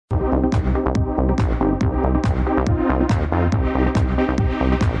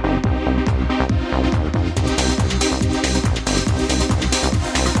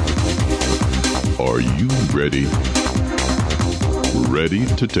ready? Ready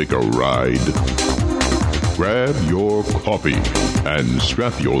to take a ride? Grab your coffee and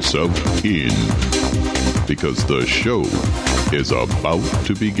strap yourself in, because the show is about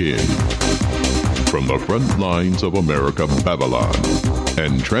to begin. From the front lines of America, Babylon,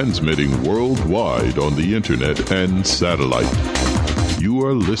 and transmitting worldwide on the internet and satellite, you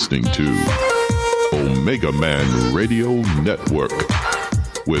are listening to Omegaman Radio Network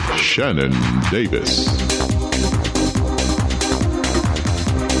with Shannon Davis.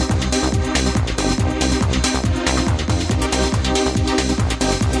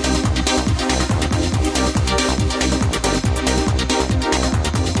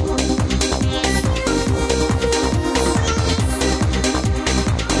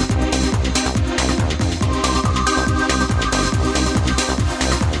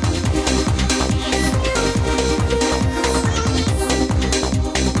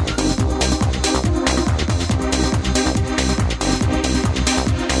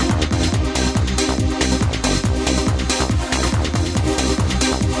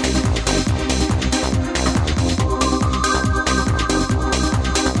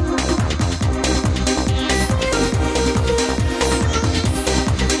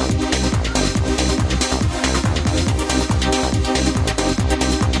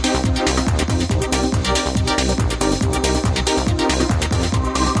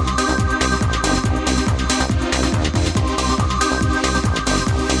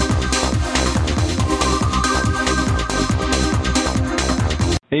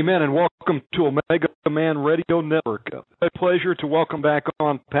 Amen, and welcome to Omegaman Radio Network. A pleasure to welcome back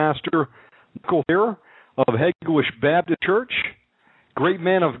on Pastor Michael Thierer of Hegewisch Baptist Church. Great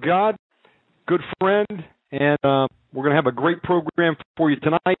man of God, good friend, and we're going to have a great program for you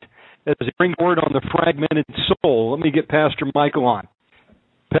tonight as a bring word on the fragmented soul. Let me get Pastor Michael on.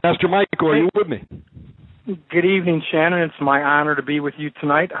 Pastor Michael, are you with me? Good evening, Shannon. It's my honor to be with you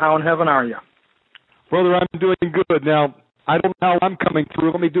tonight. How in heaven are you? Brother, I'm doing good. Now, I don't know how I'm coming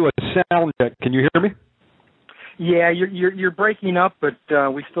through. Let me do a sound check. Can you hear me? Yeah, you're breaking up, but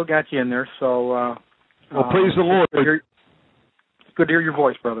we still got you in there. So, well, praise the Lord. It's good to hear your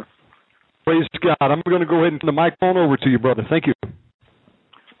voice, brother. Praise God. I'm going to go ahead and turn the microphone over to you, brother. Thank you.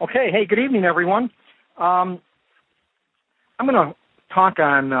 Okay. Hey, good evening, everyone. I'm going to talk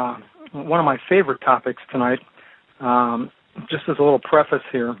on one of my favorite topics tonight. Just as a little preface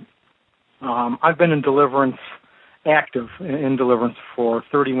here, I've been in deliverance. Active in deliverance for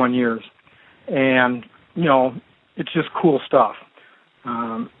 31 years, and it's just cool stuff.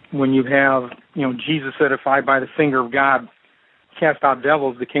 When you have, Jesus said, "If I by the finger of God cast out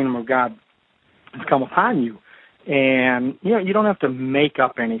devils, the kingdom of God has come upon you." And you don't have to make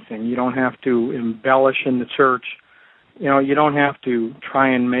up anything. You don't have to embellish in the church. You don't have to try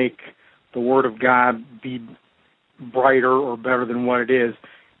and make the Word of God be brighter or better than what it is.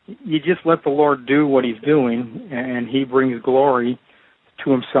 You just let the Lord do what He's doing, and He brings glory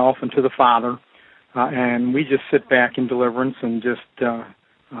to Himself and to the Father, and we just sit back in deliverance and just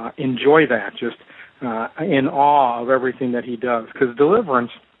enjoy that, just in awe of everything that He does. Because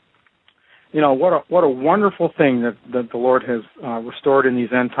deliverance, what a wonderful thing that the Lord has restored in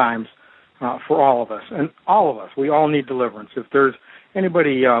these end times for all of us. And all of us, we all need deliverance. If there's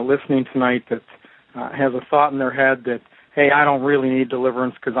anybody listening tonight that has a thought in their head that, hey, I don't really need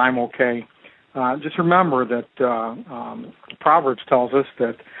deliverance because I'm okay. Just remember that Proverbs tells us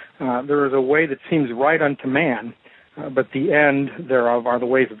that there is a way that seems right unto man, but the end thereof are the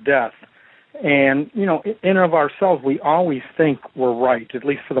ways of death. And, in and of ourselves, we always think we're right, at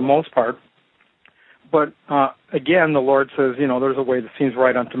least for the most part. But, again, the Lord says, there's a way that seems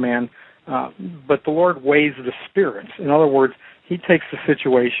right unto man, but the Lord weighs the spirits. In other words, He takes the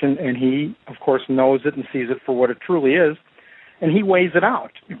situation, and He, of course, knows it and sees it for what it truly is, and He weighs it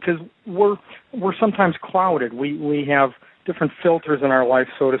out, because we're sometimes clouded. We have different filters in our life,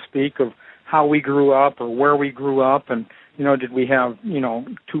 so to speak, of how we grew up or where we grew up, and did we have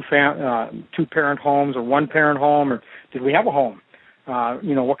two-parent homes or one-parent home, or did we have a home?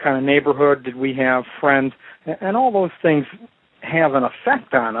 What kind of neighborhood did we have? Friends, and all those things have an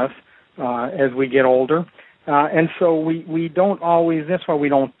effect on us as we get older. And so we don't always, that's why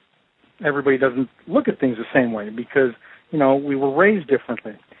everybody doesn't look at things the same way, because, we were raised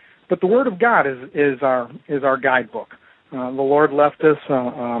differently. But the Word of God is our guidebook. The Lord left us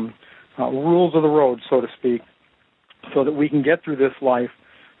rules of the road, so to speak, so that we can get through this life,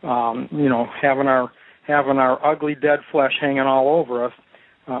 having our ugly dead flesh hanging all over us,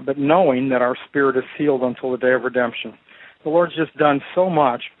 but knowing that our spirit is sealed until the day of redemption. The Lord's just done so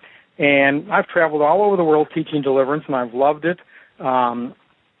much. And I've traveled all over the world teaching deliverance, and I've loved it.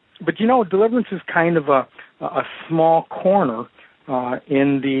 But deliverance is kind of a small corner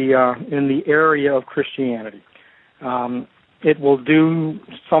in the area of Christianity. It will do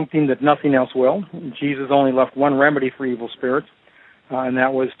something that nothing else will. Jesus only left one remedy for evil spirits, and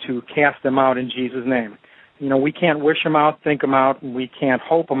that was to cast them out in Jesus' name. We can't wish them out, think them out, and we can't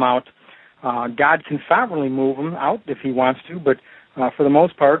hope them out. God can sovereignly move them out if he wants to, but for the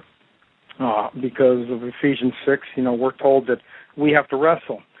most part, because of Ephesians 6, we're told that we have to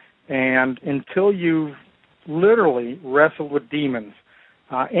wrestle. And until you've literally wrestled with demons,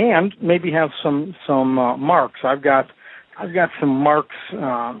 and maybe have some marks. I've got some marks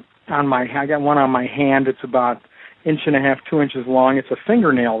on my. I got one on my hand. It's about 1.5 inches, 2 inches long. It's a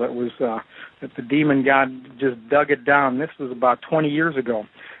fingernail that was that the demon god just dug it down. This was about 20 years ago.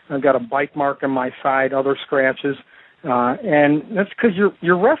 I've got a bite mark on my side, other scratches, and that's because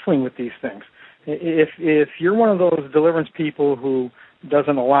you're wrestling with these things. If you're one of those deliverance people who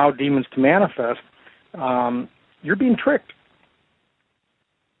doesn't allow demons to manifest, you're being tricked.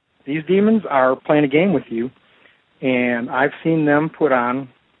 These demons are playing a game with you, and I've seen them put on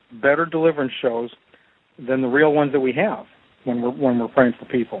better deliverance shows than the real ones that we have when we're praying for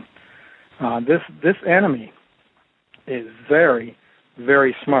people. This enemy is very,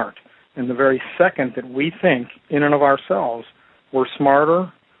 very smart. And the very second that we think in and of ourselves we're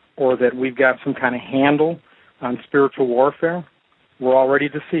smarter or that we've got some kind of handle on spiritual warfare, we're already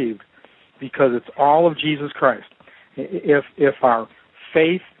deceived, because it's all of Jesus Christ. If our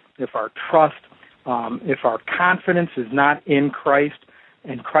faith, if our trust, if our confidence is not in Christ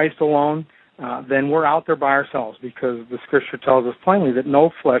and Christ alone, then we're out there by ourselves, because the Scripture tells us plainly that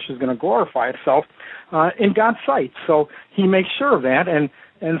no flesh is going to glorify itself in God's sight. So he makes sure of that,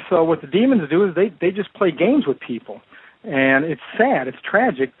 and so what the demons do is they just play games with people. And it's sad, it's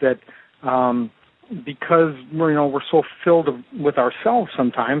tragic that because we're so filled with ourselves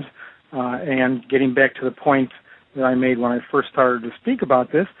sometimes, and getting back to the point that I made when I first started to speak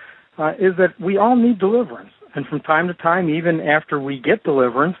about this, is that we all need deliverance. And from time to time, even after we get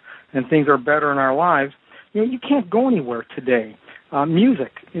deliverance and things are better in our lives, you can't go anywhere today.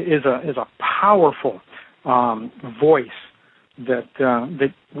 Music is a powerful voice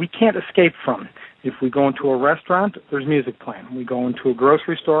that we can't escape from. If we go into a restaurant, there's music playing. We go into a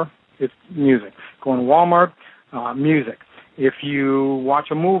grocery store, it's music. Go in Walmart, music. If you watch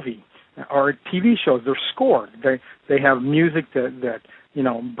a movie or TV shows, they're scored. They have music that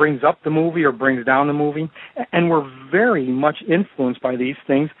brings up the movie or brings down the movie, and we're very much influenced by these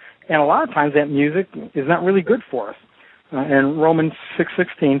things. And a lot of times that music is not really good for us. And Romans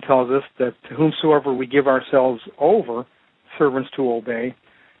 6:16 tells us that to whomsoever we give ourselves over, servants to obey,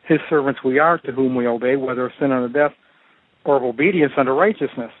 his servants we are to whom we obey, whether of sin unto death or of obedience unto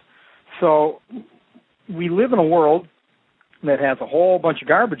righteousness. So we live in a world that has a whole bunch of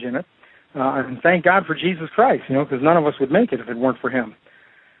garbage in it, and thank God for Jesus Christ, because none of us would make it if it weren't for him.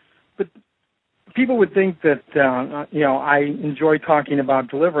 But people would think that, I enjoy talking about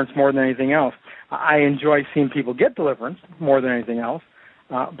deliverance more than anything else. I enjoy seeing people get deliverance more than anything else.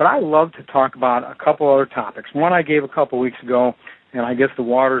 But I love to talk about a couple other topics. One I gave a couple weeks ago, and I guess the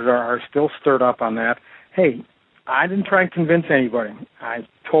waters are still stirred up on that. Hey, I didn't try and convince anybody. I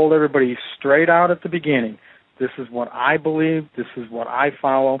told everybody straight out at the beginning, this is what I believe, this is what I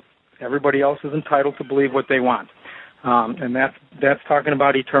follow. Everybody else is entitled to believe what they want. And that's talking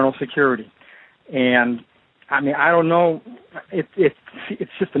about eternal security. And, I don't know, it's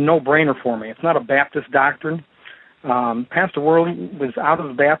just a no-brainer for me. It's not a Baptist doctrine. Pastor Worley was out of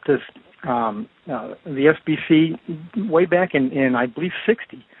the Baptist, the SBC, way back in I believe,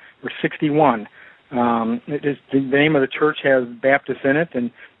 60 or 61. The name of the church has Baptist in it,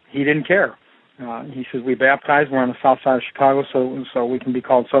 and he didn't care. He says, we baptize, we're on the south side of Chicago, so we can be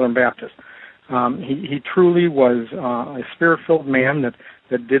called Southern Baptist. He truly was a spirit-filled man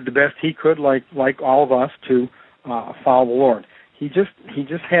that did the best he could, like all of us, to follow the Lord. He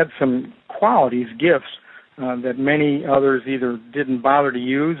just had some qualities, gifts, that many others either didn't bother to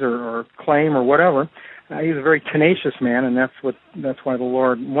use or claim or whatever. He was a very tenacious man, and that's why the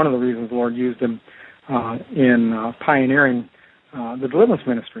Lord, one of the reasons the Lord used him in pioneering the deliverance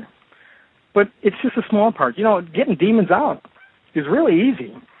ministry. But it's just a small part. Getting demons out is really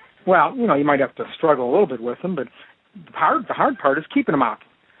easy. Well, you might have to struggle a little bit with them, but the hard part is keeping them out.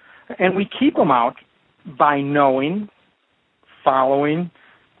 And we keep them out by knowing, following,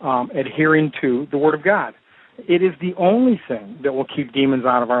 adhering to the Word of God. It is the only thing that will keep demons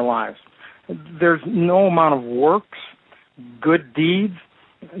out of our lives. There's no amount of works, good deeds,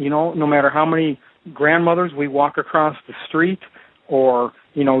 no matter how many grandmothers we walk across the street or,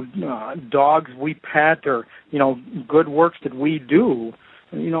 dogs we pet or, good works that we do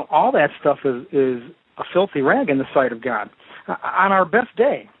all that stuff is a filthy rag in the sight of God. On our best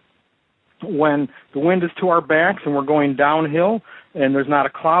day, when the wind is to our backs and we're going downhill and there's not a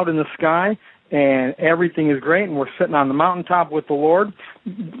cloud in the sky and everything is great and we're sitting on the mountaintop with the Lord,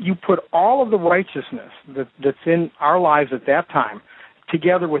 you put all of the righteousness that's in our lives at that time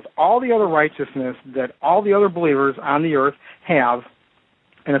together with all the other righteousness that all the other believers on the earth have,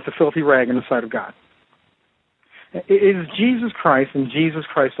 and it's a filthy rag in the sight of God. It is Jesus Christ and Jesus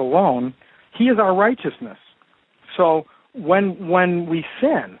Christ alone. He is our righteousness. So when we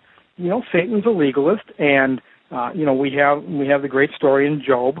sin, Satan's a legalist, and we have the great story in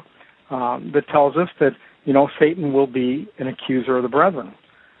Job that tells us that Satan will be an accuser of the brethren.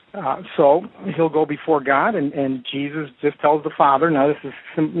 So he'll go before God, and Jesus just tells the Father. Now this is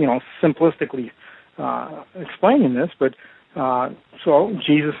simplistically explaining this, but so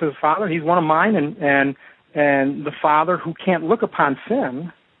Jesus is Father. He's one of mine, and the Father who can't look upon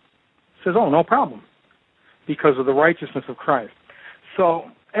sin says, "Oh, no problem," because of the righteousness of Christ. So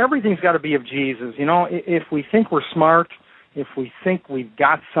everything's got to be of Jesus. If we think we're smart, if we think we've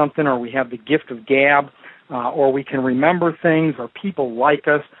got something, or we have the gift of gab, or we can remember things, or people like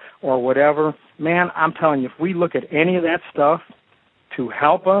us, or whatever, man, I'm telling you, if we look at any of that stuff to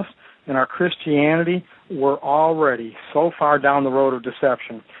help us in our Christianity, we're already so far down the road of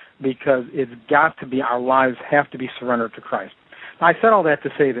deception, because it's got to be, our lives have to be surrendered to Christ. Now, I said all that to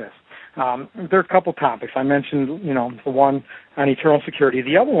say this. There are a couple topics. I mentioned, the one on eternal security.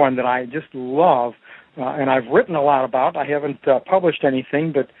 The other one that I just love, and I've written a lot about, I haven't published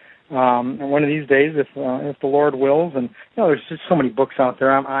anything, but one of these days, if the Lord wills, and there's just so many books out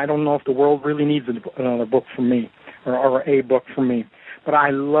there, I don't know if the world really needs another book from me, or a book from me. But I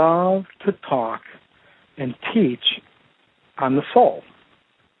love to talk and teach on the soul.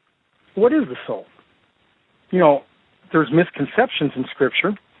 What is the soul? There's misconceptions in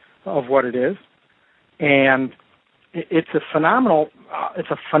Scripture of what it is, and it's a phenomenal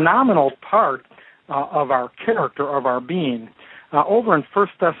part of our character, of our being. Over in 1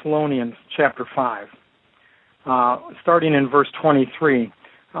 Thessalonians chapter 5, starting in verse 23,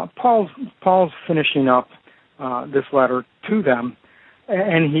 Paul's finishing up this letter to them,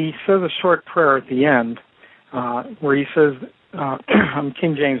 and he says a short prayer at the end where he says, I'm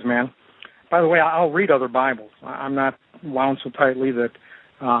King James man. By the way, I'll read other Bibles. I'm not wound so tightly that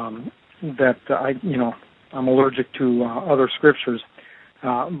I'm allergic to other scriptures,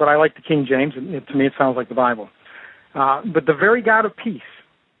 but I like the King James. To me, it sounds like the Bible. But the very God of peace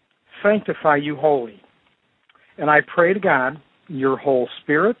sanctify you wholly, and I pray to God your whole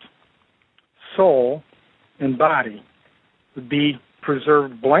spirit, soul, and body would be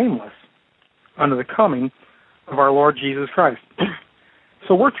preserved blameless under the coming of our Lord Jesus Christ.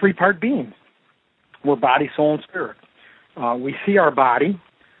 So we're three-part beings. We're body, soul, and spirit. We see our body,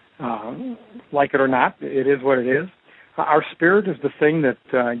 like it or not, it is what it is. Our spirit is the thing that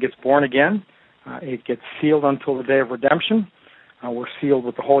gets born again. It gets sealed until the day of redemption. We're sealed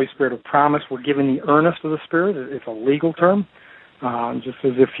with the Holy Spirit of promise. We're given the earnest of the Spirit. It's a legal term, just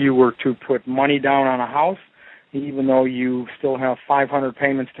as if you were to put money down on a house, even though you still have 500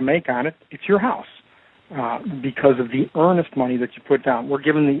 payments to make on it, it's your house because of the earnest money that you put down. We're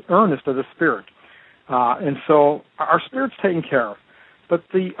given the earnest of the Spirit. And so our spirit's taken care of. But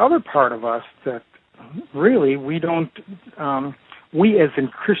the other part of us that really we don't, we as in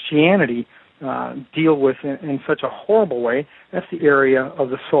Christianity, deal with in such a horrible way, that's the area of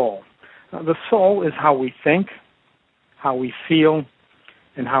the soul. The soul is how we think, how we feel,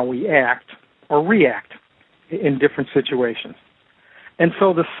 and how we act or react in different situations. And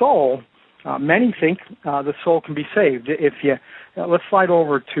so the soul, many think the soul can be saved. If you let's slide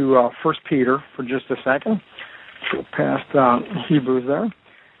over to 1 Peter for just a second. Go past Hebrews there.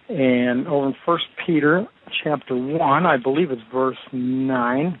 And over in 1 Peter chapter 1, I believe it's verse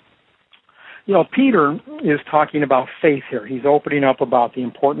 9. Peter is talking about faith here. He's opening up about the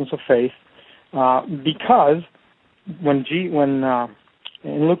importance of faith because when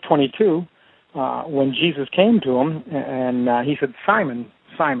in Luke 22, when Jesus came to him and he said, Simon,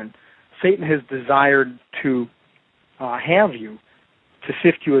 Simon, Satan has desired to have you, to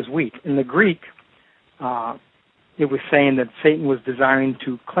sift you as wheat. In the Greek, it was saying that Satan was desiring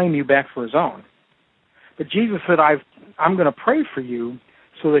to claim you back for his own. But Jesus said, I'm going to pray for you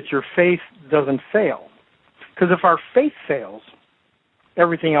so that your faith doesn't fail. Because if our faith fails,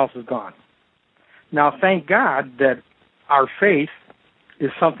 everything else is gone. Now, thank God that our faith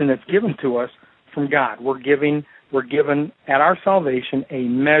is something that's given to us from God. We're given at our salvation a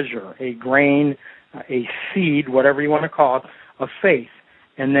measure, a grain, a seed, whatever you want to call it, of faith.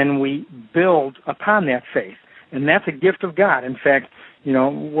 And then we build upon that faith. And that's a gift of God. In fact,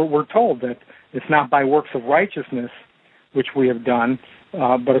 we're told that it's not by works of righteousness which we have done,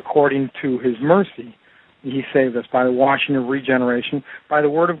 but according to his mercy. He saved us by the washing of regeneration, by the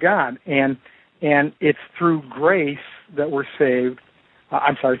word of God. And it's through grace that we're saved.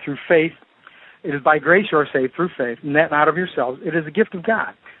 Through faith. It is by grace you are saved through faith, and that not of yourselves. It is a gift of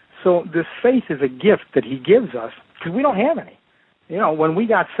God. So this faith is a gift that he gives us because we don't have any. When we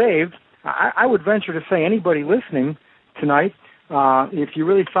got saved, I would venture to say anybody listening tonight, if you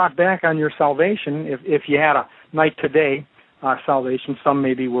really thought back on your salvation, if you had a night today salvation, some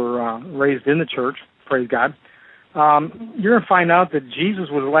maybe were raised in the church, praise God, you're going to find out that Jesus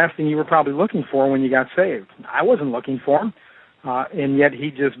was the last thing you were probably looking for when you got saved. I wasn't looking for him, and yet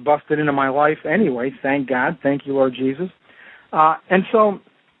he just busted into my life anyway, thank God. Thank you, Lord Jesus. And so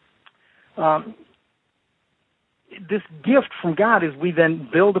this gift from God is we then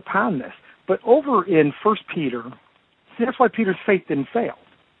build upon this. But over in 1 Peter, see, that's why Peter's faith didn't fail.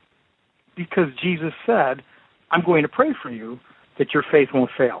 Because Jesus said, I'm going to pray for you that your faith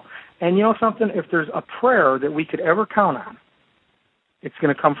won't fail. And you know something? If there's a prayer that we could ever count on, it's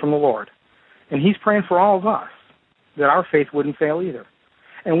going to come from the Lord. And he's praying for all of us that our faith wouldn't fail either.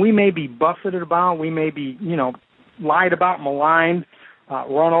 And we may be buffeted about, we may be, lied about, maligned,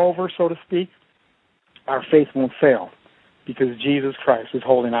 run over, so to speak. Our faith won't fail because Jesus Christ is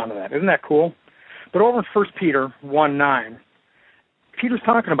holding on to that. Isn't that cool? But over in 1 Peter 1:9, Peter's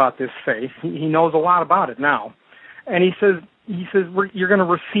talking about this faith. He knows a lot about it now. And he says you're going to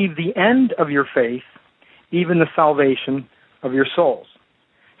receive the end of your faith, even the salvation of your souls.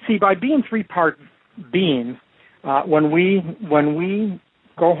 See, by being three-part being, when we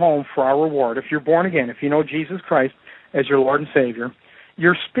go home for our reward, if you're born again, if you know Jesus Christ as your Lord and Savior,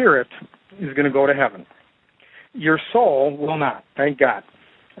 your spirit is going to go to heaven. Your soul will not, thank God.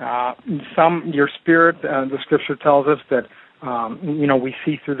 Your spirit, the Scripture tells us that, we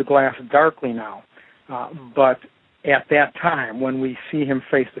see through the glass darkly now. But at that time, when we see him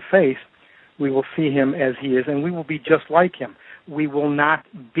face to face, we will see him as he is, and we will be just like him. We will not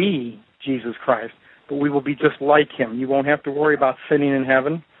be Jesus Christ, but we will be just like him. You won't have to worry about sinning in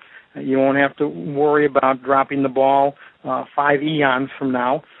heaven. You won't have to worry about dropping the ball 5 eons from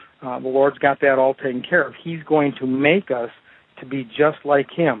now. The Lord's got that all taken care of. He's going to make us to be just like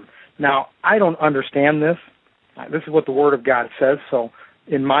him. Now, I don't understand this. This is what the Word of God says, so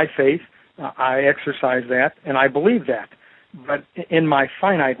in my faith, I exercise that, and I believe that. But in my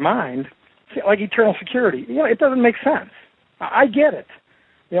finite mind, like eternal security, it doesn't make sense. I get it.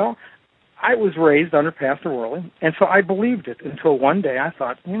 I was raised under Pastor Worley, and so I believed it until one day I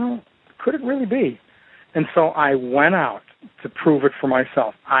thought, could it really be? And so I went out to prove it for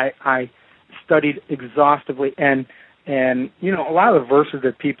myself. I studied exhaustively, and a lot of the verses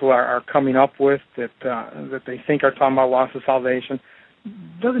that people are coming up with that they think are talking about loss of salvation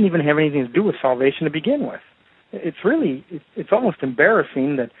doesn't even have anything to do with salvation to begin with. It's almost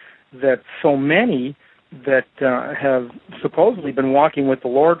embarrassing that so many that have supposedly been walking with the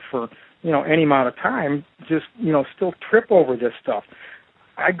Lord for any amount of time just still trip over this stuff.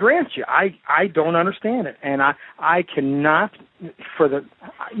 I grant you, I don't understand it, and I cannot,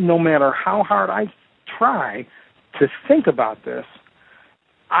 no matter how hard I try to think about this,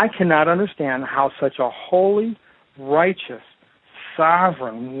 I cannot understand how such a holy, righteous,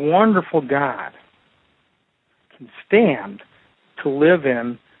 sovereign, wonderful God can stand to live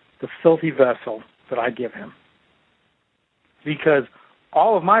in the filthy vessel that I give him. Because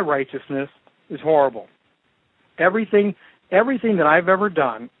all of my righteousness is horrible. Everything that I've ever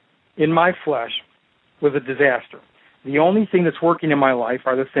done in my flesh was a disaster. The only thing that's working in my life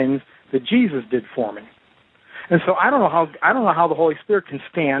are the things that Jesus did for me. And so I don't know how the Holy Spirit can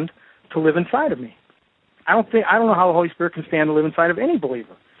stand to live inside of me. I don't know how the Holy Spirit can stand to live inside of any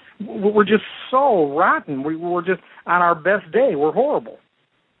believer. We're just so rotten. We're just on our best day. We're horrible.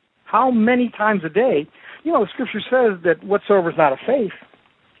 How many times a day? The Scripture says that whatsoever is not of faith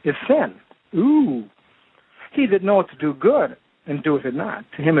is sin. Ooh. He that knoweth to do good and doeth it not,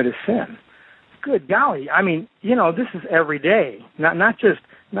 to him it is sin. Good golly. This is every day, not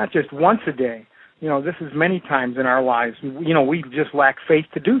just once a day. This is many times in our lives. We just lack faith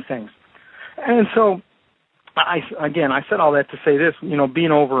to do things. And so, I said all that to say this,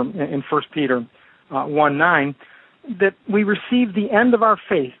 being over in 1 Peter 1:9, that we receive the end of our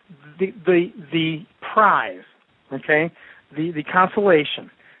faith, the prize, okay, the consolation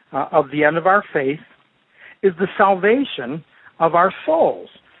of the end of our faith is the salvation of our souls.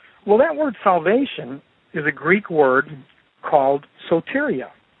 Well, that word salvation is a Greek word called soteria.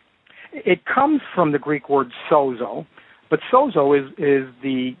 It comes from the Greek word sozo, but sozo is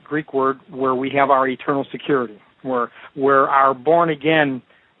the Greek word where we have our eternal security. where our born again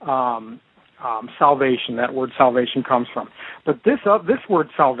salvation, that word salvation, comes from. But this word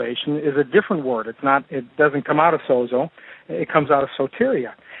salvation is a different word. It doesn't come out of sozo. It comes out of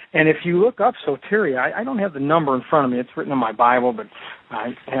soteria. And if you look up soteria, I don't have the number in front of me. It's written in my Bible, but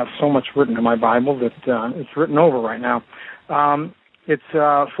I have so much written in my Bible that it's written over right now. It's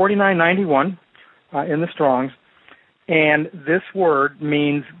 4991 in the Strongs, and this word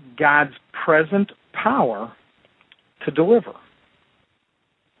means God's present power to deliver.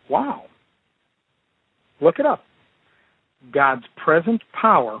 Wow. Look it up. God's present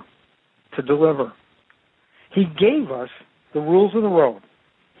power to deliver. He gave us the rules of the road.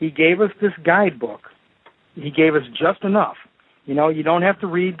 He gave us this guidebook. He gave us just enough. You know, you don't have to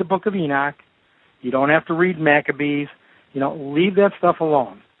read the book of Enoch. You don't have to read Maccabees. You know, leave that stuff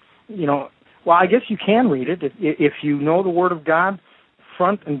alone. You know, well, I guess you can read it if you know the Word of God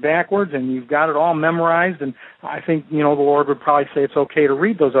front and backwards and you've got it all memorized, and I think, you know, the Lord would probably say it's okay to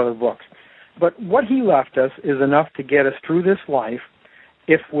read those other books. But what He left us is enough to get us through this life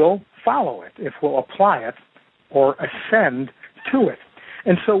if we'll follow it, if we'll apply it or ascend to it.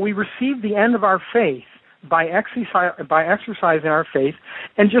 And so we receive the end of our faith by exercising our faith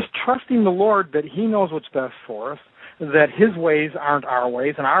and just trusting the Lord that He knows what's best for us, that His ways aren't our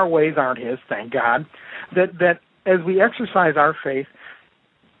ways and our ways aren't His, thank God, that as we exercise our faith,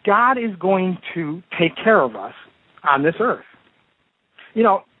 God is going to take care of us on this earth. You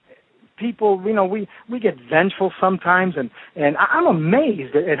know, people, you know, we get vengeful sometimes, and I'm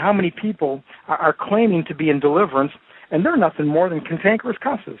amazed at how many people are claiming to be in deliverance, and they're nothing more than cantankerous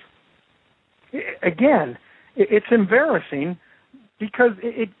cusses. Again, it's embarrassing because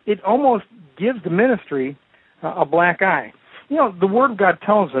it almost gives the ministry a black eye. You know, the Word of God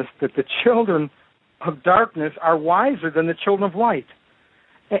tells us that the children of darkness are wiser than the children of light.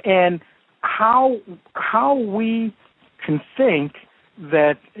 And how we can think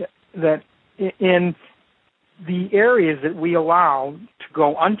that in the areas that we allow to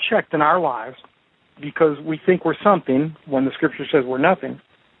go unchecked in our lives because we think we're something when the Scripture says we're nothing,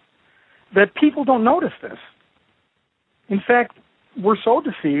 that people don't notice this. In fact, we're so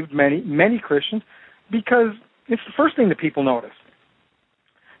deceived, many Christians, because it's the first thing that people notice.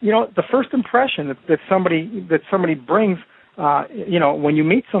 You know, the first impression that somebody brings, you know, when you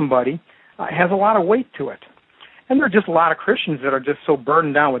meet somebody, has a lot of weight to it. And there are just a lot of Christians that are just so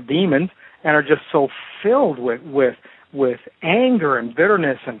burdened down with demons and are just so filled with anger and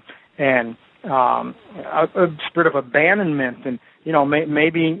bitterness and a spirit of abandonment, and you know,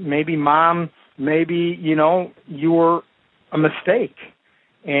 maybe mom, maybe, you know, you were a mistake,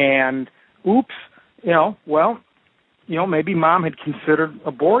 and oops, you know, well, you know, maybe mom had considered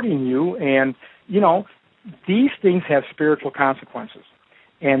aborting you, and you know, these things have spiritual consequences,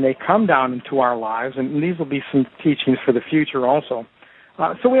 and they come down into our lives, and these will be some teachings for the future also.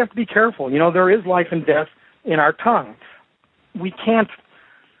 So we have to be careful. You know, there is life and death in our tongue. We can't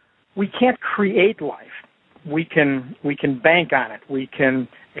create life. We can bank on it. We can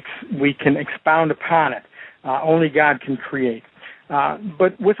expound upon it. Only God can create.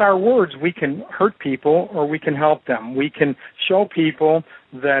 But with our words, we can hurt people or we can help them. We can show people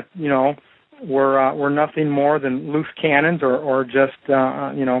that, you know, we're nothing more than loose cannons or just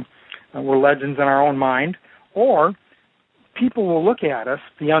you know, we're legends in our own mind. Or people will look at us,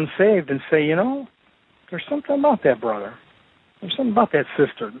 the unsaved, and say, you know, there's something about that brother. There's something about that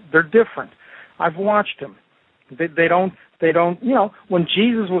sister. They're different. I've watched them. They don't, you know, when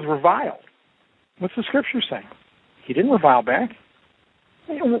Jesus was reviled, what's the Scripture saying? He didn't revile back.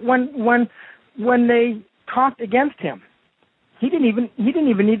 When they talked against him, he didn't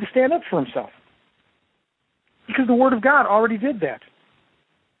even need to stand up for himself, because the Word of God already did that.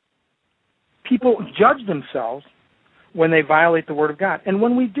 People judge themselves when they violate the Word of God. And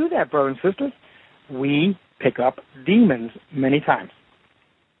when we do that, brothers and sisters, we pick up demons many times.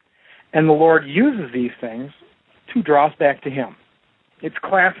 And the Lord uses these things to draw us back to Him. It's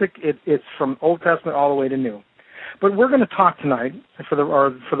classic. It's from Old Testament all the way to New. But we're going to talk tonight, for the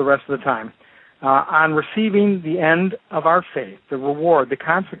rest of the time, on receiving the end of our faith, the reward, the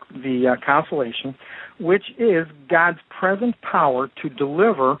consolation, which is God's present power to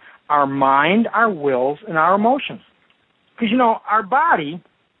deliver our mind, our wills, and our emotions. Because, you know, our body,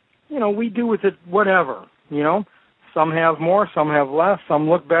 you know, we do with it whatever. You know, some have more, some have less, some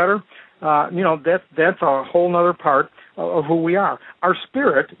look better. You know, that's a whole other part of who we are. Our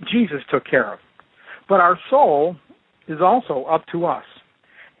spirit, Jesus took care of. But our soul is also up to us.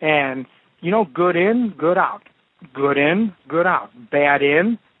 And, you know, good in, good out. Good in, good out. Bad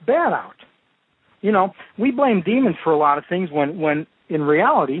in, bad out. You know, we blame demons for a lot of things when in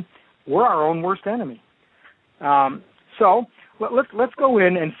reality, we're our own worst enemy. So let's go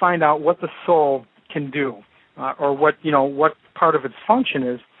in and find out what the soul can do, or what part of its function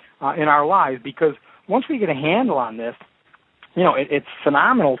is in our lives. Because once we get a handle on this, it's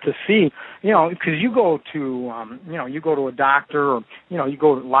phenomenal to see. Because you go to a doctor, or you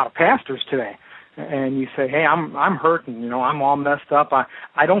go to a lot of pastors today, and you say, hey, I'm hurting. I'm all messed up.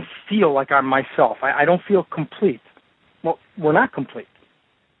 I don't feel like I'm myself. I don't feel complete. Well, we're not complete.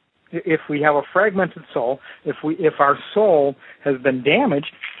 If we have a fragmented soul, if our soul has been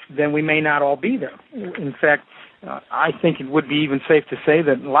damaged, then we may not all be there. In fact, I think it would be even safe to say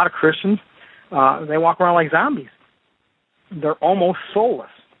that a lot of Christians, they walk around like zombies. They're almost soulless.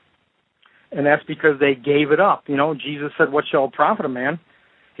 And that's because they gave it up. Jesus said, what shall it profit a man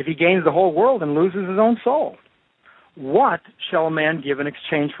if he gains the whole world and loses his own soul? What shall a man give in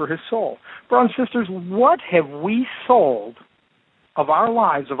exchange for his soul? Brothers and sisters, what have we sold of our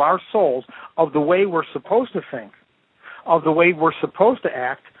lives, of our souls, of the way we're supposed to think, of the way we're supposed to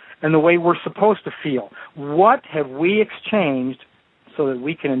act, and the way we're supposed to feel? What have we exchanged so that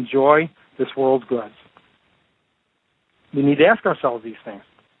we can enjoy this world's goods? We need to ask ourselves these things,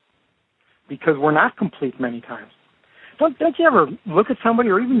 because we're not complete many times. Don't you ever look at somebody,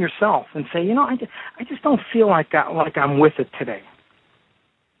 or even yourself, and say, I just don't feel like I'm with it today?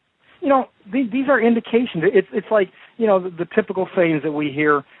 These are indications. It's like, the typical sayings that we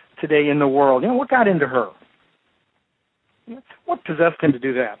hear today in the world. What got into her? What possessed him to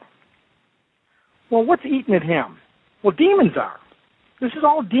do that? Well, what's eating at him? Well, demons are. This is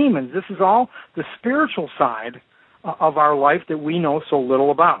all demons. This is all the spiritual side of our life that we know so little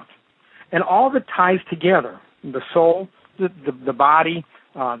about. And all that ties together, the soul, the body,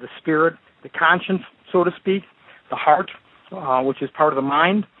 the spirit, the conscience, so to speak, the heart, which is part of the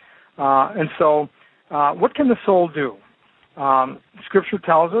mind. And so what can the soul do? Scripture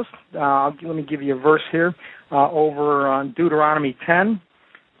tells us, let me give you a verse here, over on Deuteronomy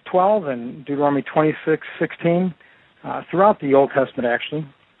 10:12 and Deuteronomy 26:16, throughout the Old Testament actually.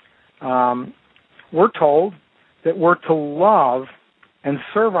 We're told that we're to love and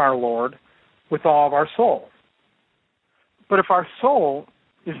serve our Lord with all of our soul. But if our soul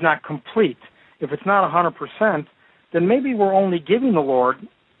is not complete, if it's not 100%, then maybe we're only giving the Lord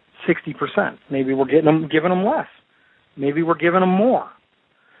 60%. Maybe we're giving him less. Maybe we're giving him more.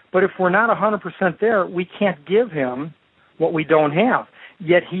 But if we're not 100% there, we can't give him what we don't have.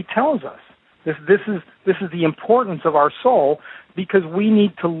 Yet he tells us this is the importance of our soul, because we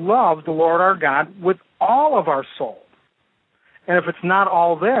need to love the Lord our God with all of our soul. And if it's not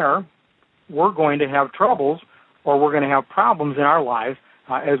all there, we're going to have troubles, or we're going to have problems in our lives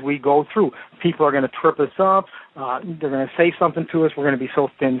as we go through. People are going to trip us up. They're going to say something to us. We're going to be so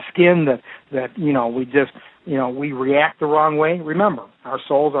thin-skinned that we just, we react the wrong way. Remember, our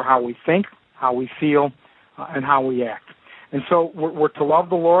souls are how we think, how we feel, and how we act. And so we're to love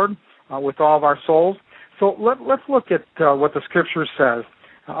the Lord with all of our souls. So let's look at what the Scripture says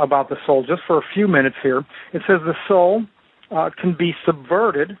about the soul just for a few minutes here. It says the soul can be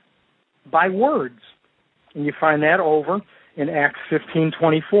subverted by words. And you find that over in Acts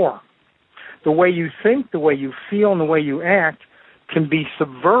 15:24. The way you think, the way you feel, and the way you act can be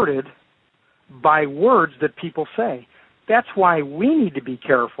subverted by words that people say. That's why we need to be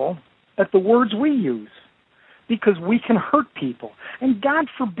careful at the words we use, because we can hurt people. And God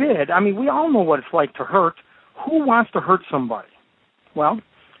forbid, we all know what it's like to hurt. Who wants to hurt somebody? Well,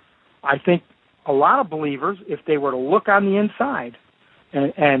 I think a lot of believers, if they were to look on the inside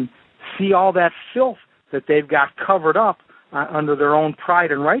and see all that filth that they've got covered up under their own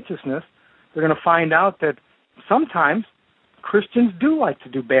pride and righteousness, they're going to find out that sometimes Christians do like to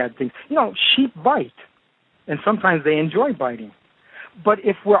do bad things. Sheep bite, and sometimes they enjoy biting. But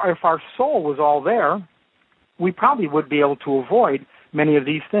if our soul was all there, we probably would be able to avoid many of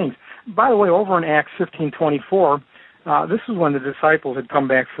these things. By the way, over in Acts 15:24, this is when the disciples had come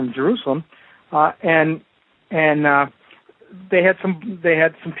back from Jerusalem, and they had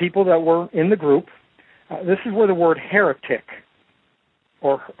some people that were in the group. This is where the word heretic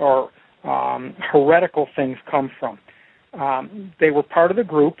or heretical things come from. They were part of the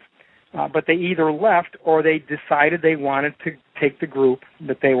group, but they either left or they decided they wanted to take the group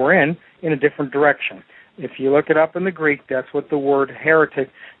that they were in a different direction. If you look it up in the Greek, that's what the word heretic.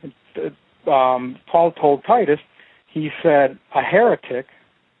 Paul told Titus, he said, a heretic,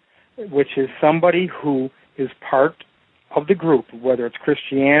 which is somebody who is part of the group, whether it's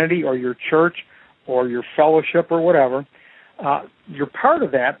Christianity or your church or your fellowship or whatever, you're part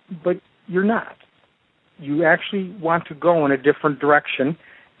of that, but you're not. You actually want to go in a different direction,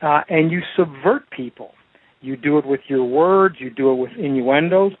 and you subvert people. You do it with your words. You do it with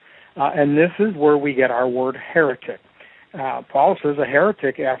innuendos. And this is where we get our word heretic. Paul says a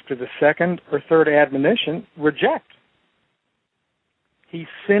heretic, after the second or third admonition, reject. He's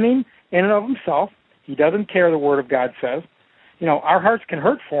sinning in and of himself. He doesn't care, the Word of God says. Our hearts can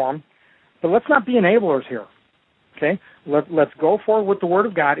hurt for him, but let's not be enablers here. Okay? Let's go forward with the Word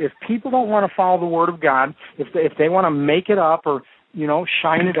of God. If people don't want to follow the Word of God, if they want to make it up or,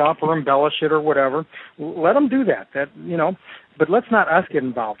 shine it up or embellish it or whatever, let them do that. But let's not us get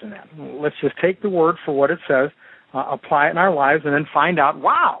involved in that. Let's just take the Word for what it says, apply it in our lives, and then find out,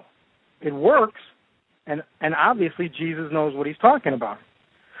 wow, it works, and obviously Jesus knows what he's talking about.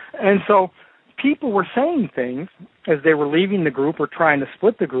 And so people were saying things as they were leaving the group or trying to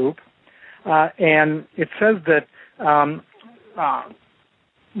split the group, and it says that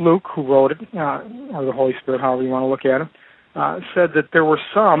Luke, who wrote it, or the Holy Spirit, however you want to look at it, said that there were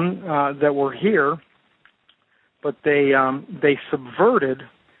some that were here, but they subverted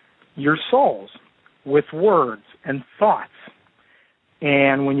your souls with words and thoughts.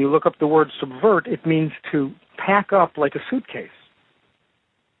 And when you look up the word subvert, it means to pack up like a suitcase.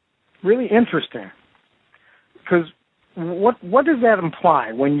 Really interesting. Because what does that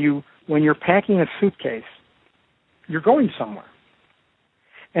imply? When you're packing a suitcase, you're going somewhere.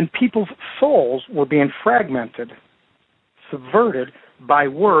 And people's souls were being fragmented, subverted by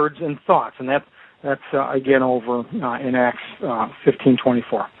words and thoughts. And that's again over in Acts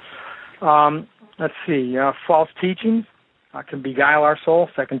 15:24. Let's see. False teachings can beguile our soul,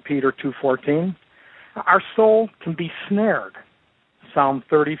 2 Peter 2:14. Our soul can be snared, Psalm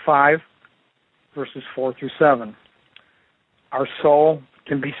 35, verses 4 through 7. Our soul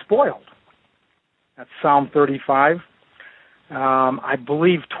can be spoiled. That's Psalm 35. I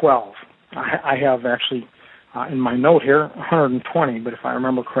believe 12. I have actually in my note here 120, but if I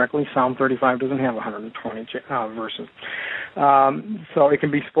remember correctly, Psalm 35 doesn't have 120 verses. So it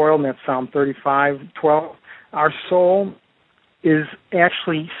can be spoiled, and that's Psalm 35:12. Our soul is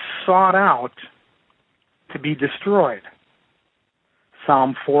actually sought out to be destroyed.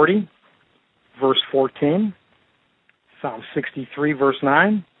 Psalm 40, verse 14. Psalm 63, verse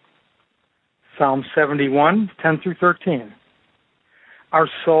 9. Psalm 71, 10 through 13. Our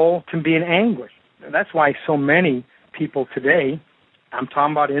soul can be in anguish. That's why so many people today, I'm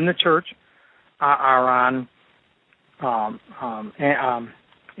talking about in the church, are on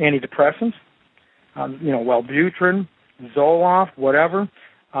antidepressants, Wellbutrin, Zoloft, whatever.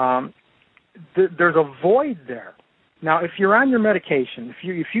 There's a void there. Now, if you're on your medication,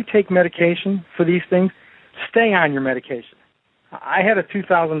 if you take medication for these things, stay on your medication. I had a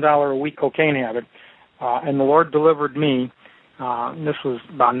 $2,000 a week cocaine habit, and the Lord delivered me. This was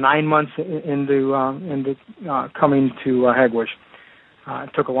about 9 months into coming to Hegewisch.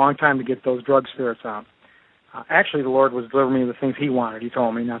 It took a long time to get those drug spirits out. Actually, the Lord was delivering me the things He wanted. He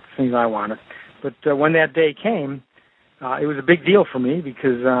told me, not the things I wanted. But when that day came, it was a big deal for me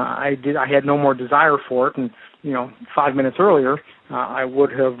because I had no more desire for it, and 5 minutes earlier I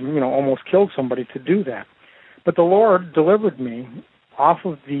would have almost killed somebody to do that. But the Lord delivered me off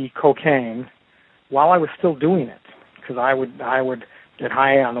of the cocaine while I was still doing it, because I would get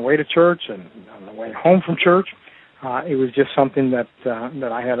high on the way to church and on the way home from church. It was just something that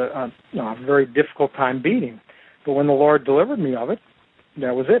I had a very difficult time beating. But when the Lord delivered me of it,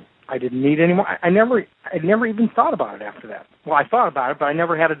 that was it. I didn't need any more. I never even thought about it after that. Well, I thought about it, but I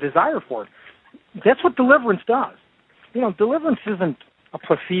never had a desire for it. That's what deliverance does. Deliverance isn't a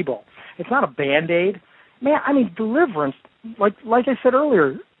placebo. It's not a Band-Aid. Man, deliverance, like I said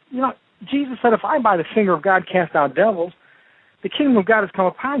earlier, Jesus said, if I by the finger of God cast out devils, the kingdom of God has come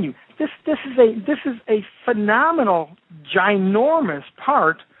upon you. This is a phenomenal, ginormous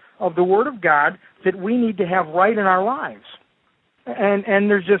part of the Word of God that we need to have right in our lives. And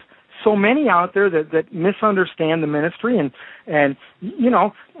there's just so many out there that misunderstand the ministry, and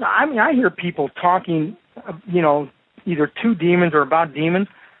I hear people talking, either to demons or about demons,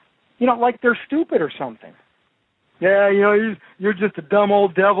 like they're stupid or something. Yeah, you're just a dumb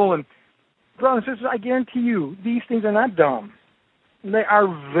old devil. And brothers and sisters, I guarantee you, these things are not dumb. They are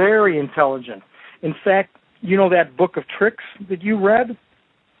very intelligent. In fact, that book of tricks that you read?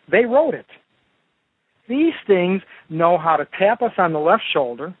 They wrote it. These things know how to tap us on the left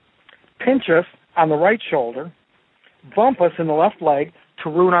shoulder, pinch us on the right shoulder, bump us in the left leg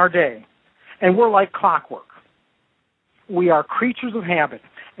to ruin our day. And we're like clockwork. We are creatures of habit.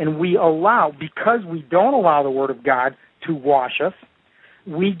 And because we don't allow the Word of God to wash us,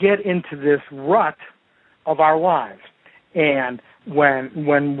 we get into this rut of our lives. And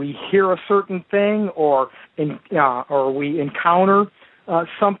when we hear a certain thing or we encounter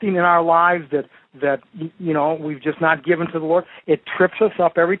something in our lives that we've just not given to the Lord, it trips us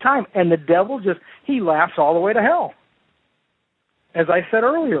up every time. And the devil he laughs all the way to hell. As I said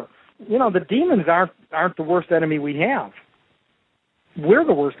earlier, the demons aren't the worst enemy we have. We're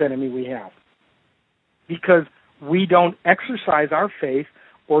the worst enemy we have because we don't exercise our faith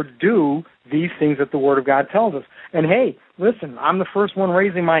or do these things that the Word of God tells us. And hey, listen, I'm the first one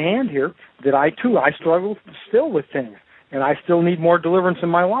raising my hand here that I struggle still with things, and I still need more deliverance in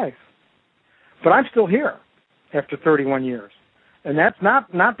my life. But I'm still here after 31 years. And that's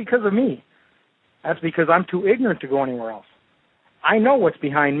not because of me. That's because I'm too ignorant to go anywhere else. I know what's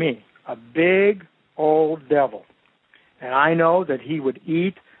behind me, a big old devil. And I know that he would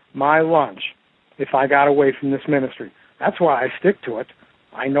eat my lunch if I got away from this ministry. That's why I stick to it.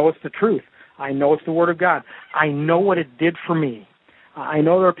 I know it's the truth. I know it's the Word of God. I know what it did for me. I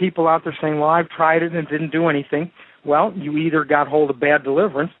know there are people out there saying, well, I've tried it and it didn't do anything. Well, you either got hold of bad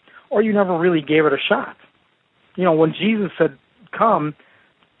deliverance or you never really gave it a shot. When Jesus said, come,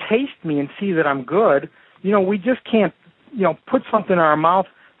 taste me and see that I'm good, we just can't, put something in our mouth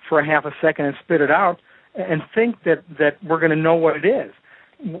for a half a second and spit it out and think that we're going to know what it is.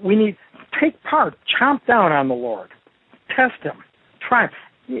 We need take part, chomp down on the Lord, test Him, try Him.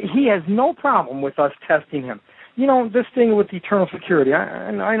 He has no problem with us testing Him. This thing with eternal security,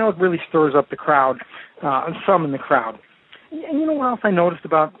 I know it really stirs up the crowd, some in the crowd. And you know what else I noticed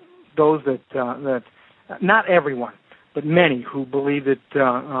about those that not everyone, but many who believe that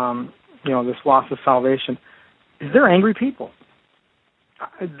this loss of salvation, is they're angry people.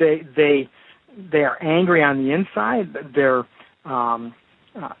 They are angry on the inside. They're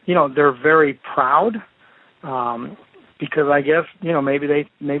they're very proud because I guess maybe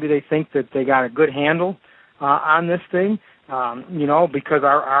they think that they got a good handle on this thing. Because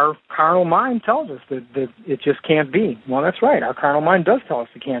our carnal mind tells us that it just can't be. Well, that's right. Our carnal mind does tell us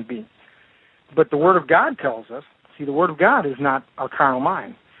it can't be. But the Word of God tells us, see, the Word of God is not our carnal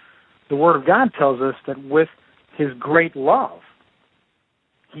mind. The Word of God tells us that with His great love,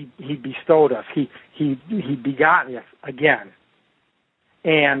 He bestowed us. He begot us again.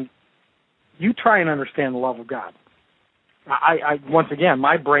 And you try and understand the love of God. I once again,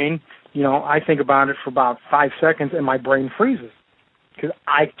 my brain, I think about it for about 5 seconds and my brain freezes because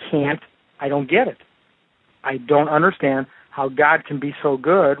I don't get it. I don't understand how God can be so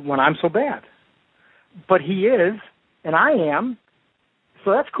good when I'm so bad. But He is, and I am,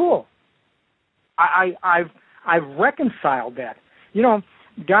 so that's cool. I've reconciled that.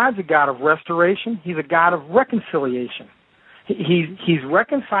 God's a God of restoration. He's a God of reconciliation. He's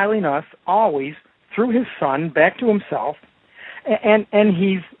reconciling us always through His Son back to Himself, and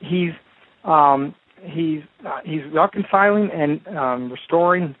He's reconciling and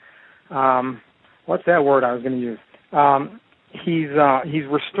restoring. What's that word I was going to use? He's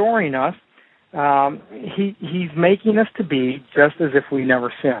restoring us. He's making us to be just as if we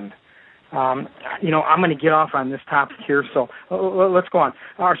never sinned. I'm going to get off on this topic here, so let's go on.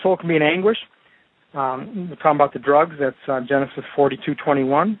 Our soul can be in anguish. We're talking about the drugs. That's Genesis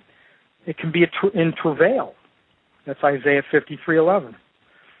 42:21. It can be in travail. That's Isaiah 53:11.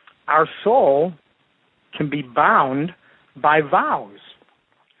 Our soul can be bound by vows.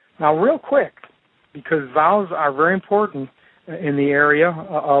 Now, real quick, because vows are very important in the area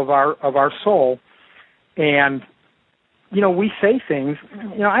of our soul, and we say things.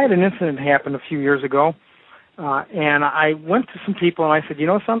 I had an incident happen a few years ago, and I went to some people and I said,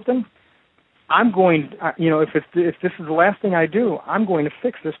 something? I'm going, if this is the last thing I do, I'm going to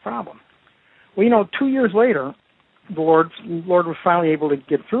fix this problem. Well, 2 years later, the Lord was finally able to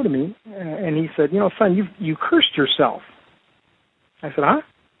get through to me, and He said, son, you cursed yourself. I said, huh?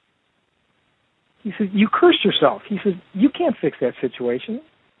 He said, you cursed yourself. He said, you can't fix that situation.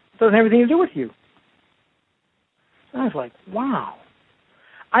 It doesn't have anything to do with you. And I was like, wow.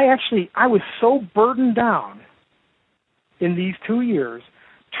 I was so burdened down in these 2 years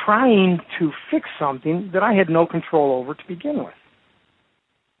trying to fix something that I had no control over to begin with.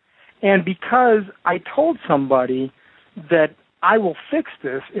 And because I told somebody that I will fix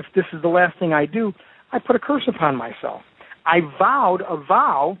this if this is the last thing I do, I put a curse upon myself. I vowed a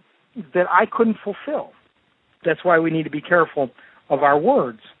vow that I couldn't fulfill. That's why we need to be careful of our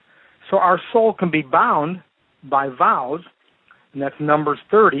words. So our soul can be bound by vows, and that's Numbers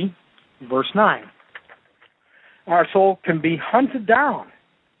 30, verse 9. Our soul can be hunted down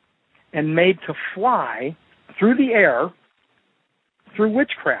and made to fly through the air through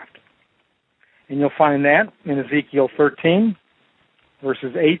witchcraft. And you'll find that in Ezekiel 13, verse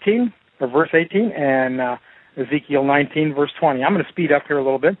 18, and Ezekiel 19, verse 20. I'm going to speed up here a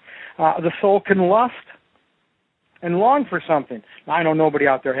little bit. The soul can lust and long for something. Now, I know nobody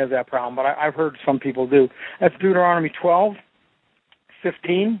out there has that problem, but I've heard some people do. That's Deuteronomy 12,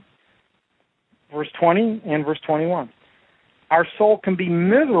 15, verse 20, and verse 21. Our soul can be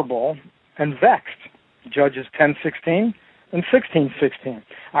miserable and vexed, Judges 10:16 and 16:16.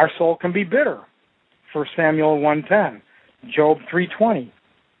 Our soul can be bitter, 1 Samuel 1:10, Job 3:20,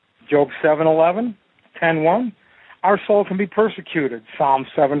 Job 7:11, 10:1. Our soul can be persecuted, Psalm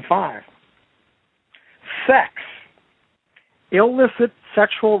 7:5. Sex, illicit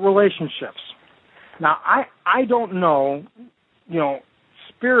sexual relationships. Now, I don't know,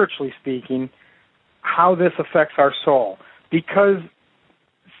 spiritually speaking, how this affects our soul, because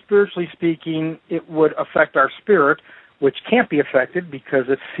spiritually speaking, it would affect our spirit, which can't be affected because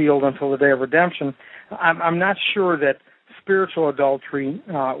it's sealed until the day of redemption. I'm not sure that spiritual adultery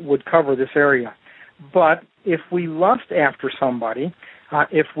would cover this area. But if we lust after somebody,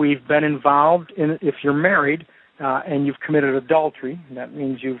 if we've been involved in, if you're married and you've committed adultery, that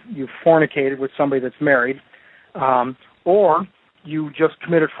means you've fornicated with somebody that's married, or you just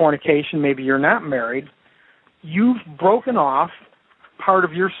committed fornication, maybe you're not married, you've broken off part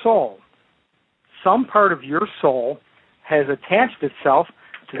of your soul. Some part of your soul has attached itself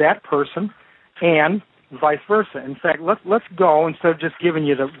to that person, and vice versa. In fact, let's go, instead of just giving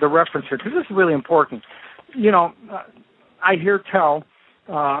you the reference here, because this is really important. I hear tell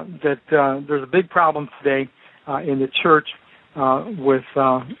that there's a big problem today in the church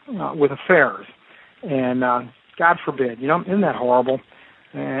with affairs, and God forbid, isn't that horrible?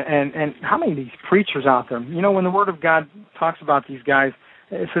 And how many of these preachers out there, when the Word of God talks about these guys,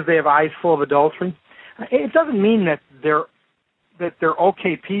 it says they have eyes full of adultery. It doesn't mean that they're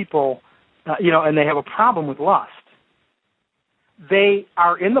okay people, and they have a problem with lust. They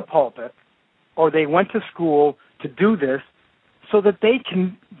are in the pulpit, or they went to school to do this, so that they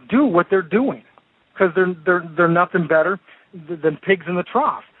can do what they're doing, because they're nothing better than pigs in the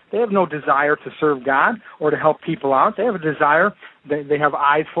trough. They have no desire to serve God or to help people out. They have a desire. They have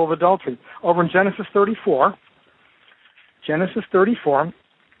eyes full of adultery. Over in Genesis 34.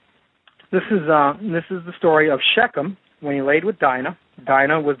 This is the story of Shechem when he laid with Dinah.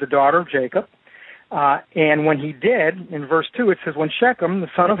 Dinah was the daughter of Jacob. And when he did, in verse 2, it says, when Shechem, the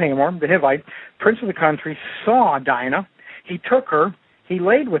son of Hamor, the Hivite, prince of the country, saw Dinah, he took her, he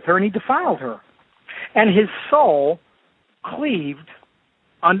laid with her, and he defiled her. And his soul cleaved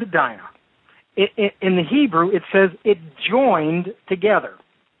unto Dinah. In the Hebrew, it says it joined together.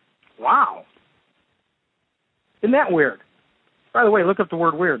 Wow. Isn't that weird? By the way, look up the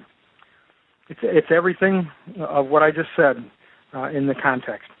word weird. It's everything of what I just said in the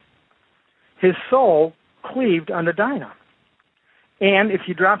context. His soul cleaved unto Dinah. And if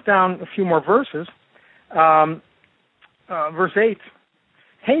you drop down a few more verses, verse 8,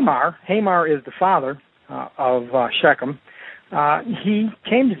 Hamor is the father of Shechem. He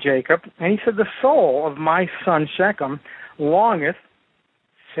came to Jacob, and he said, the soul of my son Shechem longeth,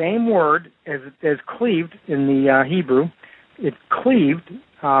 same word as cleaved in the Hebrew, it cleaved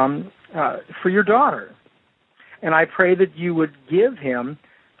for your daughter. And I pray that you would give him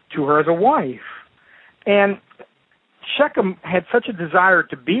to her as a wife. And Shechem had such a desire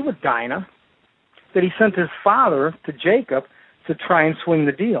to be with Dinah that he sent his father to Jacob to try and swing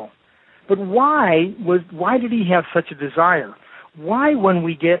the deal. But why did he have such a desire? Why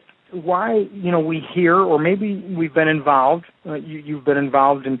we hear, or maybe we've been involved, you've been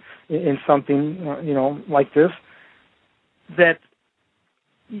involved in something, like this, that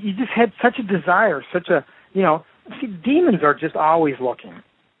you just had such a desire, see, demons are just always looking.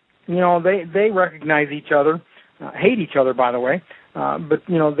 They recognize each other, hate each other, by the way, but,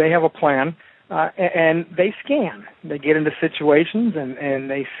 they have a plan, and they scan. They get into situations, and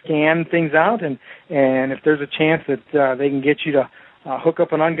they scan things out, and if there's a chance that they can get you to hook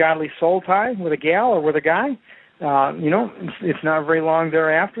up an ungodly soul tie with a gal or with a guy, it's not very long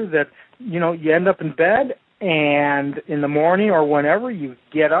thereafter that, you end up in bed, and in the morning or whenever you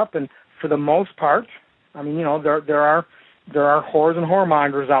get up, and for the most part, I mean, there are whores and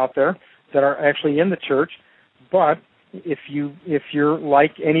whoremongers out there that are actually in the church, but if you're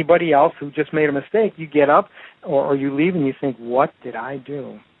like anybody else who just made a mistake, you get up or you leave and you think, what did I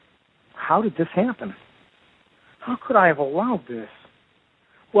do? How did this happen? How could I have allowed this?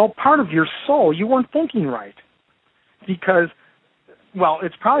 Well, part of your soul, you weren't thinking right, because, well,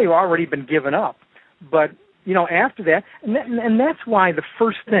 it's probably already been given up, but, after that, and that's why the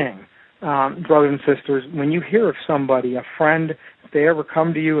first thing, brothers and sisters, when you hear of somebody, a friend, if they ever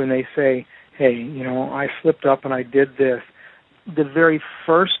come to you and they say, hey, I slipped up and I did this, the very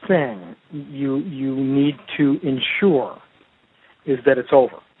first thing you need to ensure is that it's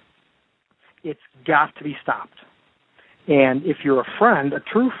over. It's got to be stopped. And if you're a friend, a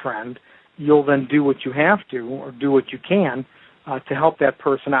true friend, you'll then do what you have to or do what you can to help that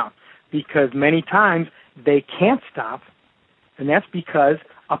person out. Because many times they can't stop, and that's because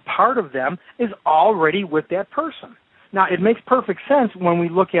a part of them is already with that person. Now, it makes perfect sense when we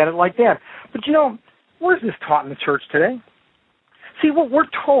look at it like that. But, where's this taught in the church today? See, what we're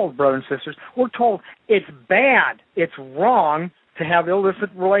told, brothers and sisters, we're told it's bad, it's wrong to have illicit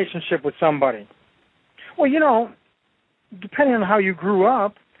relationship with somebody. Well, depending on how you grew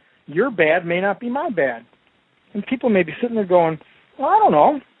up, your bad may not be my bad. And people may be sitting there going, well, I don't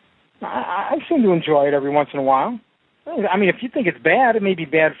know. I seem to enjoy it every once in a while. I mean, if you think it's bad, it may be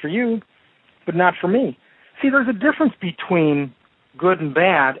bad for you, but not for me. See, there's a difference between good and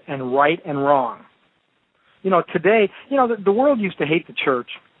bad and right and wrong. Today, the world used to hate the church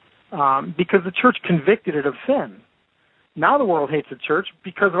because the church convicted it of sin. Now the world hates the church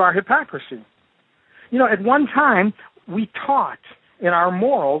because of our hypocrisy. At one time, we taught in our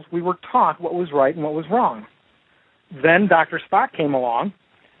morals, we were taught what was right and what was wrong. Then Dr. Spock came along,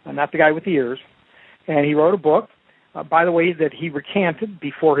 not the guy with the ears, and he wrote a book, by the way, that he recanted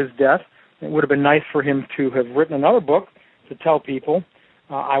before his death. It would have been nice for him to have written another book to tell people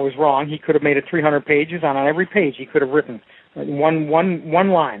I was wrong. He could have made it 300 pages, and on every page he could have written one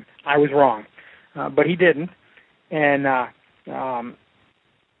line, I was wrong. But he didn't. And,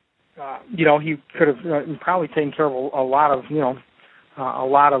 he could have probably taken care of a lot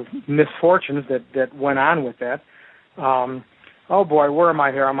of misfortunes that went on with that. Oh boy, where am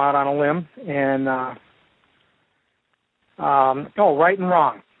I here? I'm out on a limb. And, right and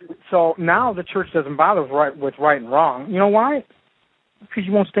wrong. So now the church doesn't bother with right and wrong. You know why? Because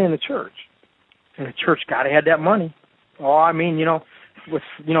you won't stay in the church. And the church got to have that money. Oh, I mean,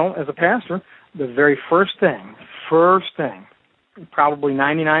 as a pastor, the very first thing, probably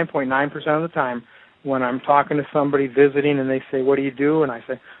 99.9% of the time, when I'm talking to somebody visiting and they say, what do you do? And I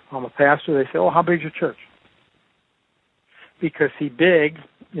say, I'm a pastor. They say, oh, how big is your church? Because, see, big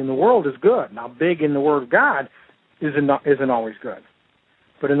in the world is good. Now, big in the Word of God isn't always good.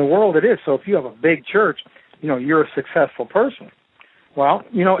 But in the world it is. So if you have a big church, you're a successful person. Well,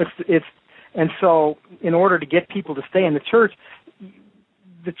 and so in order to get people to stay in the church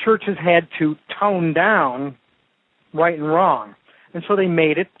has had to tone down right and wrong. And so they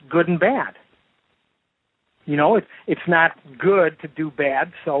made it good and bad. It's not good to do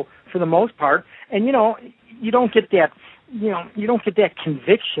bad. So for the most part, and you don't get that, you don't get that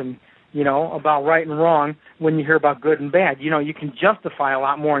conviction, about right and wrong when you hear about good and bad. You can justify a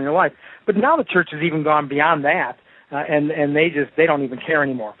lot more in your life. But now the church has even gone beyond that, and they don't even care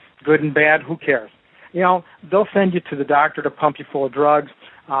anymore. Good and bad, who cares? They'll send you to the doctor to pump you full of drugs.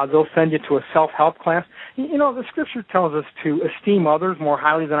 They'll send you to a self-help class. The Scripture tells us to esteem others more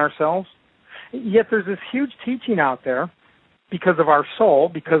highly than ourselves. Yet there's this huge teaching out there because of our soul,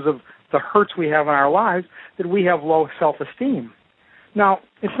 because of the hurts we have in our lives, that we have low self-esteem. Now,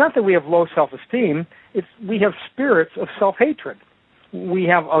 it's not that we have low self-esteem. We have spirits of self-hatred. We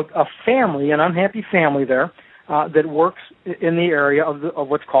have a family, an unhappy family there that works in the area of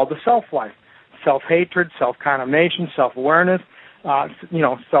what's called the self-life. Self-hatred, self-condemnation, self-awareness, did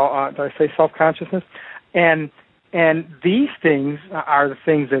I say self-consciousness? And these things are the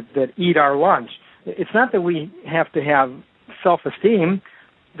things that eat our lunch. It's not that we have to have self-esteem.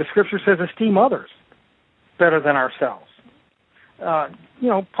 The Scripture says esteem others better than ourselves.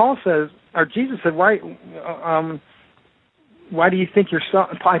 Paul says, or Jesus said, why do you think you're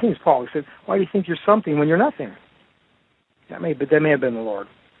something? I think it's Paul. He said, why do you think you're something when you're nothing? That may have been the Lord.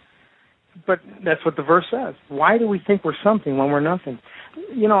 But that's what the verse says. Why do we think we're something when we're nothing?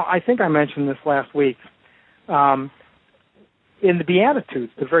 I think I mentioned this last week. In the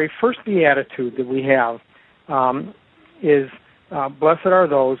Beatitudes, the very first Beatitude that we have is, blessed are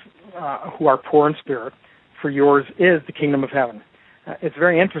those who are poor in spirit, for yours is the kingdom of heaven. It's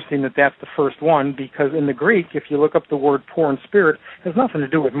very interesting that that's the first one, because in the Greek, if you look up the word poor in spirit, it has nothing to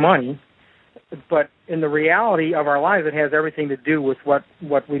do with money, but in the reality of our lives, it has everything to do with what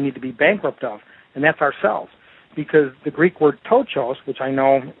we need to be bankrupt of, and that's ourselves. Because the Greek word tochos, which I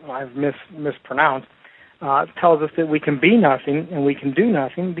know I've mispronounced, tells us that we can be nothing and we can do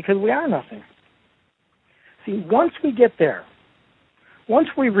nothing because we are nothing. See, once we get there, once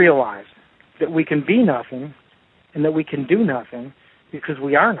we realize that we can be nothing and that we can do nothing because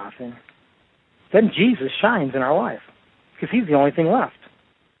we are nothing, then Jesus shines in our life because he's the only thing left.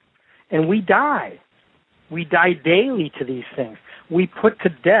 And we die. We die daily to these things. We put to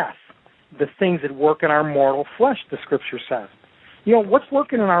death the things that work in our mortal flesh, the Scripture says. What's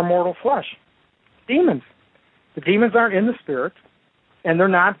working in our mortal flesh? Demons. The demons aren't in the spirit. and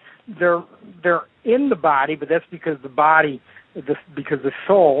they're in the body, but that's because because the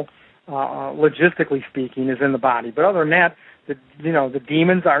soul, logistically speaking, is in the body. But other than that, the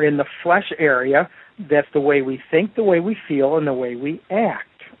demons are in the flesh area. That's the way we think, the way we feel, and the way we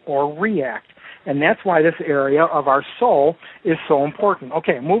act or react. And that's why this area of our soul is so important.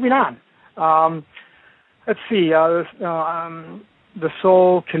 Okay, moving on. Let's see. The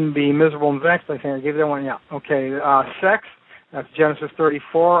soul can be miserable and vexed. I think I gave that one. Yeah. Okay. Sex. That's Genesis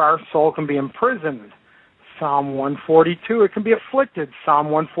 34. Our soul can be imprisoned. Psalm 142. It can be afflicted. Psalm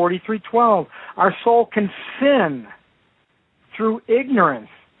 143:12. Our soul can sin through ignorance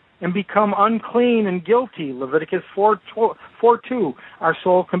and become unclean and guilty. Leviticus 4:2. Our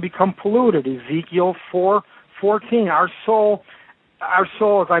soul can become polluted. Ezekiel 4:14. Our soul,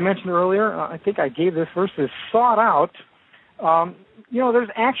 as I mentioned earlier, I think I gave this verse, is sought out. There's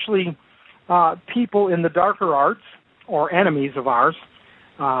actually people in the darker arts or enemies of ours.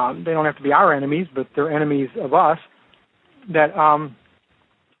 They don't have to be our enemies, but they're enemies of us that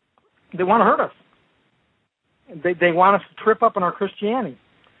they want to hurt us. They want us to trip up in our Christianity.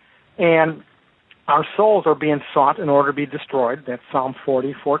 And our souls are being sought in order to be destroyed. That's Psalm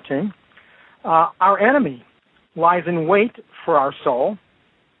 40:14. Our enemy lies in wait for our soul.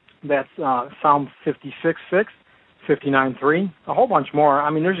 That's Psalm 56:6, 59:3, a whole bunch more. I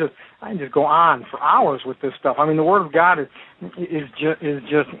mean, I can just go on for hours with this stuff. I mean, the Word of God is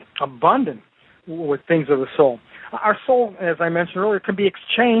just abundant with things of the soul. Our soul, as I mentioned earlier, can be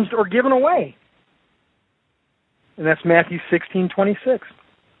exchanged or given away. And that's Matthew 16:26.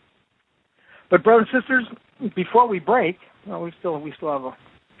 But brothers and sisters, before we break, we still have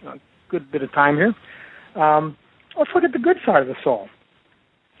a good bit of time here. Let's look at the good side of the soul.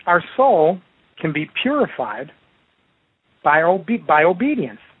 Our soul can be purified by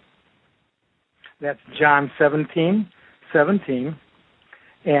obedience. That's John 17:17.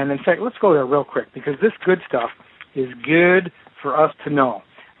 And in fact, let's go there real quick because this good stuff is good for us to know.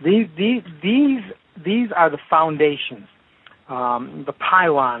 These are the foundations, the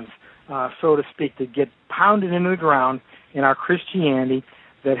pylons, so to speak, that get pounded into the ground in our Christianity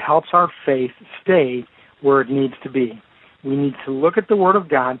that helps our faith stay where it needs to be. We need to look at the Word of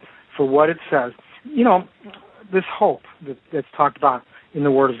God for what it says. This hope that's talked about in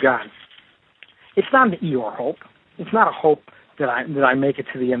the Word of God, it's not an Eeyore hope. It's not a hope that I make it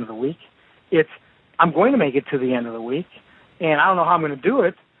to the end of the week. It's I'm going to make it to the end of the week, and I don't know how I'm going to do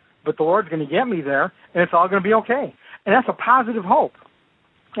it, but the Lord's going to get me there, and it's all going to be okay. And that's a positive hope.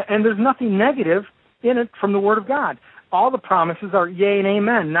 And there's nothing negative in it from the Word of God. All the promises are yea and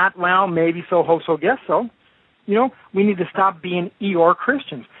amen, not, well, maybe so, hope so, guess so. We need to stop being Eeyore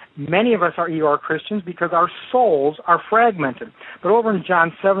Christians. Many of us are Eeyore Christians because our souls are fragmented. But over in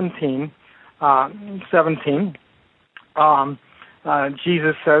John 17,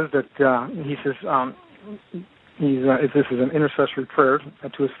 Jesus says that, this is an intercessory prayer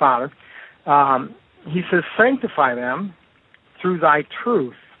to his Father. He says, sanctify them through thy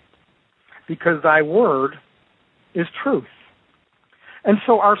truth, because thy word is truth. And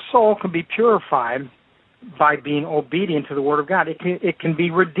so our soul can be purified by being obedient to the Word of God. It can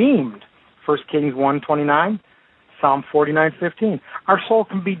be redeemed. 1 Kings 1:29, Psalm 49:15. Our soul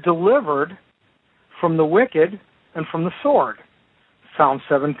can be delivered from the wicked and from the sword. Psalm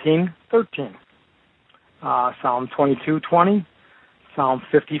 17:13. Psalm 22:20, Psalm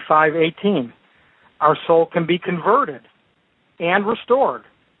 55:18. Our soul can be converted and restored.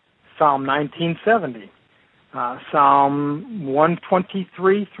 Psalm 19:70. Psalm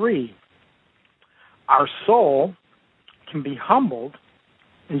 123:3. Our soul can be humbled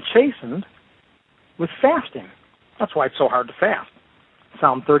and chastened with fasting. That's why it's so hard to fast.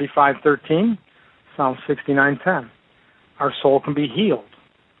 Psalm 35:13, Psalm 69:10. Our soul can be healed.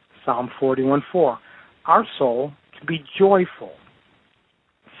 Psalm 41:4. Our soul can be joyful.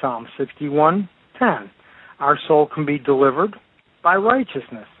 Psalm 61:10. Our soul can be delivered by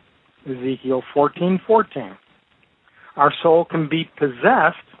righteousness. Ezekiel 14:14. Our soul can be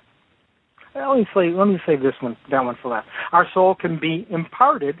possessed. Let me say that one for last. Our soul can be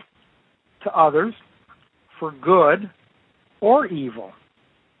imparted to others for good or evil.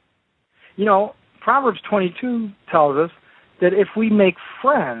 Proverbs 22 tells us that if we make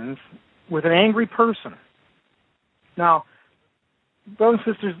friends with an angry person. Now, brothers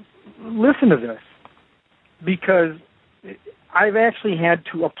and sisters, listen to this, because I've actually had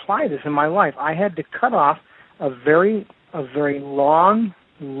to apply this in my life. I had to cut off a very long,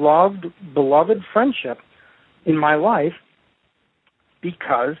 loved, beloved friendship in my life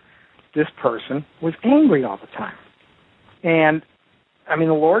because this person was angry all the time. And,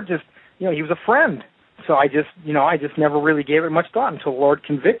 the Lord just, he was a friend. So I just never really gave it much thought until the Lord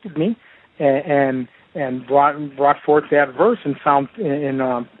convicted me and brought forth that verse and found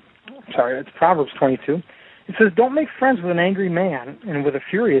it's Proverbs 22. It says, "Don't make friends with an angry man, and with a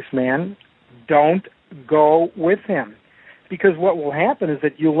furious man, don't go with him. Because what will happen is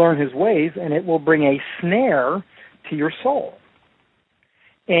that you'll learn his ways, and it will bring a snare to your soul."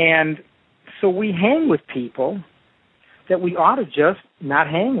 And so we hang with people that we ought to just not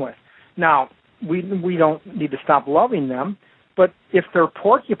hang with. Now, we don't need to stop loving them, but if they're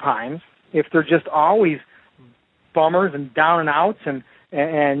porcupines, if they're just always bummers and down and outs, and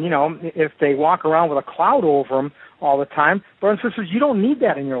if they walk around with a cloud over them all the time, brothers and sisters, you don't need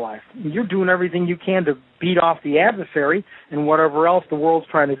that in your life. You're doing everything you can to beat off the adversary and whatever else the world's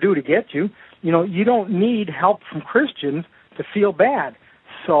trying to do to get you. You don't need help from Christians to feel bad.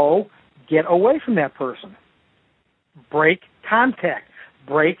 So get away from that person. Break contact.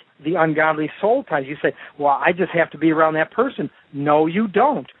 Break the ungodly soul ties. You say, well, I just have to be around that person. No, you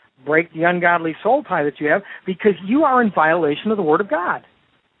don't. Break the ungodly soul tie that you have, because you are in violation of the Word of God.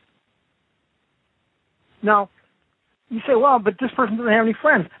 Now, you say, well, but this person doesn't have any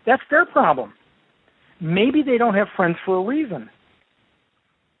friends. That's their problem. Maybe they don't have friends for a reason.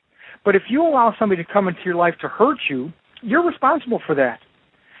 But if you allow somebody to come into your life to hurt you, you're responsible for that.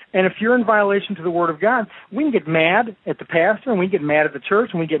 And if you're in violation to the Word of God, we can get mad at the pastor, and we can get mad at the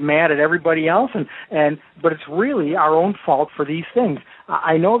church, and we get mad at everybody else, but it's really our own fault for these things.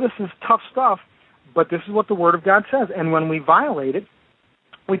 I know this is tough stuff, but this is what the Word of God says. And when we violate it,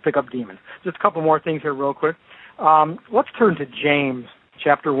 we pick up demons. Just a couple more things here real quick. Let's turn to James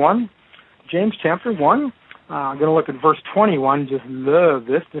chapter 1. James chapter 1. I'm going to look at verse 21. Just love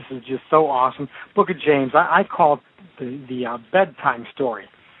this. This is just so awesome. Book of James. I call it the bedtime story.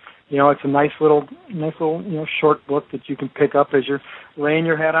 It's a nice little, short book that you can pick up as you're laying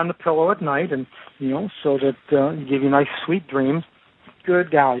your head on the pillow at night, and so that give you nice sweet dreams.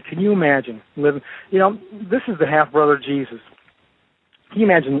 Good golly, can you imagine living? This is the half brother of Jesus. Can you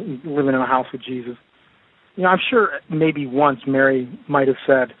imagine living in a house with Jesus? I'm sure maybe once Mary might have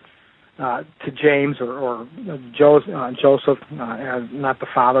said to James or Joseph, not the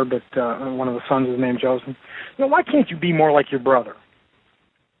father, but one of the sons is named Joseph. Why can't you be more like your brother?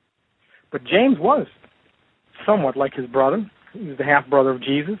 But James was somewhat like his brother. He was the half-brother of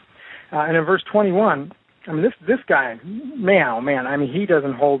Jesus. And in verse 21, this guy, man, oh man, he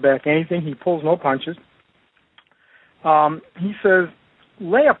doesn't hold back anything. He pulls no punches. He says,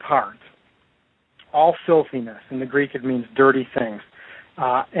 lay apart all filthiness. In the Greek, it means dirty things.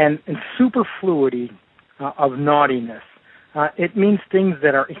 And superfluity of naughtiness. It means things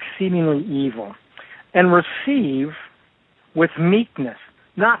that are exceedingly evil. And receive with meekness.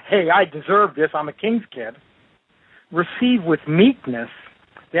 Not, hey, I deserve this, I'm a king's kid. Receive with meekness,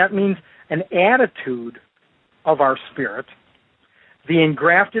 that means an attitude of our spirit, the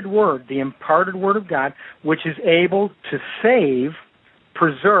engrafted word, the imparted word of God, which is able to save,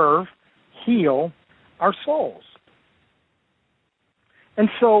 preserve, heal our souls. And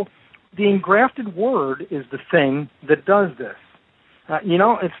so the engrafted word is the thing that does this.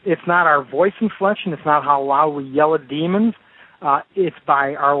 It's not our voice inflection, it's not how loud we yell at demons. It's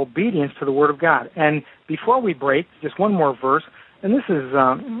by our obedience to the Word of God. And before we break, just one more verse, and this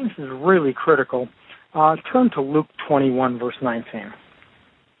is really critical. Turn to Luke 21, verse 19.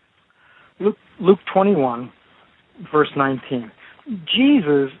 Luke 21, verse 19.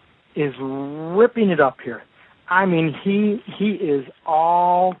 Jesus is ripping it up here. He is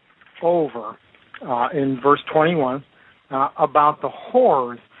all over in verse 21 about the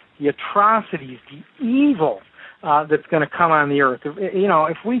horrors, the atrocities, the evil that's going to come on the earth.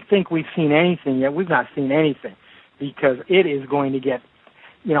 If we think we've seen anything yet, we've not seen anything, because it is going to get,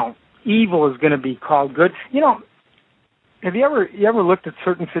 evil is going to be called good. Have you ever looked at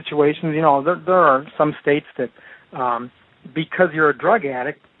certain situations? There are some states that, because you're a drug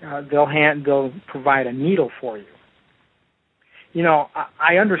addict, they'll provide a needle for you.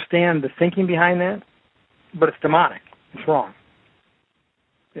 I understand the thinking behind that, but it's demonic. It's wrong.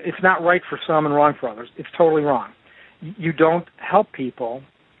 It's not right for some and wrong for others. It's totally wrong. You don't help people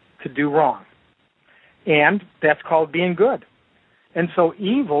to do wrong. And that's called being good. And so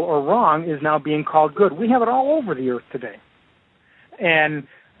evil or wrong is now being called good. We have it all over the earth today. And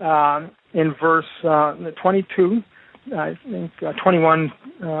in verse 22, I think 21,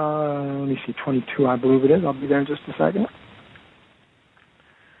 let me see, 22 I believe it is. I'll be there in just a second.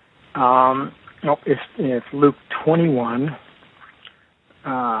 Nope, it's Luke 21.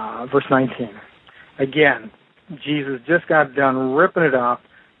 Verse 19. Again, Jesus just got done ripping it up,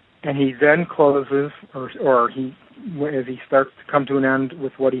 and he then closes, or he as he starts to come to an end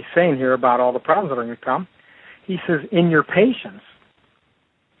with what he's saying here about all the problems that are going to come, he says, in your patience,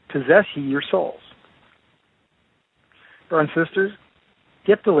 possess ye your souls. Brothers and sisters,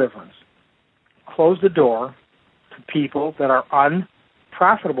 get deliverance. Close the door to people that are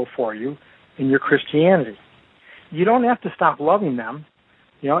unprofitable for you in your Christianity. You don't have to stop loving them.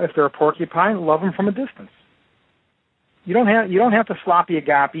 If they're a porcupine, love them from a distance. You don't have to sloppy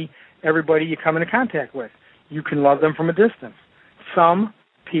agape everybody you come into contact with. You can love them from a distance. Some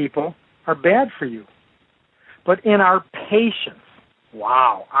people are bad for you. But in our patience,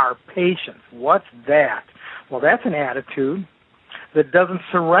 our patience, what's that? Well, that's an attitude that doesn't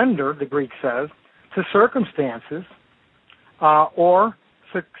surrender, the Greek says, to circumstances or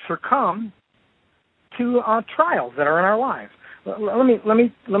succumb to trials that are in our lives. Let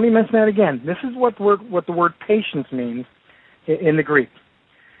me mention that again. This is what the word patience means in the Greek.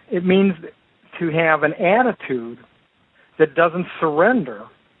 It means to have an attitude that doesn't surrender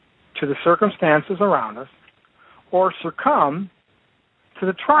to the circumstances around us or succumb to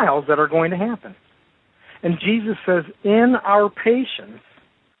the trials that are going to happen. And Jesus says, in our patience,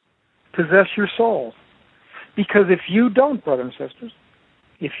 possess your souls. Because if you don't, brothers and sisters,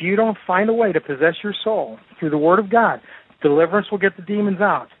 if you don't find a way to possess your soul through the Word of God, deliverance will get the demons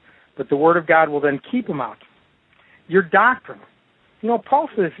out, but the Word of God will then keep them out. Your doctrine. Paul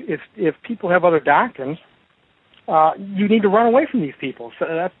says if people have other doctrines, you need to run away from these people. So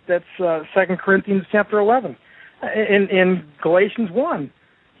that's 2 Corinthians chapter 11. In Galatians 1,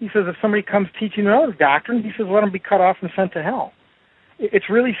 he says if somebody comes teaching another doctrine, he says let them be cut off and sent to hell. It's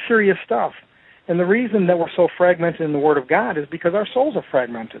really serious stuff. And the reason that we're so fragmented in the Word of God is because our souls are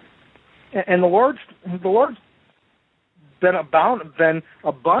fragmented. And the Lord's been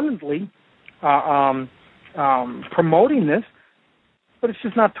abundantly promoting this, but it's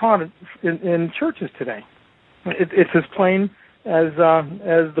just not taught in churches today. It's as plain as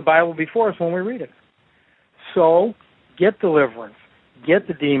the Bible before us when we read it. So get deliverance, get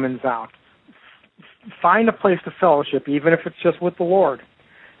the demons out, find a place to fellowship, even if it's just with the Lord.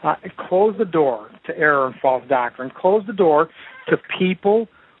 Close the door to error and false doctrine. Close the door to people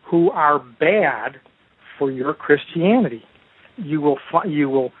who are bad for your Christianity. You will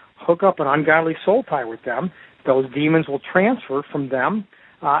hook up an ungodly soul tie with them. Those demons will transfer from them.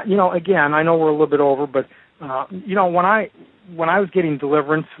 Again, I know we're a little bit over, but when I was getting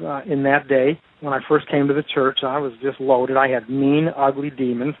deliverance in that day, when I first came to the church, I was just loaded. I had mean, ugly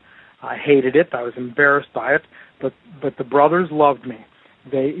demons. I hated it. I was embarrassed by it. But the brothers loved me.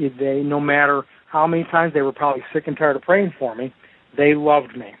 They no matter how many times they were probably sick and tired of praying for me, they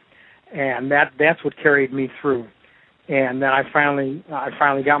loved me, and that's what carried me through. And then I finally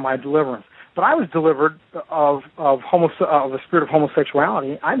got my deliverance. But I was delivered of the spirit of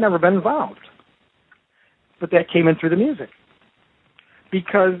homosexuality. I'd never been involved, but that came in through the music,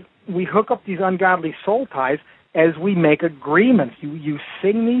 because we hook up these ungodly soul ties as we make agreements. You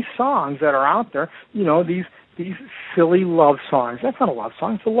sing these songs that are out there, these silly love songs. That's not a love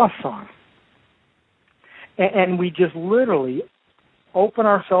song, it's a lust song. And we just literally open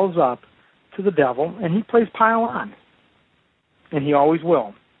ourselves up to the devil, and he plays pile on. And he always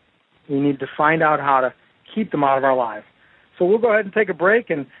will. We need to find out how to keep them out of our lives. So we'll go ahead and take a break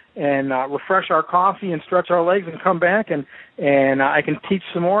and refresh our coffee and stretch our legs and come back, and I can teach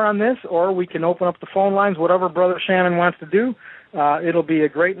some more on this, or we can open up the phone lines, whatever Brother Shannon wants to do. It'll be a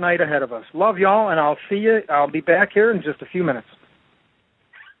great night ahead of us. Love y'all, and I'll see you. I'll be back here in just a few minutes.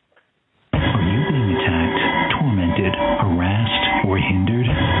 Are you being attacked, tormented, harassed, or hindered?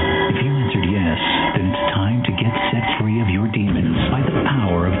 If you answered yes, then it's time to get set free of your demons by the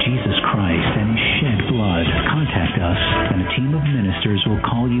power of Jesus Christ and shed blood. Contact us, and a team of ministers will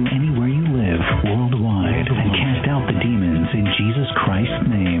call you anywhere you live worldwide and cast out the demons in Jesus Christ's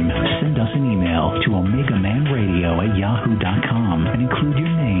name. Send us an email to omegamanradio@yahoo.com and include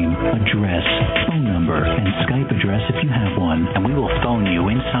your name, address, phone number, and Skype address if you have one, and we will phone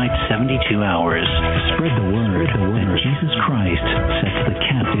you inside 72 hours. Spread the word that Jesus Christ sets the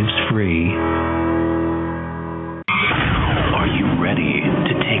captives free. Are you ready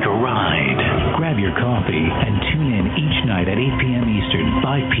to take a ride? Grab your coffee and tune in each night at 8 p.m. Eastern,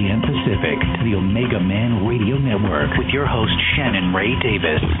 5 p.m. Pacific to the Omegaman Radio Network with your host, Shannon Ray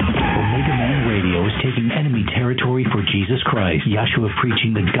Davis. Omegaman Radio is taking enemy territory for Jesus Christ, Yahshua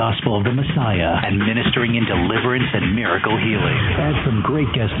preaching the gospel of the Messiah, and ministering in deliverance and miracle healing. Add some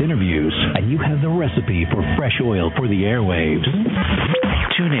great guest interviews, and you have the recipe for fresh oil for the airwaves.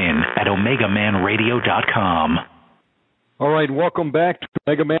 Tune in at OmegamanRadio.com. All right, welcome back to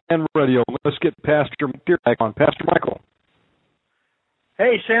Omegaman Radio. Let's get Pastor Thierer back on. Pastor Michael.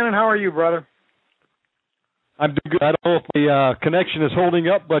 Hey, Shannon, how are you, brother? I'm doing good. I don't know if the connection is holding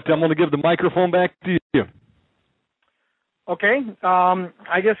up, but I'm going to give the microphone back to you. Okay.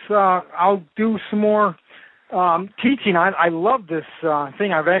 I guess I'll do some more teaching. I love this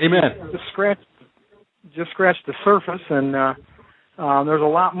thing. I've actually just scratched the surface, and there's a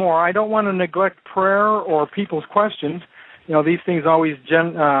lot more. I don't want to neglect prayer or people's questions. You know, these things always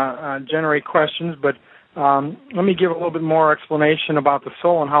generate questions, but let me give a little bit more explanation about the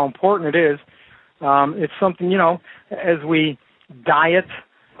soul and how important it is. It's something, you know, as we diet,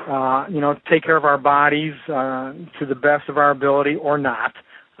 you know, take care of our bodies to the best of our ability or not,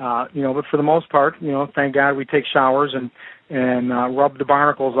 you know, but for the most part, you know, thank God we take showers and rub the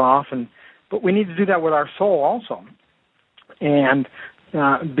barnacles off, but we need to do that with our soul also. And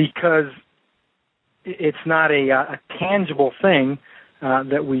because it's not a tangible thing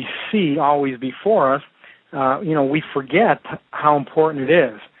that we see always before us, you know, we forget how important it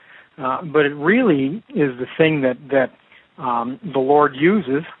is. But it really is the thing that the Lord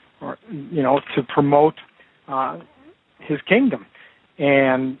uses, you know, to promote His kingdom.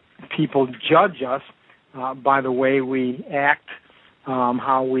 And people judge us by the way we act,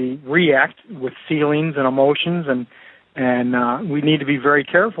 how we react with feelings and emotions, and we need to be very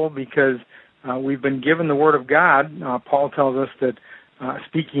careful because we've been given the Word of God. Paul tells us that,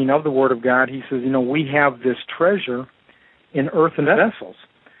 speaking of the Word of God, he says, you know, we have this treasure in earthen vessels.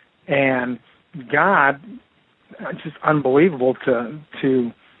 And God, it's just unbelievable to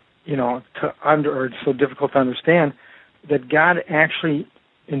you know, or it's so difficult to understand that God actually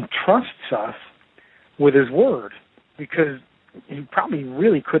entrusts us with His Word, because He probably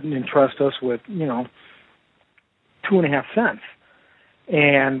really couldn't entrust us with, you know, 2.5 cents.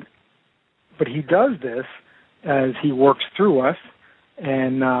 But He does this as He works through us,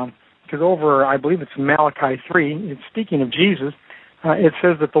 and because over, I believe it's Malachi 3, it's speaking of Jesus. It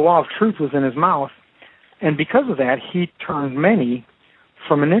says that the law of truth was in His mouth, and because of that, He turned many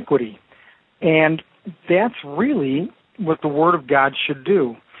from iniquity. And that's really what the Word of God should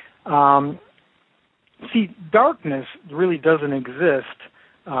do. See, darkness really doesn't exist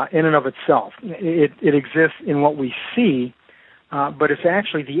in and of itself. It exists in what we see, but it's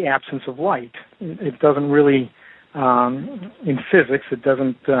actually the absence of light. It doesn't really, in physics, it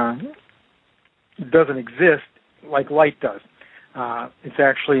doesn't exist like light does. It's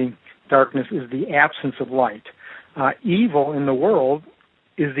actually, darkness is the absence of light. Evil in the world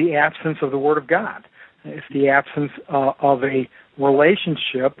is the absence of the Word of God. It's the absence of a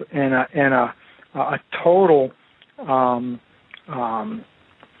relationship and a total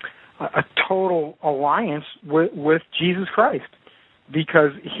alliance with Jesus Christ,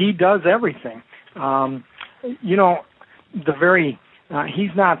 because He does everything. You know,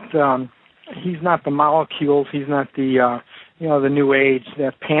 He's not the molecules. He's not the you know, the New Age,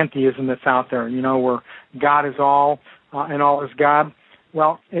 that pantheism that's out there, you know, where God is all and all is God.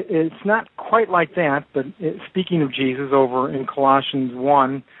 Well, it's not quite like that, but speaking of Jesus over in Colossians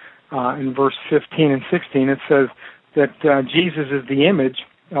 1, in verse 15 and 16, it says that Jesus is the image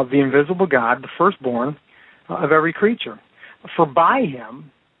of the invisible God, the firstborn of every creature. For by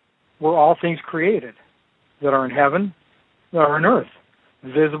Him were all things created that are in heaven, that are in earth,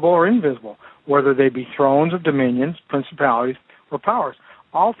 visible or invisible, whether they be thrones or dominions, principalities or powers.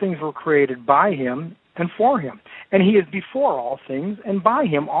 All things were created by Him and for Him. And He is before all things, and by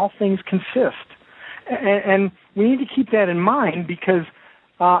Him all things consist. And we need to keep that in mind, because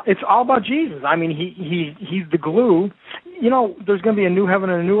it's all about Jesus. I mean, He's the glue. You know, there's going to be a new heaven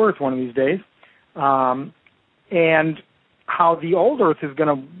and a new earth one of these days. And how the old earth is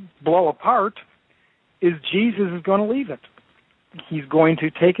going to blow apart is Jesus is going to leave it. He's going to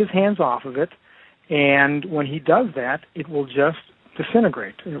take His hands off of it, and when He does that, it will just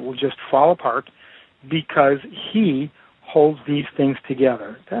disintegrate. It will just fall apart, because He holds these things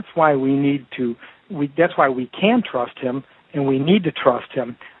together. That's why that's why we can trust Him, and we need to trust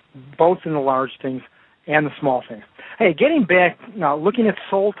Him, both in the large things and the small things. Hey, getting back now, looking at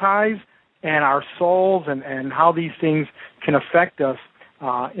soul ties and our souls and how these things can affect us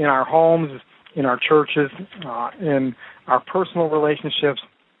in our homes, in our churches, in our personal relationships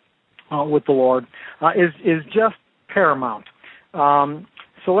with the Lord, is just paramount.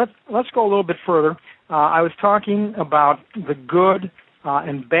 So let's go a little bit further. I was talking about the good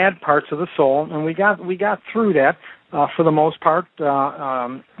and bad parts of the soul, and we got through that for the most part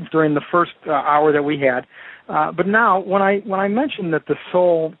during the first hour that we had. But now, when I mentioned that the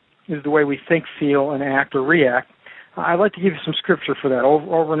soul is the way we think, feel, and act or react, I'd like to give you some scripture for that.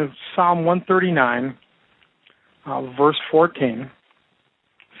 Over in Psalm 139, verse 14.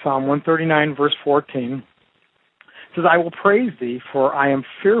 Psalm 139, verse 14. It says, I will praise Thee, for I am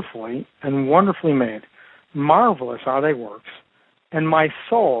fearfully and wonderfully made. marvelous are thy works, and my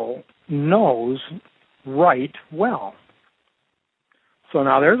soul knows right well. So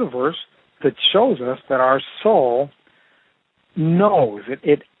now there's a verse that shows us that our soul knows.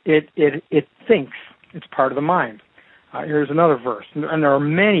 It thinks. It's part of the mind. Here's another verse, and there are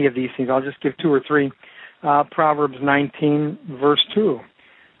many of these things. I'll just give two or three. Proverbs 19, verse 2.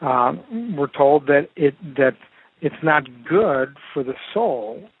 We're told that it's not good for the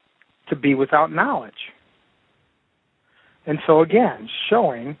soul to be without knowledge. And so again,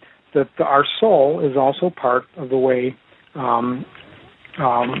 showing that our soul is also part of the way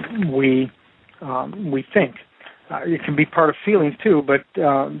we think. It can be part of feelings too, but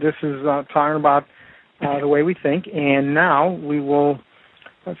this is talking about the way we think. And now we will.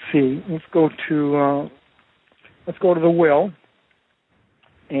 Let's see. Let's go to the will.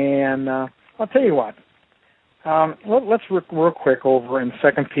 And I'll tell you what. Let's real quick over in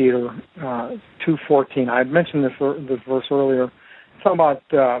 2 Peter 2:14. I had mentioned this verse earlier. It's talking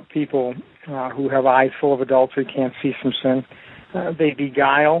about people who have eyes full of adultery, can't cease from sin. They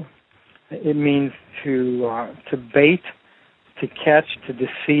beguile. It means to bait, to catch, to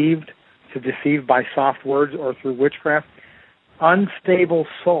deceive by soft words or through witchcraft. Unstable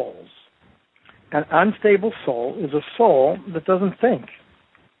souls. An unstable soul is a soul that doesn't think.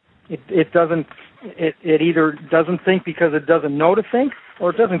 It doesn't. It either doesn't think because it doesn't know to think, or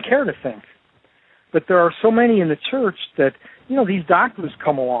it doesn't care to think. But there are so many in the church that, these doctrines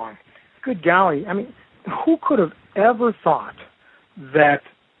come along. Good golly, I mean, who could have ever thought that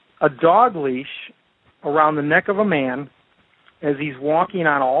a dog leash around the neck of a man as he's walking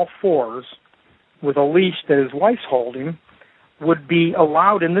on all fours with a leash that his wife's holding would be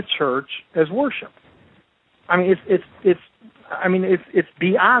allowed in the church as worship? I mean, it's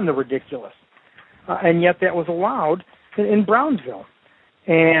beyond the ridiculous. And yet that was allowed in Brownsville.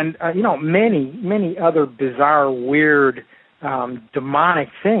 And, many other bizarre, weird, demonic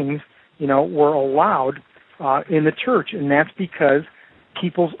things, were allowed in the church. And that's because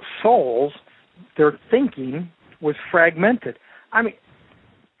people's souls, their thinking was fragmented. I mean,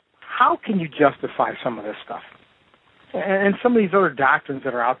 how can you justify some of this stuff? And some of these other doctrines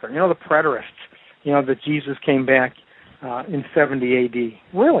that are out there, the preterists, that Jesus came back in 70 A.D.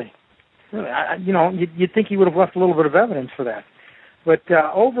 Really? You'd think he would have left a little bit of evidence for that. But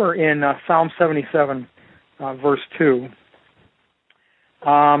over in Psalm 77, verse 2,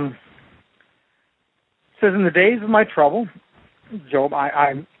 it says, in the days of my trouble,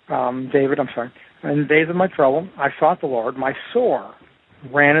 David, in the days of my trouble, I sought the Lord. My sore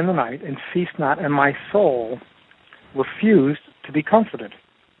ran in the night and ceased not, and my soul refused to be comforted.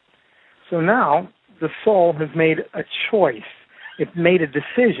 So now the soul has made a choice. It made a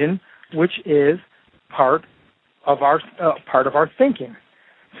decision, which is part of our thinking.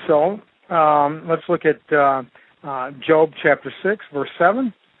 So let's look at Job chapter 6, verse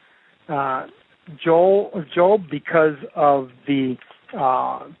 7. Job, because of the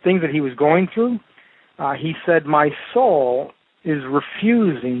things that he was going through, he said, my soul is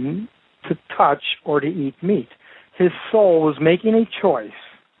refusing to touch or to eat meat. His soul was making a choice.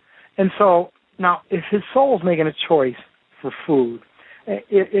 And so, now, if his soul is making a choice for food,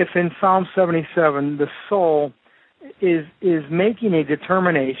 if in Psalm 77 the soul is making a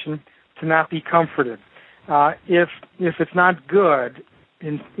determination to not be comforted, if it's not good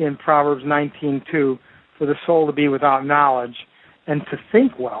in Proverbs 19:2 for the soul to be without knowledge and to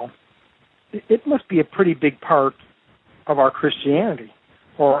think well, it must be a pretty big part of our Christianity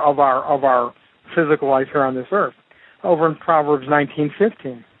or of our physical life here on this earth. Over in Proverbs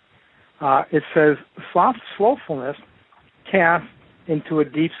 19:15, it says, slothfulness casts into a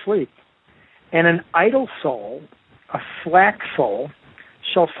deep sleep, and an idle soul, a slack soul,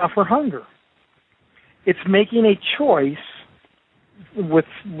 shall suffer hunger. It's making a choice with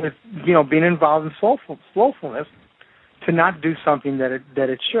being involved in slothfulness to not do something that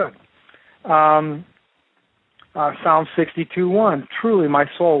it should. Psalm 62:1, truly my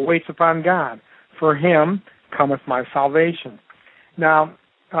soul waits upon God, for him cometh my salvation. Now,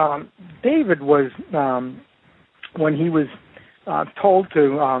 David was, when he was told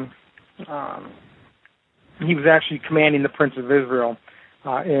to, he was actually commanding the Prince of Israel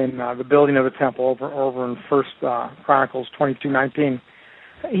in the building of the temple over in 1 Chronicles 22:19.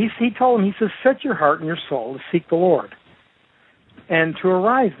 He told him, he says, set your heart and your soul to seek the Lord and to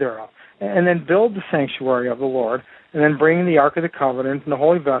arise thereof, and then build the sanctuary of the Lord, and then bring the Ark of the Covenant and the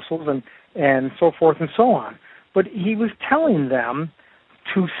holy vessels and so forth and so on. But he was telling them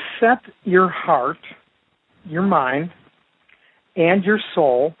to set your heart, your mind, and your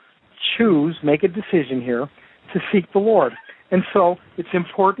soul, make a decision here, to seek the Lord. And so it's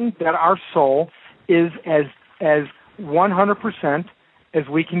important that our soul is as 100% as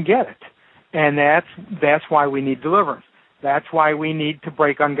we can get it. And that's why we need deliverance. That's why we need to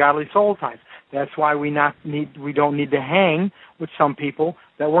break ungodly soul ties. That's why we don't need to hang with some people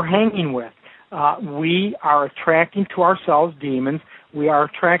that we're hanging with. We are attracting to ourselves demons. We are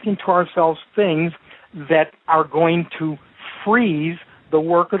attracting to ourselves things that are going to freeze the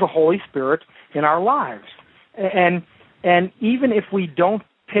work of the Holy Spirit in our lives. And even if we don't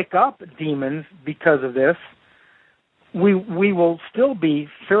pick up demons because of this, we will still be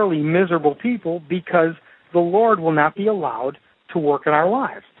fairly miserable people because the Lord will not be allowed to work in our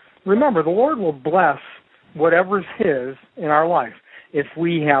lives. Remember, the Lord will bless whatever's His in our life. If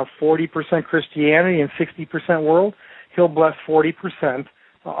we have 40% Christianity and 60% world, He'll bless 40%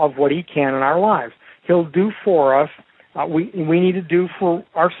 of what He can in our lives. He'll do for us. We need to do for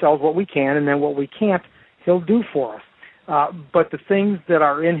ourselves what we can, and then what we can't, He'll do for us. But the things that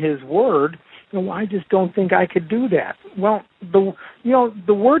are in His Word, I just don't think I could do that. Well, the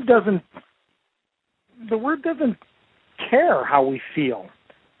Word doesn't care how we feel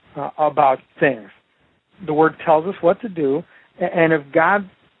about things. The Word tells us what to do, and if God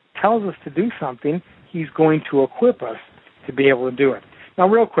tells us to do something, He's going to equip us to be able to do it. Now,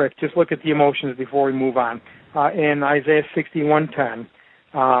 real quick, just look at the emotions before we move on. In Isaiah 61:10,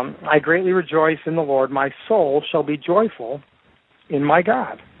 I greatly rejoice in the Lord. My soul shall be joyful in my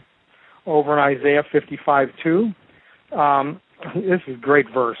God. Over in Isaiah 55:2, this is a great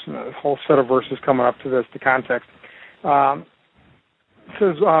verse. A whole set of verses coming up to this, the context. It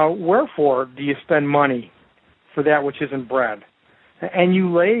says, wherefore do you spend money for that which isn't bread, and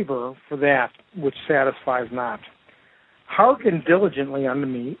you labor for that which satisfies not? Hearken diligently unto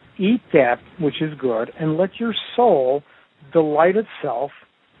me, eat that which is good, and let your soul delight itself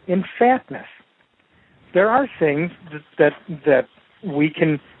in fatness. There are things that we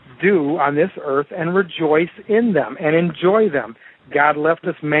can do on this earth and rejoice in them and enjoy them. God left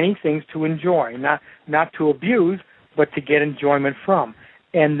us many things to enjoy, not to abuse, but to get enjoyment from.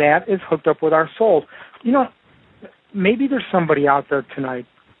 And that is hooked up with our souls. Maybe there's somebody out there tonight,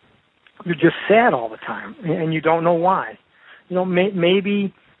 you're just sad all the time, and you don't know why.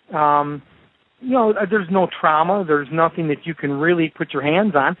 Maybe, there's no trauma. There's nothing that you can really put your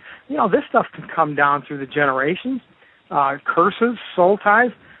hands on. This stuff can come down through the generations. Curses, soul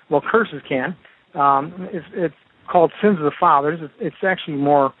ties. Well, curses can. It's called sins of the fathers. It's actually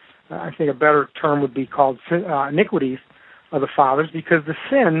more, I think a better term would be called iniquities of the fathers, because the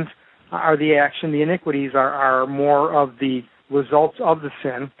sins are the action, the iniquities are more of the results of the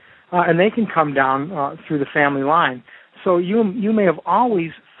sin, and they can come down through the family line. So you may have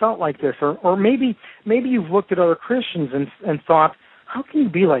always felt like this, or maybe you've looked at other Christians and thought, how can you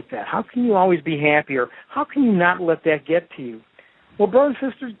be like that? How can you always be happy? Or how can you not let that get to you? Well, brothers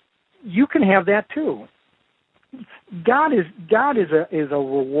and sisters, you can have that too. God is a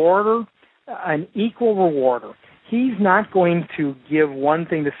rewarder, an equal rewarder. He's not going to give one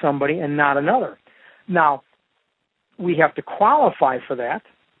thing to somebody and not another. Now, we have to qualify for that.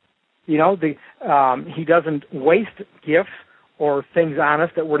 He doesn't waste gifts or things on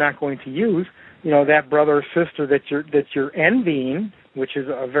us that we're not going to use. That brother or sister that you're envying, which is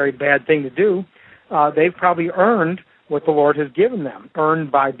a very bad thing to do, they've probably earned what the Lord has given them,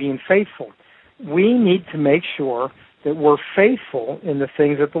 earned by being faithful. We need to make sure that we're faithful in the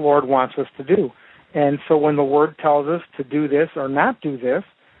things that the Lord wants us to do. And so when the Word tells us to do this or not do this,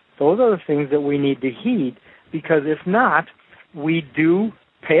 those are the things that we need to heed, because if not, we do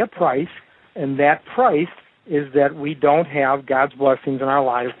pay a price, and that price is that we don't have God's blessings in our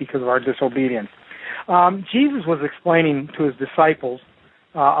lives because of our disobedience. Jesus was explaining to his disciples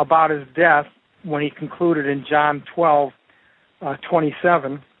about his death when he concluded in John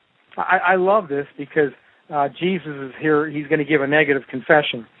 12:27. I love this because Jesus is here. He's going to give a negative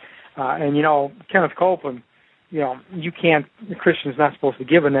confession. And Kenneth Copeland, the Christian's not supposed to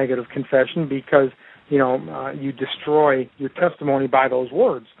give a negative confession because, you destroy your testimony by those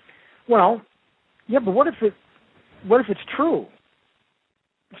words. Well, yeah, but what if it's true?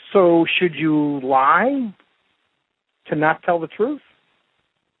 So should you lie to not tell the truth?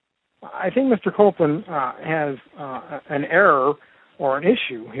 I think Mr. Copeland has an error or an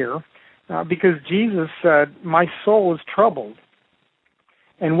issue here because Jesus said, my soul is troubled.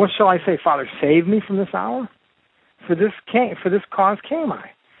 And what shall I say? Father, save me from this hour? For this cause came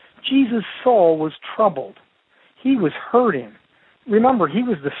I. Jesus' soul was troubled. He was hurting. Remember, he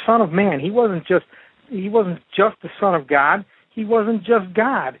was the Son of Man. He wasn't just the Son of God. He wasn't just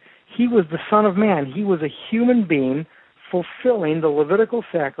God. He was the Son of Man. He was a human being fulfilling the Levitical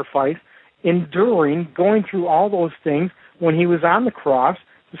sacrifice, enduring, going through all those things when he was on the cross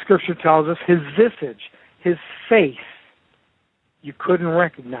the Scripture tells us, his visage, his face, you couldn't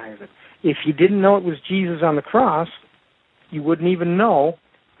recognize it. If you didn't know it was Jesus on the cross, you wouldn't even know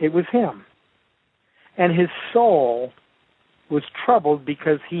it was him. And his soul was troubled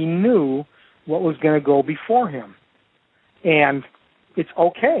because he knew what was going to go before him. And it's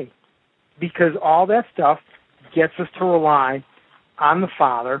okay, because all that stuff gets us to rely on the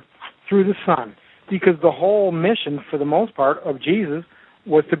Father through the Son, because the whole mission, for the most part, of Jesus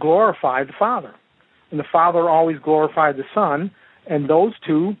was to glorify the Father. And the Father always glorified the Son, and those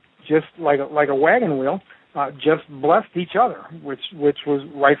two, just like a wagon wheel, just blessed each other, which was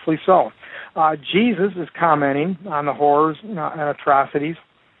rightfully so. Jesus is commenting on the horrors and atrocities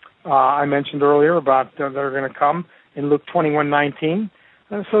I mentioned earlier about that are going to come in Luke 21:19.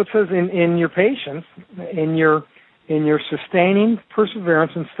 So it says, in your patience, in your sustaining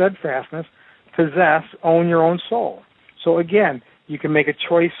perseverance and steadfastness, own your own soul. So again, you can make a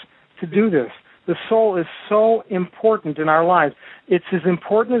choice to do this. The soul is so important in our lives. It's as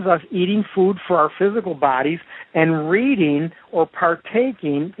important as us eating food for our physical bodies and reading or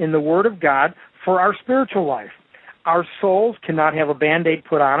partaking in the Word of God for our spiritual life. Our souls cannot have a Band-Aid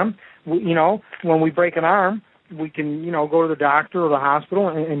put on them. When we break an arm, we can, go to the doctor or the hospital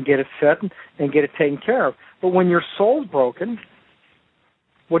and get it set and get it taken care of. But when your soul's broken,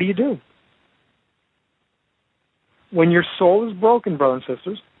 what do you do? When your soul is broken, brothers and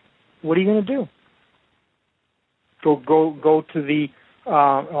sisters, what are you going to do? Go to the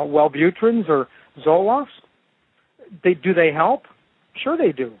Wellbutrins or Zolofts? Do they help? Sure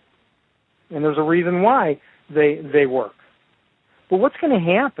they do. And there's a reason why they work. But what's going to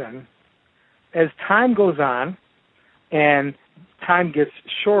happen as time goes on and time gets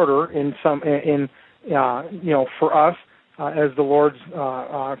shorter for us as the Lord's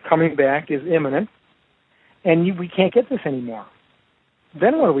coming back is imminent, and we can't get this anymore.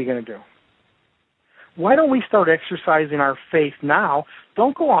 Then what are we going to do? Why don't we start exercising our faith now?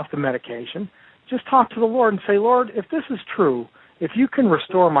 Don't go off the medication. Just talk to the Lord and say, Lord, if this is true, if you can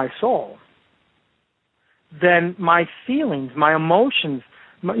restore my soul, then my feelings, my emotions,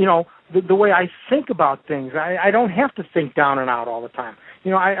 the way I think about things, I don't have to think down and out all the time.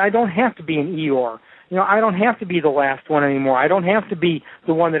 I don't have to be an Eeyore. I don't have to be the last one anymore. I don't have to be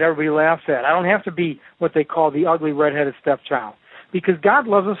the one that everybody laughs at. I don't have to be what they call the ugly redheaded stepchild, because God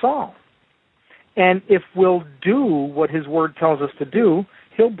loves us all. And if we'll do what his word tells us to do,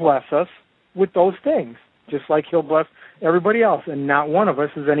 he'll bless us with those things, just like he'll bless everybody else. And not one of us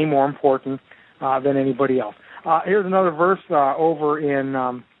is any more important than anybody else. Here's another verse over in,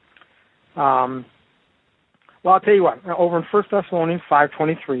 I'll tell you what, over in 1 Thessalonians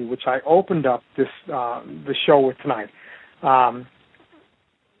 5:23, which I opened up the show with tonight. Paul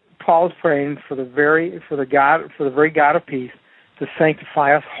is praying for the very God of peace to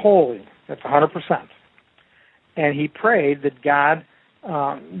sanctify us wholly. That's 100%. And he prayed that God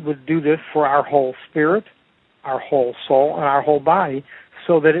would do this for our whole spirit, our whole soul, and our whole body,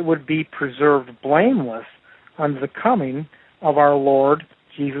 so that it would be preserved blameless unto the coming of our Lord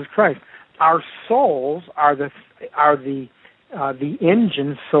Jesus Christ. Our souls are the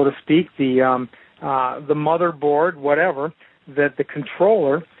engine, so to speak, the motherboard, whatever, that the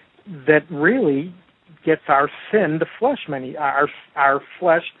controller that really gets our sin to flesh, our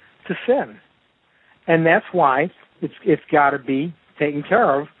flesh to sin, and that's why it's got to be taken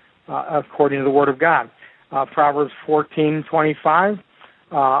care of according to the Word of God. Proverbs 14:25,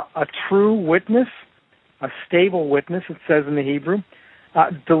 a true witness, a stable witness, it says in the Hebrew,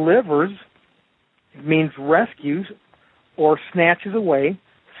 delivers. It means rescues or snatches away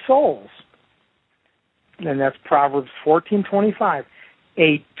souls. And that's Proverbs 14:25.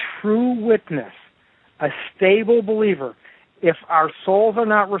 A true witness, a stable believer. If our souls are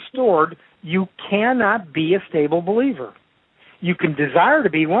not restored, you cannot be a stable believer. You can desire to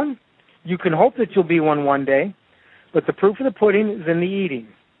be one. You can hope that you'll be one day. But the proof of the pudding is in the eating.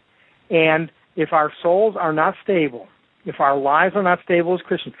 And if our souls are not stable, if our lives are not stable as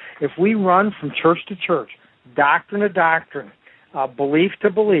Christians, if we run from church to church, doctrine to doctrine, belief to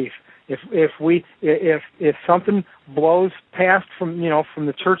belief, if something blows past from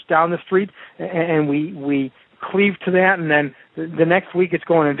the church down the street and we cleave to that, and then the next week it's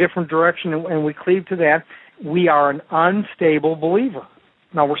going in a different direction and we cleave to that, we are an unstable believer.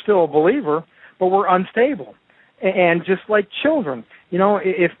 Now, we're still a believer, but we're unstable. And just like children,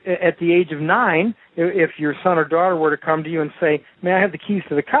 if at the age of 9, if your son or daughter were to come to you and say, "May I have the keys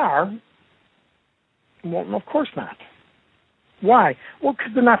to the car?" Well, of course not. Why? Well,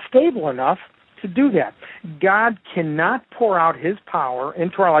 because they're not stable enough to do that. God cannot pour out his power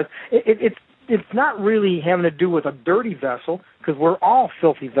into our lives. It's it's not really having to do with a dirty vessel, because we're all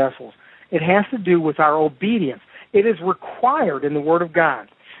filthy vessels. It has to do with our obedience. It is required in the Word of God.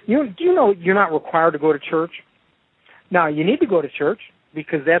 Do you know you're not required to go to church? Now, you need to go to church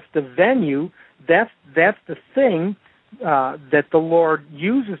because that's the venue, that's the thing that the Lord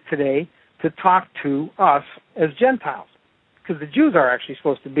uses today to talk to us as Gentiles. Because the Jews are actually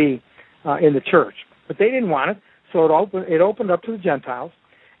supposed to be in the church. But they didn't want it, so it opened up to the Gentiles.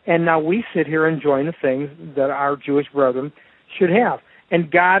 And now we sit here enjoying the things that our Jewish brethren should have.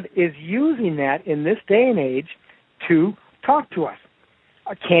 And God is using that in this day and age to talk to us.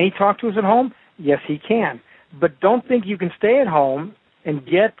 Can He talk to us at home? Yes, He can. But don't think you can stay at home and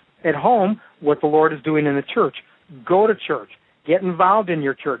get at home what the Lord is doing in the church. Go to church. Get involved in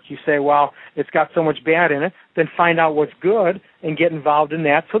your church. You say, well, it's got so much bad in it. Then find out what's good and get involved in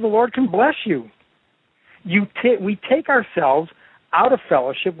that so the Lord can bless you. We take ourselves out of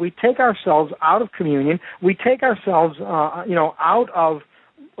fellowship. We take ourselves out of communion. We take ourselves, out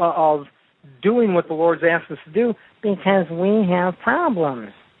of doing what the Lord's asked us to do because we have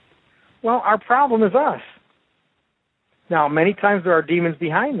problems. Well, our problem is us. Now, many times there are demons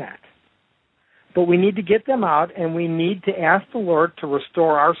behind that. But we need to get them out, and we need to ask the Lord to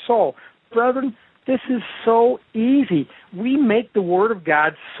restore our soul. Brethren, this is so easy. We make the Word of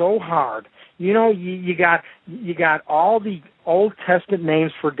God so hard. You got all the Old Testament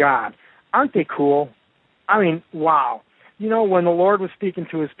names for God. Aren't they cool? I mean, wow. When the Lord was speaking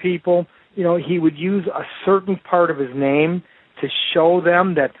to His people, He would use a certain part of His name to show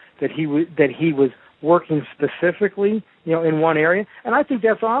them that He was working specifically, in one area, and I think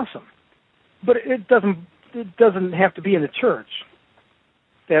that's awesome. But it doesn't have to be in the church.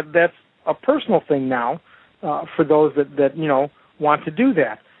 That's a personal thing now for those that want to do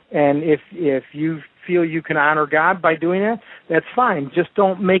that. And if you feel you can honor God by doing that, that's fine. Just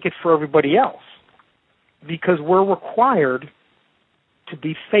don't make it for everybody else, because we're required to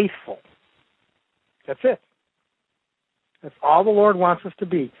be faithful. That's it. That's all the Lord wants us to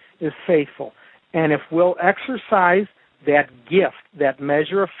be, is faithful. And if we'll exercise that gift, that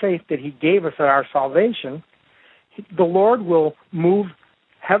measure of faith that He gave us at our salvation, the Lord will move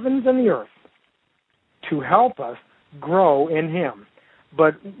heavens and the earth to help us grow in Him.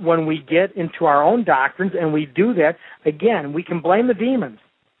 But when we get into our own doctrines and we do that, again, we can blame the demons.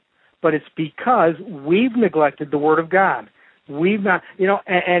 But it's because we've neglected the Word of God. We've not,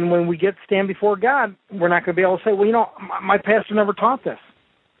 and when we stand before God, we're not going to be able to say, well, my pastor never taught this.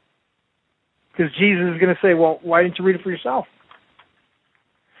 Because Jesus is going to say, well, why didn't you read it for yourself?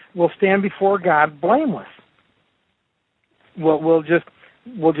 We'll stand before God blameless. We'll just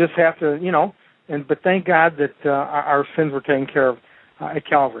have to, but thank God that our sins were taken care of at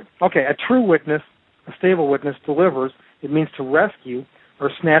Calvary. Okay, a true witness, a stable witness, delivers. It means to rescue or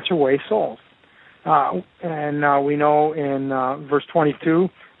snatch away souls. And we know in verse 22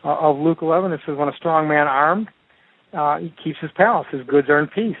 of Luke 11, it says, when a strong man armed, he keeps his palace, his goods are in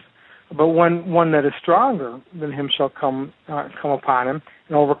peace. But when one that is stronger than him shall come upon him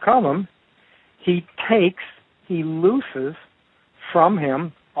and overcome him, he looses from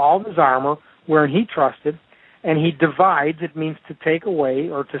him all his armor wherein he trusted, and he divides, it means to take away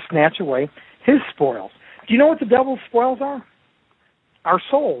or to snatch away, his spoils. Do you know what the devil's spoils are? Our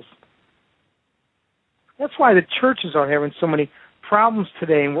souls. That's why the churches are having so many problems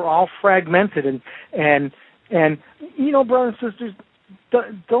today, and we're all fragmented. And brothers and sisters,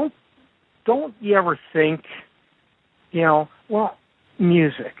 don't you ever think,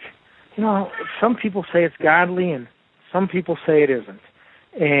 music. Some people say it's godly, and some people say it isn't.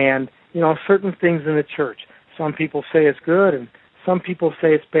 And, certain things in the church. Some people say it's good, and some people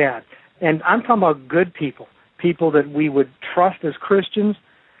say it's bad. And I'm talking about good people that we would trust as Christians.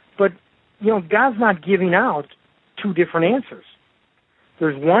 But, God's not giving out two different answers.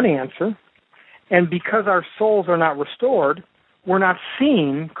 There's one answer, and because our souls are not restored, we're not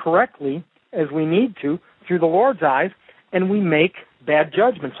seeing correctly as we need to through the Lord's eyes, and we make bad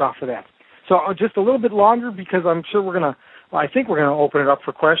judgments off of that. So just a little bit longer, because I'm sure I think we're going to open it up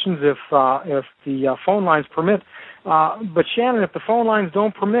for questions if the phone lines permit. But Shannon, if the phone lines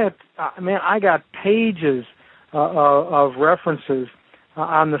don't permit, I got pages of references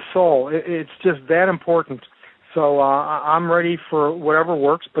on the soul. It's just that important. So I'm ready for whatever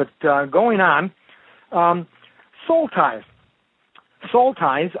works. But going on, soul ties. Soul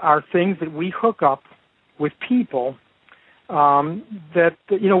ties are things that we hook up with people that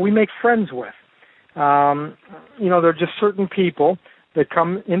we make friends with. They're just certain people that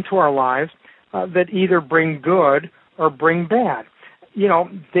come into our lives that either bring good or bring bad.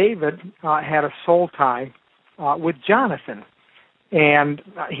 David had a soul tie with Jonathan, and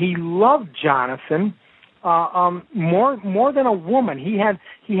he loved Jonathan more than a woman. He had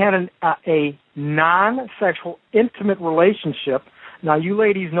a non-sexual, intimate relationship. Now, you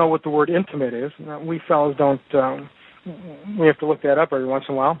ladies know what the word intimate is. We fellas don't. We have to look that up every once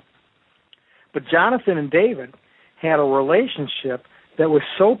in a while. But Jonathan and David had a relationship that was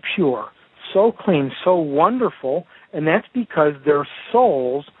so pure, so clean, so wonderful, and that's because their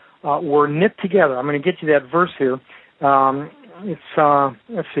souls were knit together. I'm going to get you that verse here.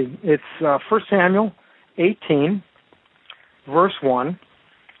 Let's see. It's 1 Samuel 18, verse 1.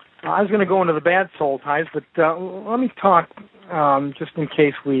 I was going to go into the bad soul ties, but let me talk just in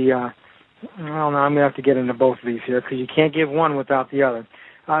case we... well, no, I'm going to have to get into both of these here because you can't give one without the other.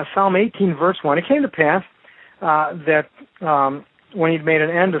 Psalm 18, verse 1. It came to pass that when he'd made an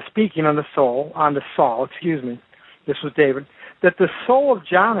end of speaking on Saul, this was David, that the soul of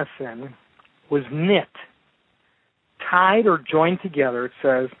Jonathan was knit, tied or joined together, it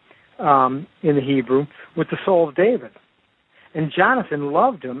says in the Hebrew, with the soul of David. And Jonathan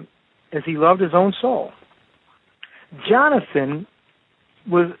loved him as he loved his own soul. Jonathan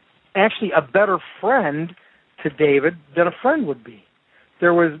was actually a better friend to David than a friend would be.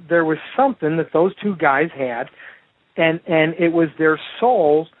 There was something that those two guys had, and it was their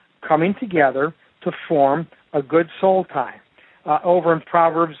souls coming together to form a good soul tie. Over in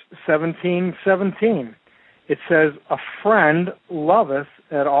Proverbs 17:17, it says, "A friend loveth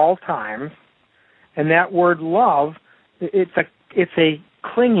at all times," and that word love, it's a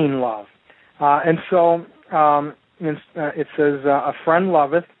clinging love, and so it says, "A friend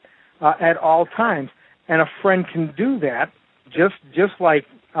loveth at all times," and a friend can do that just like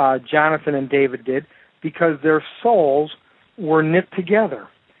Jonathan and David did, because their souls were knit together.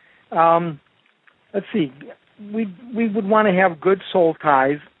 Let's see. We would want to have good soul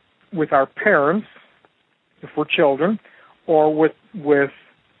ties with our parents, if we're children, or with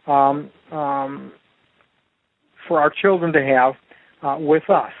for our children to have with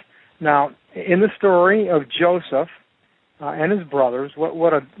us. Now, in the story of Joseph and his brothers,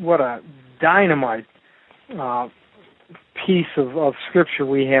 what a dynamite piece of scripture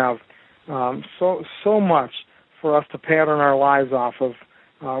we have. So much for us to pattern our lives off of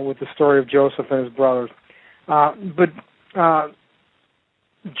with the story of Joseph and his brothers. But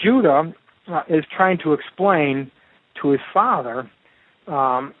Judah is trying to explain to his father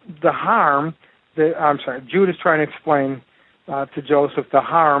the harm Judah's trying to explain to Joseph the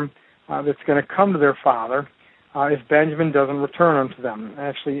harm that's going to come to their father if Benjamin doesn't return unto them.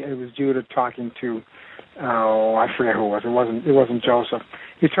 Actually, it was Judah talking to, I forget who it was. It wasn't Joseph.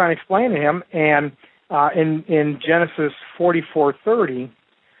 He's trying to explain to him, and in Genesis 44:30,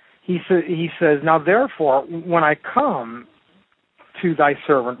 he says, "Now therefore, when I come to thy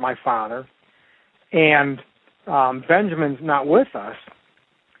servant, my father, and Benjamin's not with us,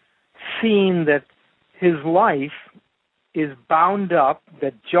 seeing that his life is bound up,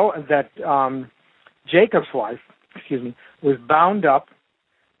 that Jacob's life, was bound up."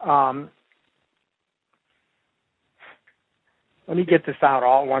 Let me get this out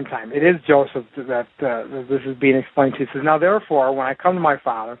all at one time. It is Joseph that this is being explained to. He says, "Now therefore, when I come to my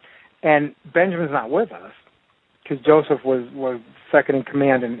father," and Benjamin's not with us, because Joseph was second in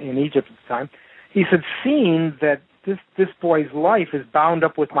command in Egypt at the time. He said, "Seeing that this boy's life is bound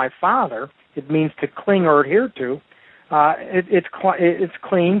up with my father," it means to cling or adhere to. It's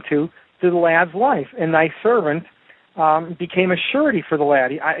clinging to the lad's life, and thy servant became a surety for the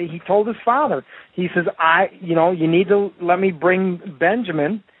lad. He told his father. He says, you need to let me bring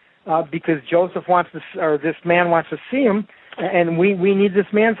Benjamin because Joseph wants to, or this man wants to see him, and we need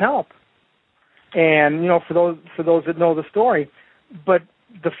this man's help." And for those that know the story, but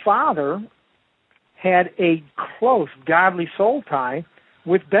the father had a close godly soul tie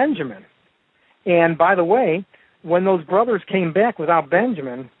with Benjamin. And by the way, when those brothers came back without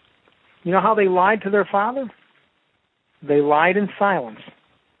Benjamin, you know how they lied to their father? They lied in silence.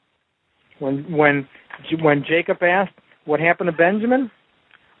 When Jacob asked what happened to Benjamin,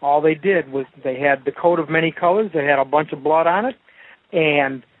 all they did was they had the coat of many colors. They had a bunch of blood on it,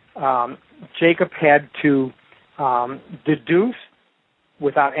 and Jacob had to deduce,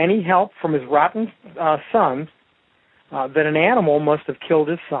 without any help from his rotten sons, that an animal must have killed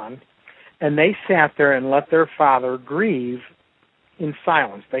his son. And they sat there and let their father grieve in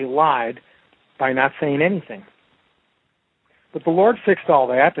silence. They lied by not saying anything. But the Lord fixed all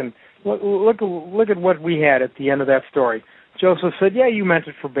that, and look at what we had at the end of that story. Joseph said, "Yeah, you meant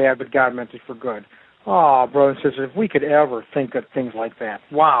it for bad, but God meant it for good." Oh, brothers and sisters, if we could ever think of things like that.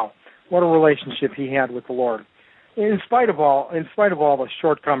 Wow, what a relationship he had with the Lord, in spite of all the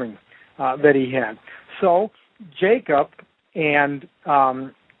shortcomings that he had. So Jacob and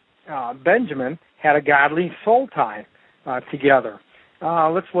Benjamin had a godly soul tie together.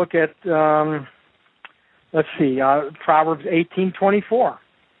 Let's look at, Proverbs 18:24,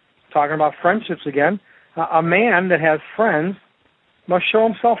 talking about friendships again. A man that has friends must show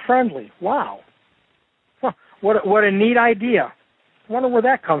himself friendly. Wow. Huh. What a neat idea. I wonder where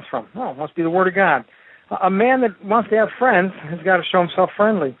that comes from. Oh, it must be the Word of God. A man that wants to have friends has got to show himself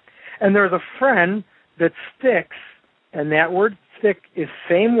friendly. And there's a friend that sticks, and that word stick is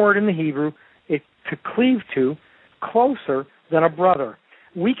same word in the Hebrew, to cleave to, closer than a brother.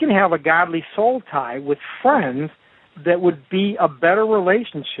 We can have a godly soul tie with friends that would be a better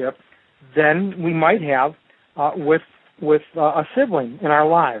relationship than we might have with a sibling in our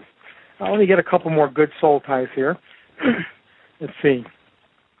lives. Let me get a couple more good soul ties here. Let's see.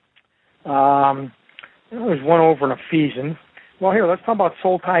 There's one over in Ephesians. Well, here, let's talk about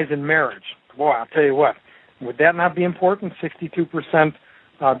soul ties in marriage. Boy, I'll tell you what. Would that not be important? 62%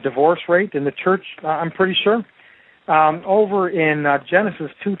 divorce rate in the church, I'm pretty sure. Over in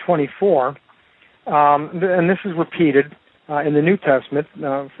Genesis 2:24, and this is repeated in the New Testament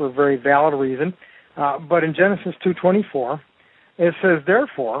for a very valid reason, but in Genesis 2:24, it says,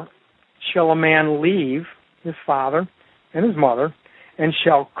 "Therefore shall a man leave his father and his mother, and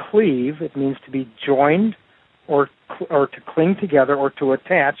shall cleave," it means to be joined or to cling together or to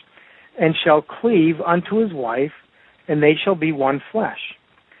attach, "and shall cleave unto his wife, and they shall be one flesh."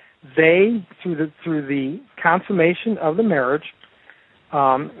 They, through the consummation of the marriage,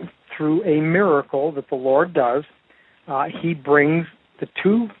 through a miracle that the Lord does, he brings the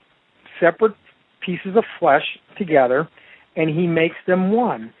two separate pieces of flesh together, and he makes them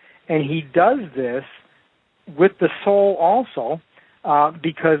one. And he does this with the soul also,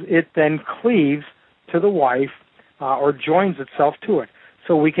 because it then cleaves to the wife or joins itself to it.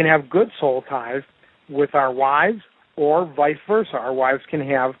 So we can have good soul ties with our wives, or vice versa. Our wives can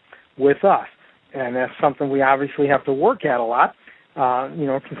have with us. And that's something we obviously have to work at a lot,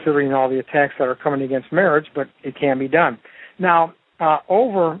 considering all the attacks that are coming against marriage, but it can be done. Now,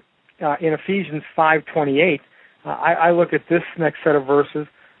 over in Ephesians 5:28, I look at this next set of verses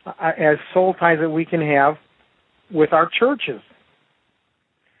as soul ties that we can have with our churches.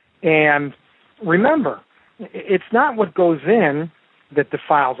 And remember, it's not what goes in that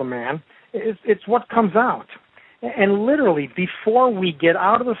defiles a man, it's what comes out. And literally, before we get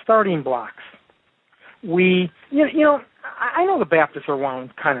out of the starting blocks, I know the Baptists are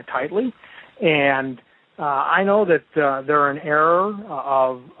wound kind of tightly, and I know that they're in error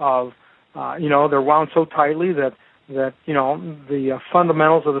they're wound so tightly that the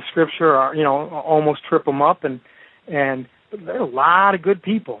fundamentals of the Scripture are, almost trip them up, and there are a lot of good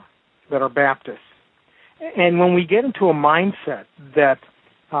people that are Baptists. And when we get into a mindset that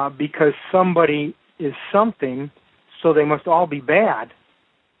because somebody is something, so they must all be bad,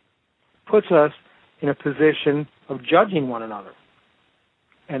 puts us in a position of judging one another.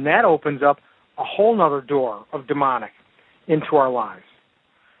 And that opens up a whole other door of demonic into our lives.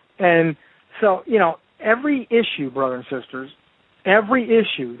 And so, every issue, brothers and sisters, every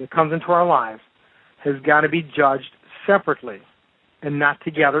issue that comes into our lives has got to be judged separately and not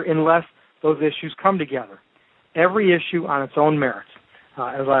together unless those issues come together. Every issue on its own merits,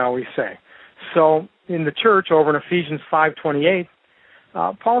 as I always say. So in the church over in Ephesians 5:28,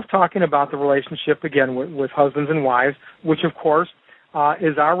 Paul's talking about the relationship, again, with husbands and wives, which, of course,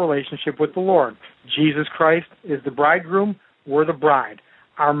 is our relationship with the Lord. Jesus Christ is the bridegroom. We're the bride.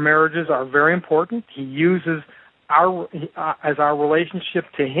 Our marriages are very important. He uses as our relationship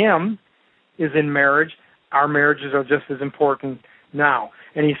to Him is in marriage, our marriages are just as important now.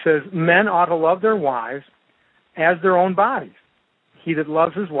 And he says, men ought to love their wives as their own bodies. He that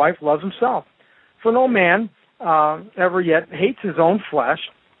loves his wife loves himself. For no man ever yet hates his own flesh.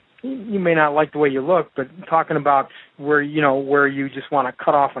 You may not like the way you look, but talking about where you just want to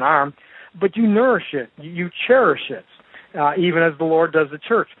cut off an arm, but you nourish it, you cherish it, even as the Lord does the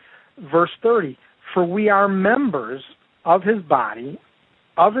church. Verse 30, for we are members of his body,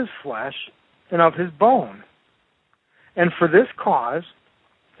 of his flesh, and of his bone. And for this cause,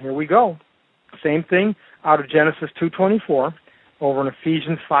 here we go, same thing out of Genesis 2:24, over in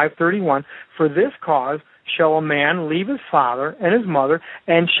Ephesians 5:31, for this cause shall a man leave his father and his mother,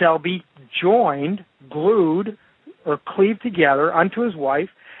 and shall be joined, glued, or cleaved together unto his wife,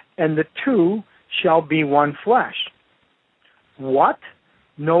 and the two shall be one flesh. What?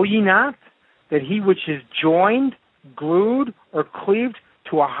 Know ye not that he which is joined, glued, or cleaved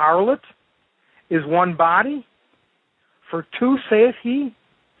to a harlot is one body? For two, saith he,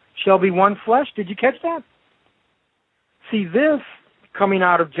 shall be one flesh. Did you catch that? See, this, coming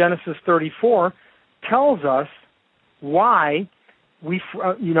out of Genesis 34, tells us why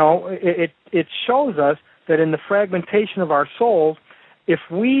it shows us that in the fragmentation of our souls, if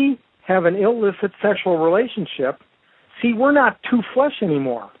we have an illicit sexual relationship, see, we're not two flesh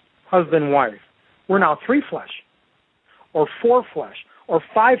anymore, husband and wife. We're now three flesh, or four flesh, or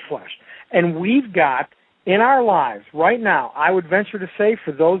five flesh. And we've got in our lives right now, I would venture to say,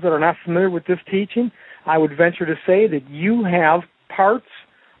 for those that are not familiar with this teaching, I would venture to say that you have parts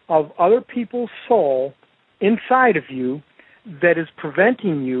of other people's soul inside of you that is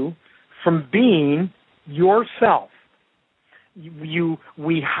preventing you from being yourself.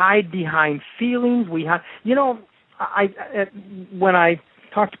 We hide behind feelings. When I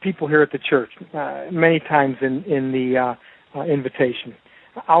talk to people here at the church, many times in the invitation,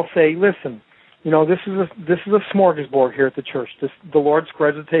 I'll say, listen, this is a smorgasbord here at the church. The Lord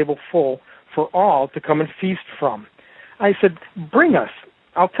spreads a table full for all to come and feast from. I said, bring us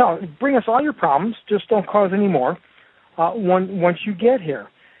all your problems. Just don't cause any more once you get here.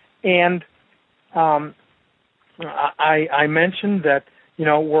 And I mentioned that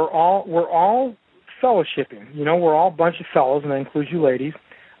we're all fellowshipping. We're all a bunch of fellows, and that includes you ladies,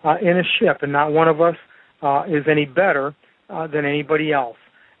 in a ship, and not one of us is any better than anybody else.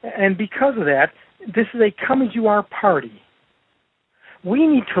 And because of that, this is a come-as-you-are party. We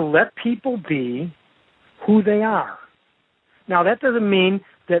need to let people be who they are. Now, that doesn't mean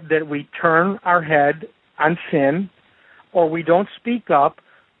that we turn our head on sin, or we don't speak up,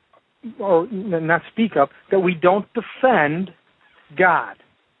 or not speak up, that we don't defend God,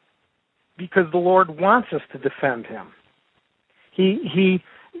 because the Lord wants us to defend Him. He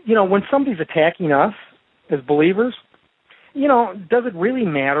when somebody's attacking us as believers, does it really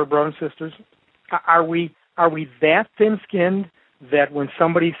matter, brothers and sisters? Are we that thin-skinned that when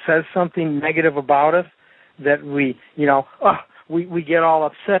somebody says something negative about us, that we get all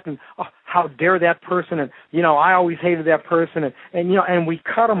upset and how dare that person, and I always hated that person, and we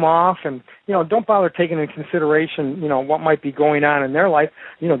cut them off, and don't bother taking into consideration what might be going on in their life.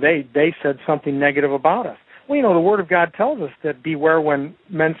 They said something negative about us. Well, the Word of God tells us that beware when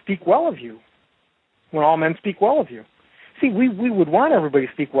men speak well of you, when all men speak well of you. See, we would want everybody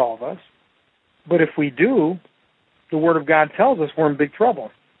to speak well of us, but if we do, the Word of God tells us we're in big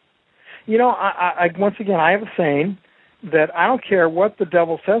trouble. Once again, I have a saying that I don't care what the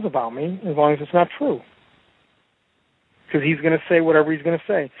devil says about me as long as it's not true, because he's going to say whatever he's going to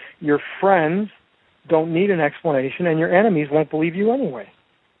say. Your friends don't need an explanation, and your enemies won't believe you anyway.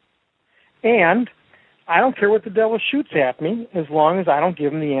 And I don't care what the devil shoots at me as long as I don't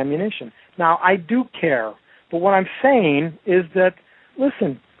give him the ammunition. Now, I do care, but what I'm saying is that,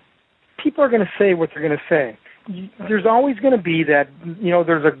 listen, people are going to say what they're going to say. There's always going to be that,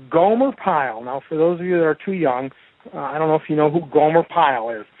 there's a Gomer Pyle. Now, for those of you that are too young, I don't know if you know who Gomer Pyle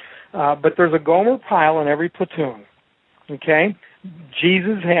is, but there's a Gomer Pyle in every platoon, okay?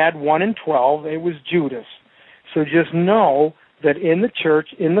 Jesus had 1 in 12. It was Judas. So just know that in the church,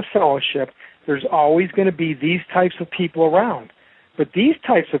 in the fellowship, there's always going to be these types of people around. But these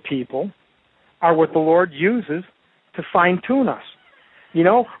types of people are what the Lord uses to fine-tune us.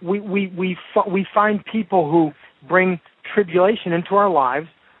 We find people who bring tribulation into our lives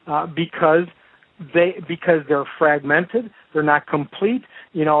because they're fragmented, they're not complete.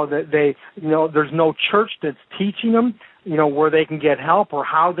 There's no church that's teaching them, where they can get help or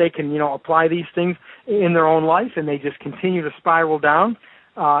how they can, apply these things in their own life, and they just continue to spiral down.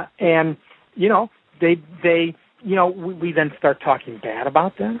 We then start talking bad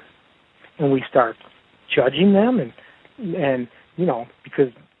about them, and we start judging them, and because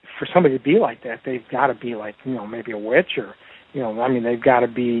for somebody to be like that, they've got to be like, maybe a witch, or, they've got to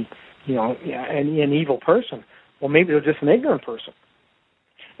be, an evil person. Well, maybe they're just an ignorant person.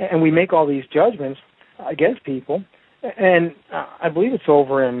 And we make all these judgments against people, and I believe it's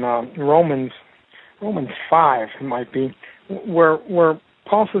over in Romans 5, it might be, where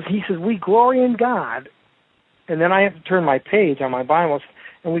Paul says, he says, we glory in God, and then I have to turn my page on my Bible,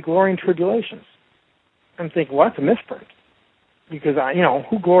 and we glory in tribulations. I'm thinking, well, that's a misprint, because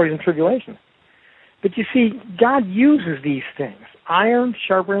who glories in tribulation? But you see, God uses these things. Iron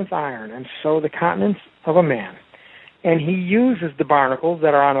sharpens iron, and so the countenance of a man. And he uses the barnacles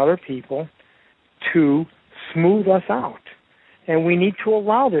that are on other people to smooth us out. And we need to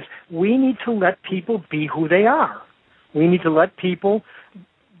allow this. We need to let people be who they are. We need to let people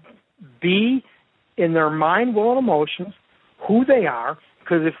be, in their mind, will, and emotions, who they are,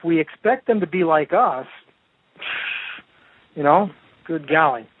 because if we expect them to be like us, good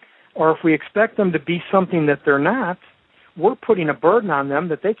golly. Or if we expect them to be something that they're not, we're putting a burden on them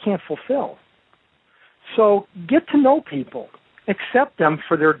that they can't fulfill. So get to know people. Accept them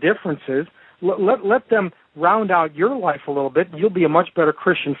for their differences, Let them round out your life a little bit. You'll be a much better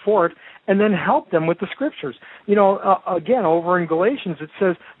Christian for it, and then help them with the Scriptures. Again, over in Galatians, it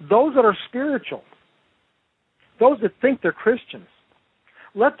says, those that are spiritual, those that think they're Christians,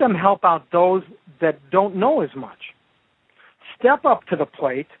 let them help out those that don't know as much. Step up to the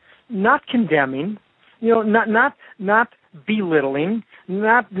plate, not condemning, not belittling,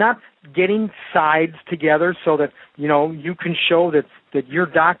 not getting sides together so that, you can show that your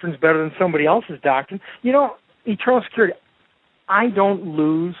doctrine's better than somebody else's doctrine. Eternal security, I don't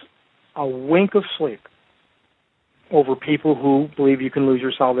lose a wink of sleep over people who believe you can lose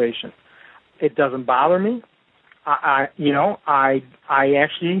your salvation. It doesn't bother me. I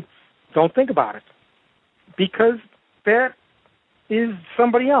actually don't think about it, because that is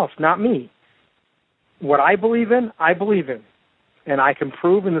somebody else, not me. What I believe in, and I can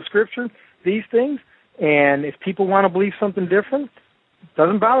prove in the Scripture these things. And if people want to believe something different, it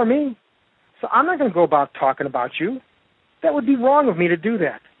doesn't bother me. So I'm not going to go about talking about you. That would be wrong of me to do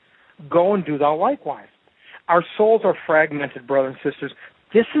that. Go and do thou likewise. Our souls are fragmented, brothers and sisters.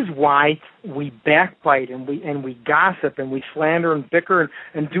 This is why we backbite and we gossip and we slander and bicker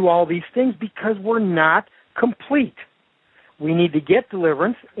and do all these things, because we're not complete. We need to get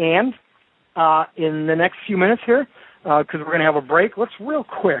deliverance. And in the next few minutes here, because we're going to have a break, let's real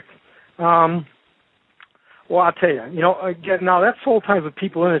quick. Well, I'll tell you, again, now that soul ties with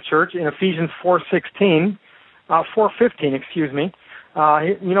people in the church in Ephesians 4:15, 4:15, excuse me.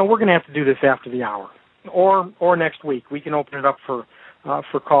 We're going to have to do this after the hour or next week. We can open it up for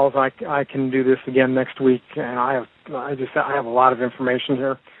calls. I can do this again next week, and I have a lot of information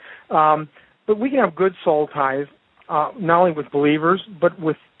here. But we can have good soul ties, not only with believers, but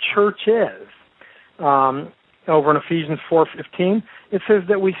with churches. Over in Ephesians 4:15, it says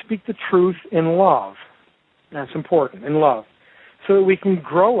that we speak the truth in love. That's important, in love, so that we can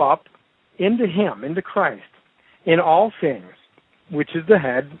grow up into Him, into Christ, in all things, which is the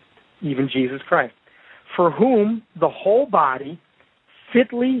head, even Jesus Christ, for whom the whole body,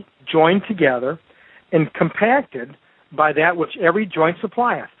 fitly joined together and compacted by that which every joint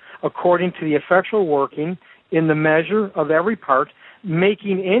supplieth, according to the effectual working in the measure of every part,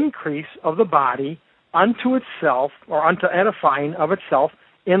 making increase of the body unto itself, or unto edifying of itself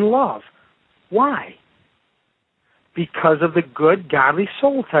in love. Why? Because of the good, godly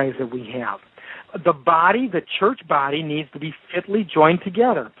soul ties that we have. The body, the church body, needs to be fitly joined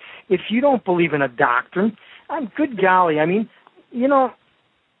together. If you don't believe in a doctrine, good golly,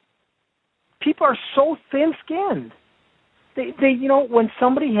 people are so thin-skinned. They when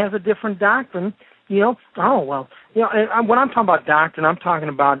somebody has a different doctrine, when I'm talking about doctrine, I'm talking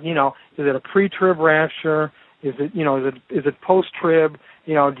about, is it a pre-trib rapture? Is it post-trib?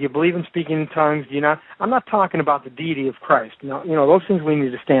 Do you believe in speaking in tongues? Do you not? I'm not talking about the deity of Christ. Those things we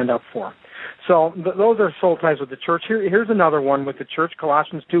need to stand up for. So those are soul ties with the church. Here's another one with the church,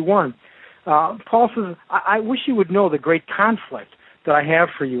 Colossians 2:1. Paul says, I wish you would know the great conflict that I have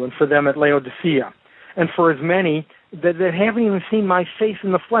for you and for them at Laodicea, and for as many that haven't even seen my face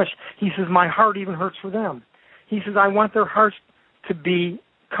in the flesh. He says, my heart even hurts for them. He says, I want their hearts to be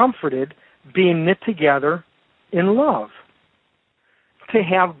comforted, being knit together in love, to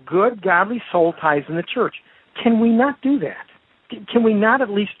have good, godly soul ties in the church. Can we not do that? Can we not at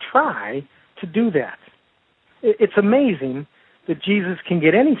least try to do that? It's amazing that Jesus can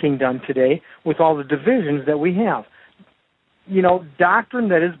get anything done today with all the divisions that we have. Doctrine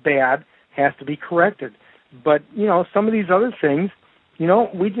that is bad has to be corrected. But, some of these other things,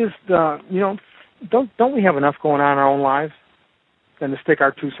 we just, don't we have enough going on in our own lives than to stick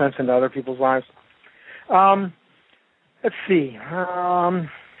our 2 cents into other people's lives? Let's see.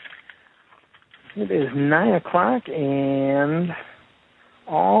 It is 9 o'clock, and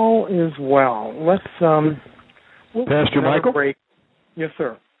all is well. Let's, Pastor Michael? Break. Yes,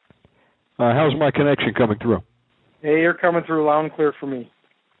 sir. How's my connection coming through? Hey, you're coming through loud and clear for me.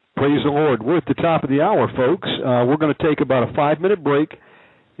 Praise the Lord. We're at the top of the hour, folks. We're going to take about a 5-minute break,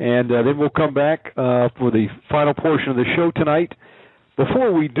 and then we'll come back for the final portion of the show tonight.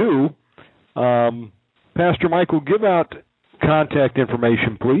 Before we do, Pastor Michael, give out contact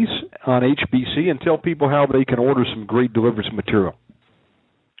information, please, on HBC, and tell people how they can order some great deliverance material.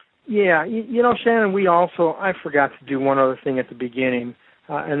 Yeah, Shannon, I forgot to do one other thing at the beginning,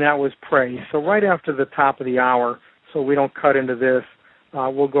 and that was pray. So right after the top of the hour, so we don't cut into this,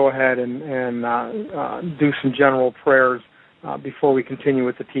 we'll go ahead and do some general prayers before we continue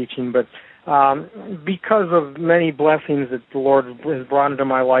with the teaching. But because of many blessings that the Lord has brought into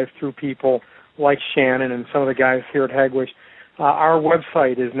my life through people like Shannon and some of the guys here at Hegwish, our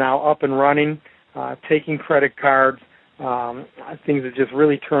website is now up and running, taking credit cards. Things have just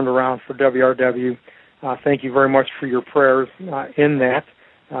really turned around for WRW. Thank you very much for your prayers in that.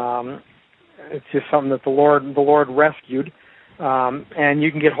 It's just something that the Lord rescued. And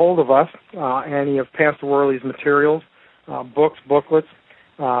you can get hold of us, any of Pastor Worley's materials, books, booklets.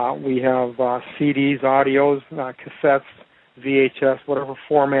 We have CDs, audios, cassettes, VHS, whatever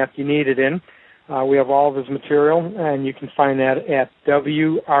format you need it in. We have all of his material, and you can find that at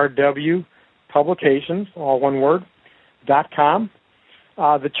WRW Publications, all one word, .com.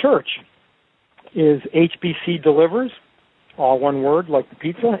 The church is HBC Delivers, all one word, like the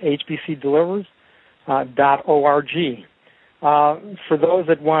pizza, hbcdelivers.org. For those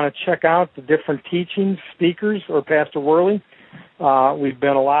that want to check out the different teachings, speakers, or Pastor Worley, we've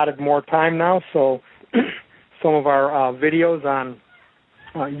been allotted more time now, so some of our videos on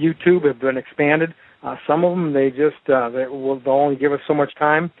YouTube have been expanded. Some of them, they'll only give us so much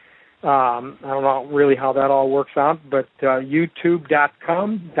time. I don't know really how that all works out, but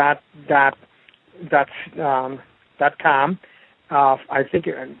youtube.com, I think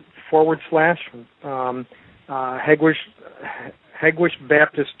 /Hegewisch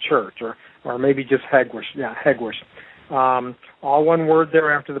Baptist Church, or maybe just Hegewisch. Yeah, Hegewisch. All one word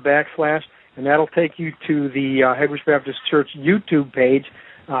there after the backslash, and that'll take you to the Hegewisch Baptist Church YouTube page,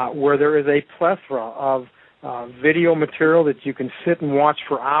 where there is a plethora of video material that you can sit and watch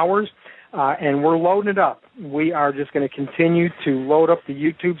for hours, and we're loading it up. We are just going to continue to load up the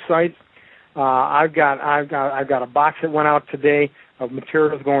YouTube sites. I've got a box that went out today of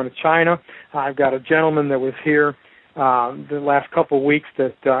materials going to China. I've got a gentleman that was here the last couple of weeks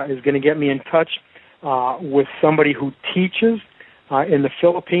that is going to get me in touch with somebody who teaches in the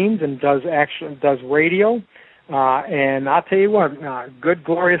Philippines and does radio. And I'll tell you what, good,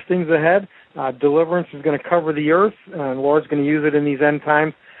 glorious things ahead. Deliverance is going to cover the earth, and the Lord's going to use it in these end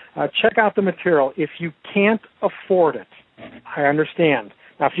times. Check out the material. If you can't afford it, I understand.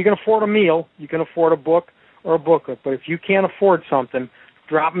 Now, if you can afford a meal, you can afford a book or a booklet. But if you can't afford something,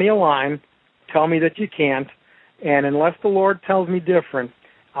 drop me a line, tell me that you can't, and unless the Lord tells me different,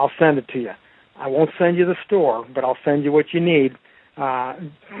 I'll send it to you. I won't send you the store, but I'll send you what you need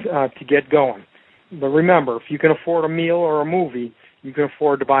to get going. But remember, if you can afford a meal or a movie, you can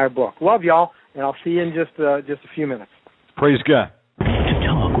afford to buy a book. Love y'all, and I'll see you in just a few minutes. Praise God. To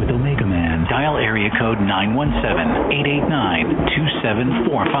talk with Omegaman, dial area code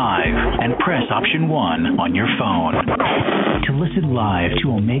 917-889-2745 and press option 1 on your phone. To listen live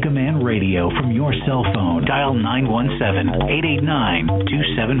to Omegaman Radio from your cell phone, dial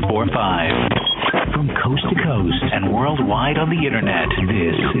 917-889-2745. From coast to coast and worldwide on the internet,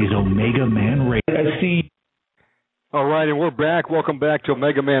 this is Omegaman Radio. All right, and we're back. Welcome back to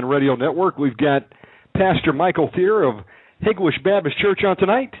Omegaman Radio Network. We've got Pastor Michael Thierer of Hegewisch Baptist Church on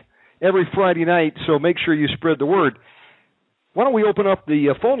tonight, every Friday night, so make sure you spread the word. Why don't we open up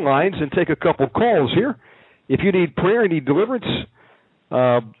the phone lines and take a couple calls here? If you need prayer, you need deliverance,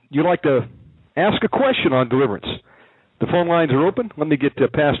 you'd like to ask a question on deliverance, the phone lines are open. Let me get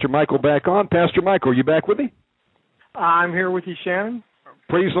Pastor Michael back on. Pastor Michael, are you back with me? I'm here with you, Shannon.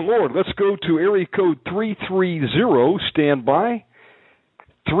 Praise the Lord. Let's go to area code 330. Stand by.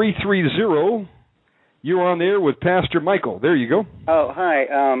 330. You're on there with Pastor Michael. There you go. Oh, hi.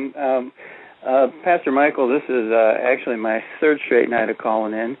 Pastor Michael, this is actually my third straight night of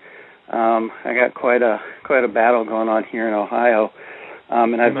calling in. I got quite a battle going on here in Ohio,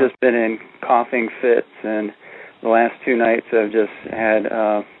 and I've just been in coughing fits, and the last 2 nights I've just had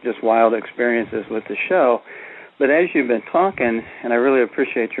just wild experiences with the show. But as you've been talking, and I really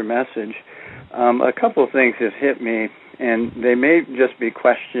appreciate your message, a couple of things have hit me, and they may just be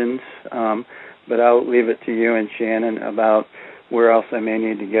questions, but I'll leave it to you and Shannon about where else I may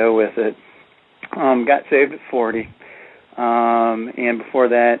need to go with it. Got saved at 40, and before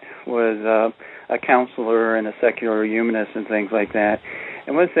that was a counselor and a secular humanist and things like that.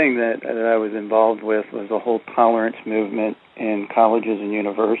 And one thing that I was involved with was the whole tolerance movement in colleges and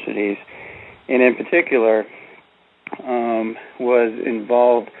universities, and in particular was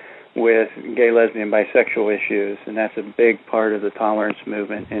involved with gay, lesbian, bisexual issues, and that's a big part of the tolerance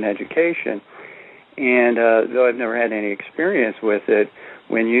movement in education. And though I've never had any experience with it,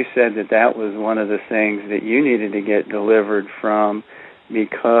 when you said that was one of the things that you needed to get delivered from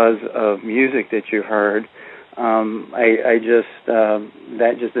because of music that you heard, that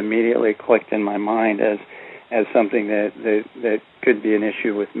just immediately clicked in my mind as something that could be an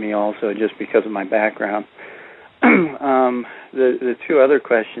issue with me also, just because of my background. The 2 other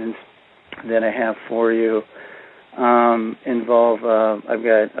questions that I have for you involve, I've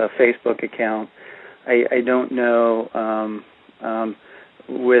got a Facebook account. I don't know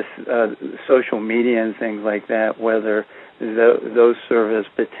with social media and things like that, whether those serve as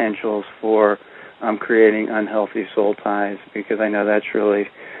potentials for creating unhealthy soul ties, because I know that's really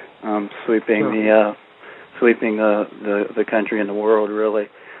sweeping the country and the world, really.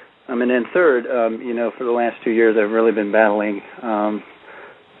 And then third, for the last 2 years, I've really been battling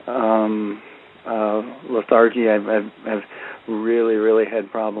lethargy. I've really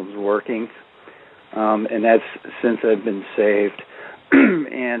had problems working, and that's since I've been saved.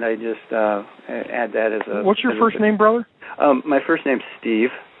 And I just add that as a... What's your first name, brother? My first name's Steve.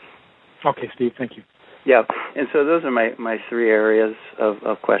 Okay, Steve, thank you. Yeah, and so those are my three areas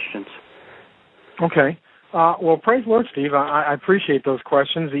of questions. Okay. Well, praise the Lord, Steve. I appreciate those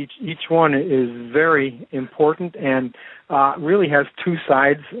questions. Each one is very important and really has two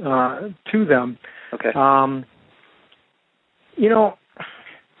sides to them. Okay.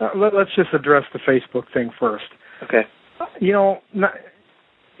 Let's just address the Facebook thing first. Okay.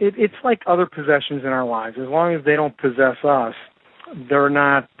 It's like other possessions in our lives. As long as they don't possess us,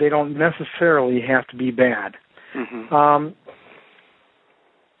 they don't necessarily have to be bad. Mm-hmm.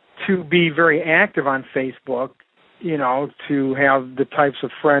 To be very active on Facebook, to have the types of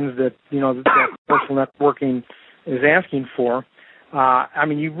friends that social networking is asking for,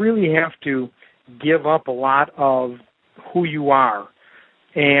 you really have to give up a lot of who you are.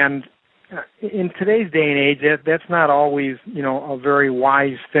 And in today's day and age, that's not always, a very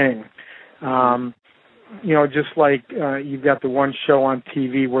wise thing. Just like you've got the one show on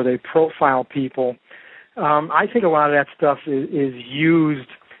TV where they profile people. I think a lot of that stuff is used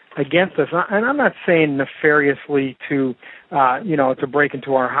against us, and I'm not saying nefariously to break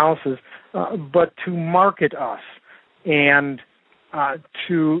into our houses, but to market us and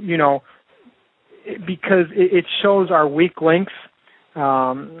because it shows our weak links.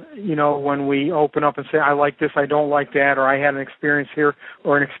 When we open up and say, I like this, I don't like that, or I had an experience here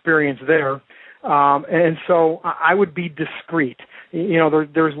or an experience there. And so I would be discreet.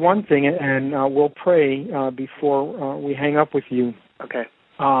 There's one thing, and we'll pray before we hang up with you. Okay.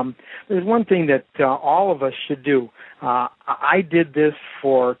 There's one thing that all of us should do. I did this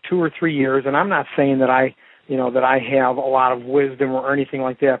for 2 or 3 years, and I'm not saying that I have a lot of wisdom or anything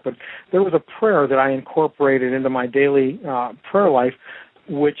like that, but there was a prayer that I incorporated into my daily prayer life,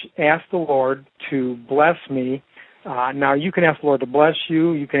 which asked the Lord to bless me. Now, you can ask the Lord to bless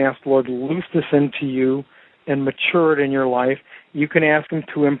you. You can ask the Lord to loose this into you and mature it in your life. You can ask Him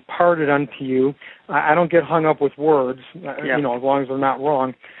to impart it unto you. I don't get hung up with words, as long as they're not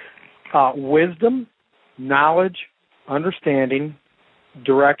wrong. Wisdom, knowledge, understanding,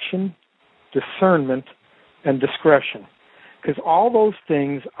 direction, discernment, and discretion. Because all those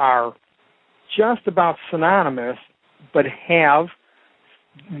things are just about synonymous, but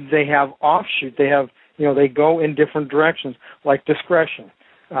they have offshoot. They go in different directions, like discretion.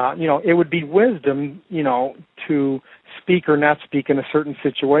 It would be wisdom, to speak or not speak in a certain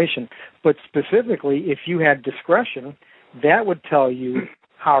situation. But specifically, if you had discretion, that would tell you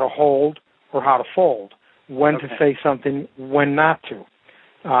how to hold or how to fold, when to say something, when not to.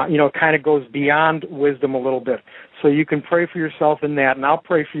 It kind of goes beyond wisdom a little bit. So you can pray for yourself in that, and I'll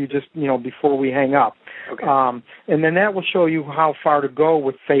pray for you just, before we hang up. Okay. And then that will show you how far to go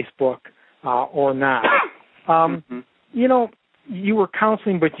with Facebook or not. You were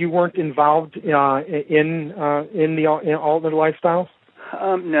counseling, but you weren't involved in all the lifestyles?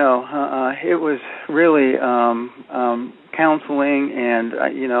 No. It was really counseling, and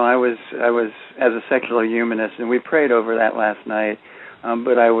I was as a secular humanist, and we prayed over that last night.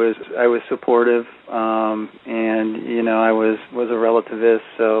 But I was supportive, and I was a relativist,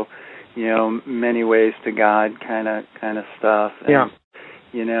 so many ways to God kind of stuff. And,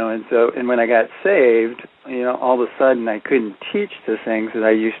 and when I got saved, all of a sudden I couldn't teach the things that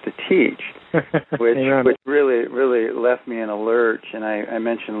I used to teach, which really left me in a lurch. And I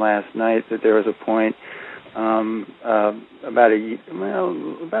mentioned last night that there was a point about a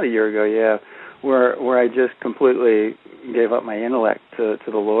year ago, where I just completely gave up my intellect to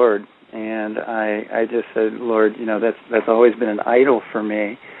the Lord, and I just said, Lord, that's always been an idol for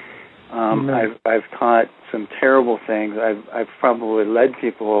me. I've taught some terrible things. I've probably led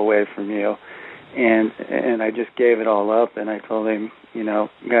people away from you, and I just gave it all up. And I told Him,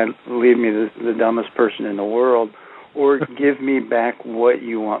 God, leave me the dumbest person in the world, or give me back what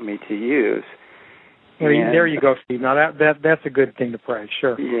you want me to use. There you go, Steve. Now that's a good thing to pray.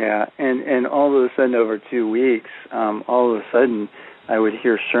 Sure. Yeah, and all of a sudden, over 2 weeks, all of a sudden, I would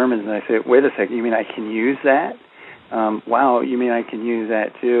hear sermons, and I say, "Wait a second, you mean I can use that? Wow, you mean I can use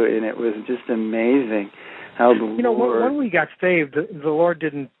that too?" And it was just amazing how the Lord. When we got saved, the Lord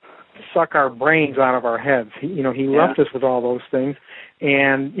didn't suck our brains out of our heads. He left us with all those things.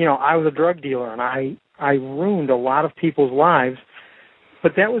 And, I was a drug dealer, and I ruined a lot of people's lives,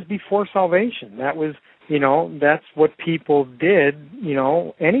 but that was before salvation. That was, that's what people did,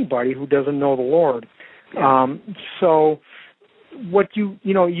 anybody who doesn't know the Lord. Yeah. So what you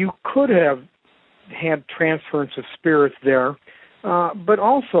could have had transference of spirits there, but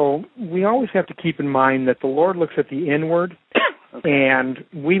also we always have to keep in mind that the Lord looks at the inward and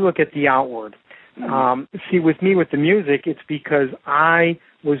we look at the outward. See, with me, with the music, it's because I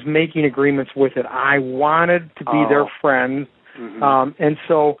was making agreements with it. I wanted to be their friend. And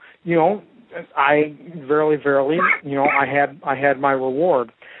so, I verily, I had my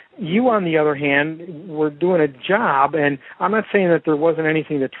reward. You, on the other hand, were doing a job, and I'm not saying that there wasn't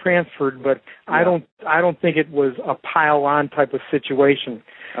anything that transferred, but I don't think it was a pile-on type of situation.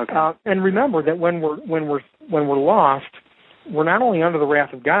 Okay. And remember that when we're lost, we're not only under the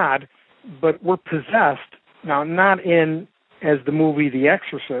wrath of God, but we're possessed. Now, not in as the movie The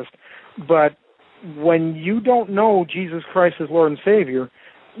Exorcist, but when you don't know Jesus Christ as Lord and Savior,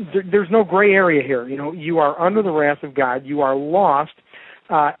 there's no gray area here. You are under the wrath of God. You are lost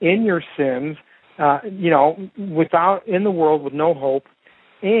in your sins, without in the world with no hope,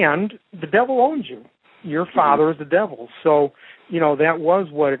 and the devil owns you. Your father is the devil. So, that was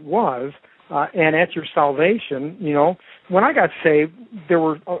what it was. And at your salvation, when I got saved,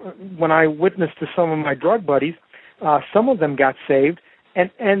 when I witnessed to some of my drug buddies, some of them got saved,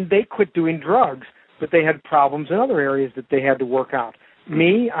 and they quit doing drugs, but they had problems in other areas that they had to work out.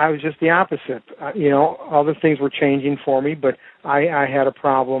 Me, I was just the opposite. Other things were changing for me, but I had a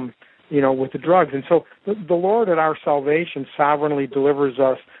problem, with the drugs. And so the Lord at our salvation sovereignly delivers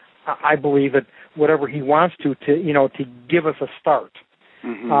us, I believe, at whatever He wants to give us a start.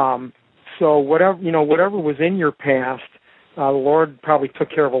 So whatever was in your past, the Lord probably took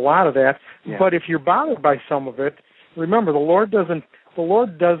care of a lot of that. Yeah. But if you're bothered by some of it, remember the Lord doesn't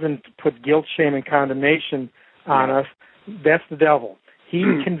put guilt, shame, and condemnation on us. That's the devil. He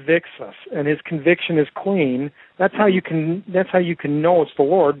convicts us, and His conviction is clean. That's how you can know it's the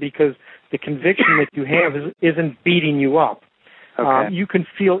Lord, because the conviction that you have isn't beating you up. Okay. You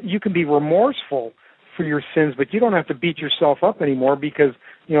can be remorseful for your sins, but you don't have to beat yourself up anymore, because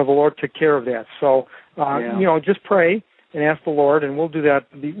the Lord took care of that. So just pray and ask the Lord, and we'll do that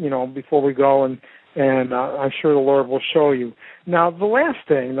before we go, and I'm sure the Lord will show you. Now, the last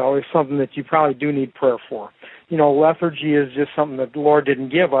thing, though, is something that you probably do need prayer for. Lethargy is just something that the Lord didn't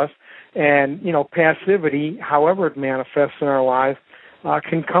give us, and, passivity, however it manifests in our lives,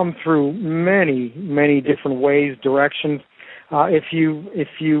 can come through many, many different ways, directions. If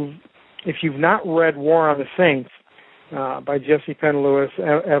you've not read War on the Saints by Jesse Penn Lewis,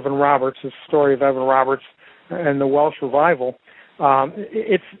 Evan Roberts, the story of Evan Roberts and the Welsh revival,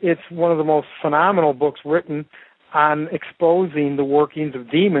 it's one of the most phenomenal books written on exposing the workings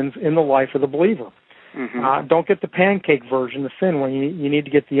of demons in the life of the believer. Don't get the pancake version, the thin one. You need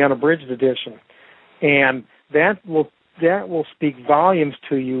to get the unabridged edition, and that will speak volumes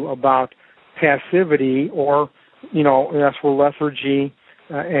to you about passivity, or that's where lethargy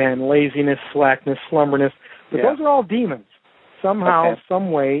and laziness, slackness, slumberness. But those are all demons. Somehow,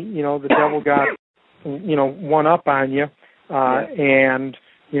 some way, the devil got one up on you, and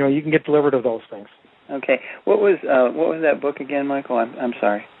you can get delivered of those things. Okay. What was that book again, Michael? I'm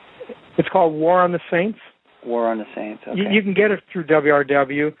sorry. It's called War on the Saints. War on the Saints. Okay. You can get it through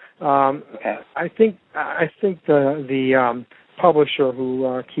WRW. Okay. I think the publisher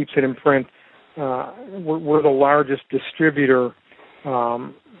who keeps it in print, we're the largest distributor.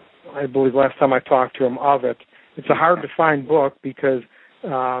 I believe last time I talked to him of it. It's a hard to find book because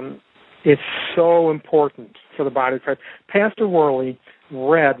it's so important for the body of Christ. Pastor Worley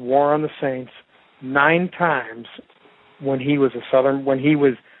read War on the Saints 9 times when he was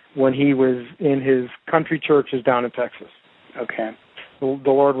in his country churches down in Texas. Okay. The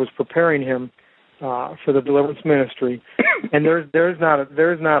Lord was preparing him for the deliverance ministry, and there's not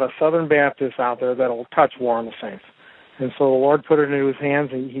a Southern Baptist out there that'll touch War on the Saints. And so the Lord put it into his hands,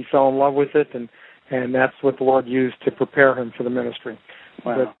 and he fell in love with it, and that's what the Lord used to prepare him for the ministry.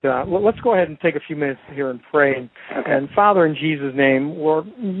 Wow. But let's go ahead and take a few minutes here and pray. Okay. And Father, in Jesus' name, Lord,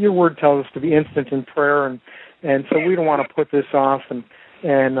 your word tells us to be instant in prayer, and so we don't want to put this off.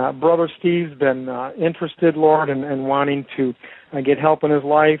 And Brother Steve's been interested, Lord, and wanting to get help in his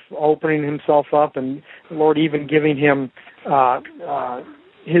life, opening himself up, and, Lord, even giving him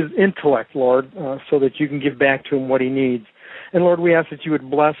his intellect, Lord, so that you can give back to him what he needs. And, Lord, we ask that you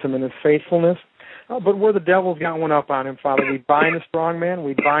would bless him in his faithfulness. but where the devil's got one up on him, Father, we bind the strong man,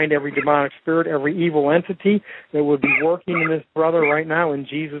 we bind every demonic spirit, every evil entity that would be working in this brother right now in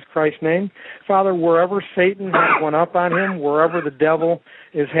Jesus Christ's name. Father, wherever Satan has one up on him, wherever the devil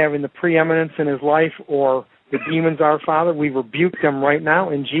is having the preeminence in his life or the demons are, Father, we rebuke them right now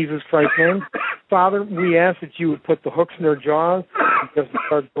in Jesus Christ's name. Father, we ask that you would put the hooks in their jaws and just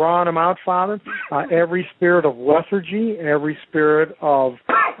start drawing them out, Father. Every spirit of lethargy, every spirit of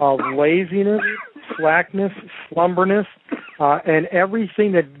laziness, slackness, slumberness, and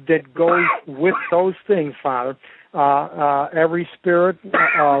everything that goes with those things, Father. Every spirit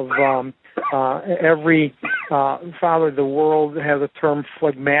of Father, the world has a term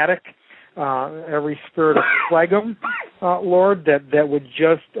phlegmatic. Every spirit of phlegm, Lord, that would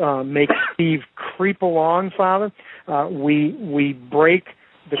just make Steve creep along, Father. We break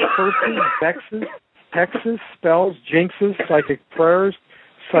the curses, vexes, hexes, spells, jinxes, psychic prayers,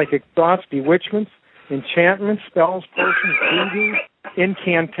 psychic thoughts, bewitchments, enchantments, spells, potions, voodoo,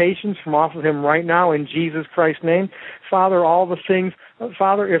 incantations from off of him right now in Jesus Christ's name. Father, all the things,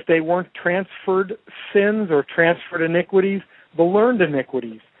 Father, if they weren't transferred sins or transferred iniquities, the learned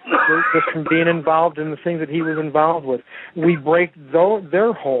iniquities, just from being involved in the things that he was involved with. We break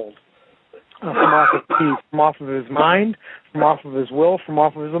their hold from off of Steve, from off of his mind, from off of his will, from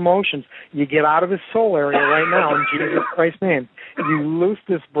off of his emotions. You get out of his soul area right now in Jesus Christ's name. You loose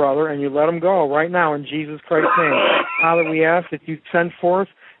this brother and you let him go right now in Jesus Christ's name. Father, we ask that you send forth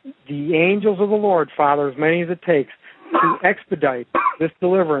the angels of the Lord, Father, as many as it takes, to expedite this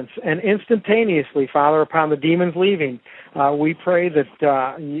deliverance, and instantaneously, Father, upon the demons leaving, we pray that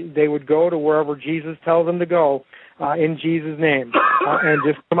they would go to wherever Jesus tells them to go in Jesus' name, and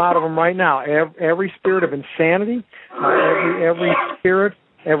just come out of them right now. Every spirit of insanity, every spirit,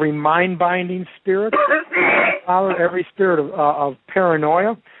 every mind-binding spirit, Father, every spirit of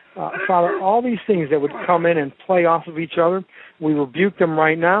paranoia, Father, all these things that would come in and play off of each other, we rebuke them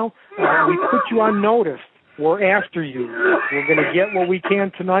right now. We put you on notice. We're after you. We're going to get what we can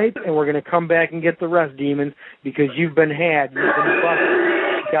tonight, and we're going to come back and get the rest, demons, because you've been had. You've been busted.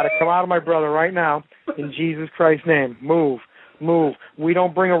 You've got to come out of my brother right now in Jesus Christ's name. Move. We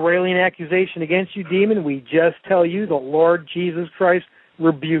don't bring a railing accusation against you, demon. We just tell you the Lord Jesus Christ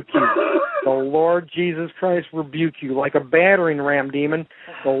rebuke you. The Lord Jesus Christ rebuke you. Like a battering ram, demon,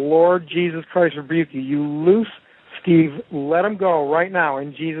 the Lord Jesus Christ rebuke you. You loose Steve, let him go right now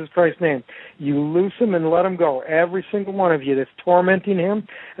in Jesus Christ's name. You loose him and let him go. Every single one of you that's tormenting him,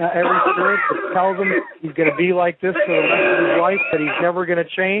 every spirit that tells him he's going to be like this for the rest of his life, that he's never going to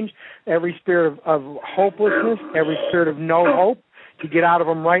change, every spirit of hopelessness, every spirit of no hope, to get out of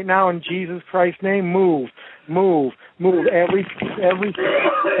him right now in Jesus Christ's name. Move. Every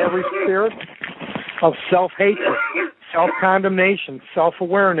spirit of self-hatred, self-condemnation,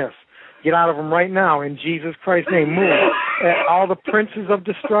 self-awareness, get out of them right now in Jesus Christ's name. Move. All the princes of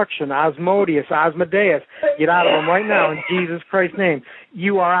destruction, Asmodeus, Asmodeus, get out of them right now in Jesus Christ's name.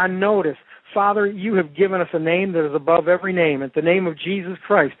 You are on notice. Father, you have given us a name that is above every name. At the name of Jesus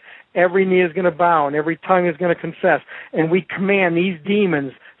Christ, every knee is going to bow and every tongue is going to confess. And we command these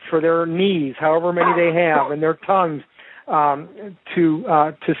demons for their knees, however many they have, and their tongues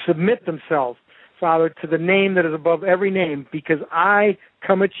to submit themselves, Father, to the name that is above every name, because I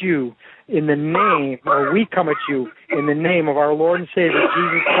come at you in the name, or we come at you in the name of our Lord and Savior,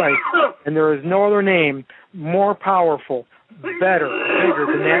 Jesus Christ. And there is no other name more powerful, better, bigger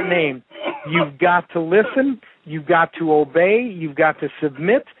than that name. You've got to listen. You've got to obey. You've got to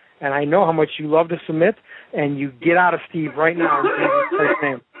submit. And I know how much you love to submit. And you get out of Steve right now in Jesus Christ's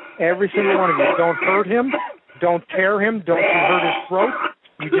name. Every single one of you. Don't hurt him. Don't tear him. Don't hurt his throat.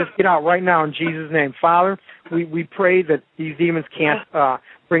 You just get out right now in Jesus' name. Father, we pray that these demons can't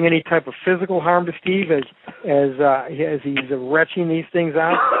bring any type of physical harm to Steve as he's retching these things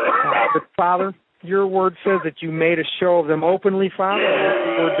out. But, Father, your word says that you made a show of them openly, Father. That's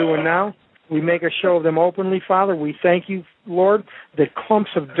what we're doing now. We make a show of them openly, Father. We thank you, Lord, that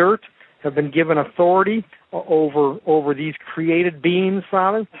clumps of dirt have been given authority over these created beings,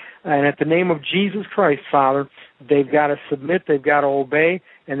 Father. And at the name of Jesus Christ, Father, they've got to submit, they've got to obey,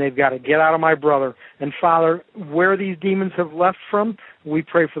 and they've got to get out of my brother. And, Father, where these demons have left from, we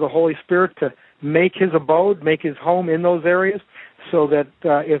pray for the Holy Spirit to make his abode, make his home in those areas, so that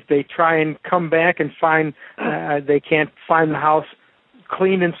if they try and come back and find they can't find the house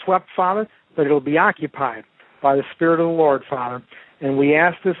clean and swept, Father, but it'll be occupied by the Spirit of the Lord, Father. And we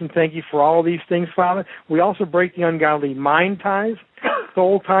ask this and thank you for all these things, Father. We also break the ungodly mind ties,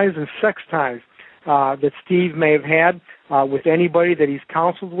 soul ties, and sex ties that Steve may have had with anybody that he's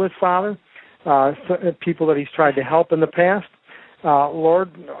counseled with, Father, people that he's tried to help in the past.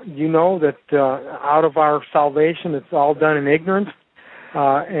 Lord, you know that out of our salvation, it's all done in ignorance.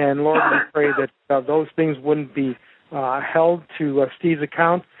 And Lord, we pray that those things wouldn't be held to Steve's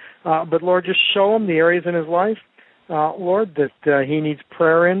account. But Lord, just show him the areas in his life, Lord, that he needs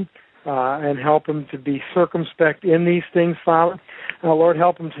prayer in, and help him to be circumspect in these things, Father. Lord,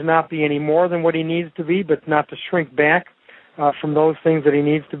 help him to not be any more than what he needs to be, but not to shrink back from those things that he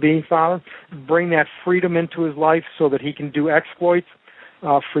needs to be, Father. Bring that freedom into his life so that he can do exploits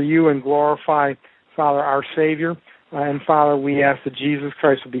for you and glorify, Father, our Savior. And Father, we ask that Jesus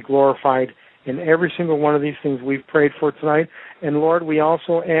Christ will be glorified in every single one of these things we've prayed for tonight. And Lord, we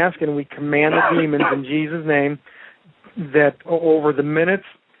also ask and we command the demons in Jesus' name that over the minutes,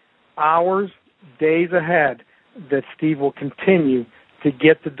 hours, days ahead, that Steve will continue to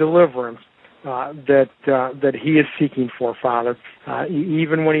get the deliverance that he is seeking for, Father.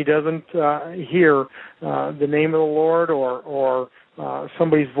 Even when he doesn't hear the name of the Lord or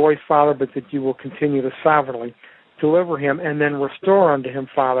somebody's voice, Father, but that you will continue to sovereignly deliver him and then restore unto him,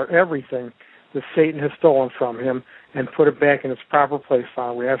 Father, everything that Satan has stolen from him and put it back in its proper place,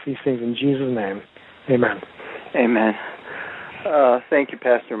 Father. We ask these things in Jesus' name. Amen. Amen. Thank you,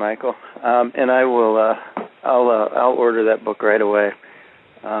 Pastor Michael. And I will. I'll order that book right away.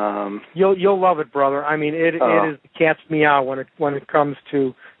 You'll love it, brother. I mean, it is the cat's meow when it comes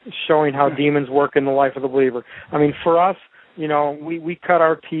to showing how demons work in the life of the believer. I mean, for us, we cut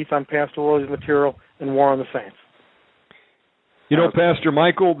our teeth on Pastor Willie's material and War on the Saints. Pastor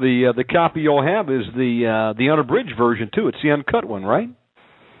Michael, the copy you'll have is the unabridged version too. It's the uncut one, right?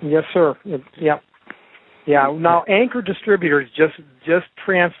 Yes, sir. Yep. Yeah. Now, Anchor Distributors just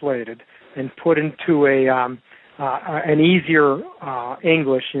translated and put into an easier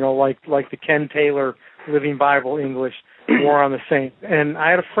English, like the Ken Taylor Living Bible English, War on the Saints. And I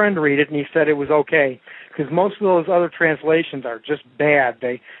had a friend read it, and he said it was okay because most of those other translations are just bad.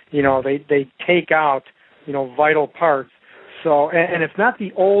 They take out vital parts. So, and it's not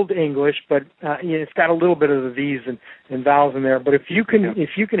the old English, but it's got a little bit of the V's and vowels in there. But if you can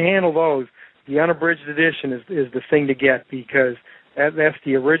handle those, the unabridged edition is the thing to get because that's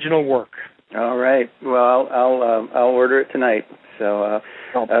the original work. All right. Well, I'll order it tonight. So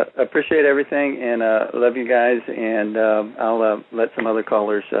appreciate everything and love you guys. And I'll let some other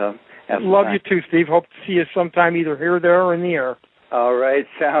callers have some love time. You too, Steve. Hope to see you sometime either here, there, or in the air. All right.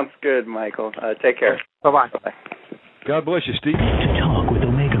 Sounds good, Michael. Take care. Bye-bye. Bye-bye. God bless you, Steve. To talk with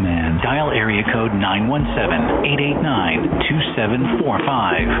Omegaman, dial area code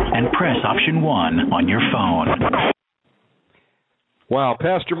 917-889-2745 and press option 1 on your phone. Wow,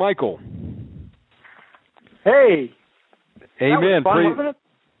 Pastor Michael. Hey. Amen. Fun, wasn't it?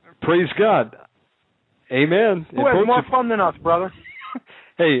 Praise God. Amen. Who has more fun than us, brother?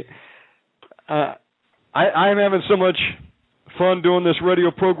 Hey, I'm having so much fun doing this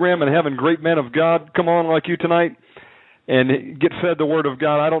radio program and having great men of God come on like you tonight and get fed the Word of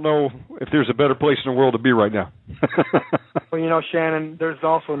God. I don't know if there's a better place in the world to be right now. Well, Shannon, there's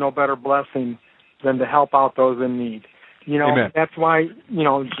also no better blessing than to help out those in need. Amen. That's why,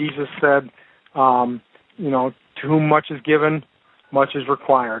 Jesus said, to whom much is given, much is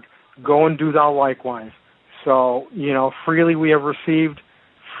required. Go and do thou likewise. So, freely we have received,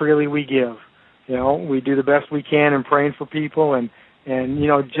 freely we give. We do the best we can in praying for people and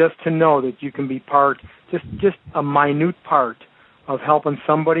just to know that you can be part, just a minute part of helping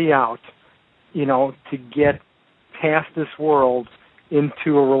somebody out, to get past this world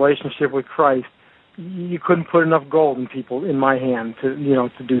into a relationship with Christ. You couldn't put enough gold in my hand to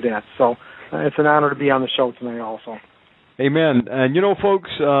do that. So it's an honor to be on the show tonight also. Amen. And, folks,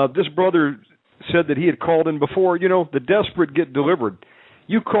 this brother said that he had called in before. The desperate get delivered.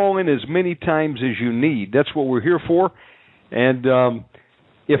 You call in as many times as you need. That's what we're here for. And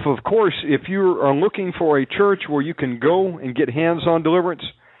if you are looking for a church where you can go and get hands-on deliverance,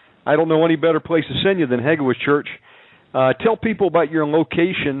 I don't know any better place to send you than Hegewisch Church. Tell people about your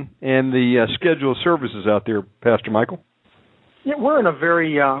location and the schedule of services out there, Pastor Michael. Yeah, we're in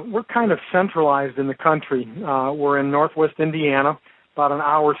we're kind of centralized in the country. We're in Northwest Indiana, about an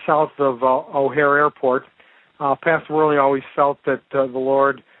hour south of O'Hare Airport. Pastor Worley always felt that the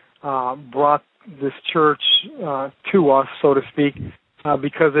Lord brought this church to us, so to speak,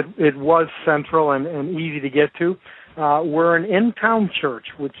 because it was central and easy to get to. We're an in-town church,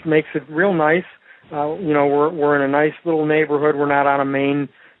 which makes it real nice. We're in a nice little neighborhood. We're not on a main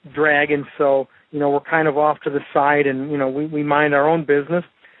drag, and so we're kind of off to the side, and we mind our own business.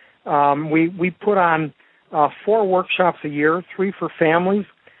 We put on 4 workshops a year, 3 for families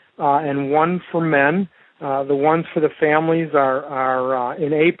and 1 for men. The ones for the families are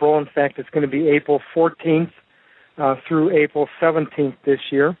in April. In fact, it's going to be April 14th through April 17th this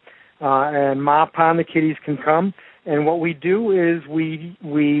year. And Ma, Pa, and the kiddies can come. And what we do is we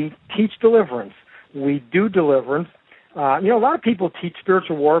teach deliverance. We do deliverance. A lot of people teach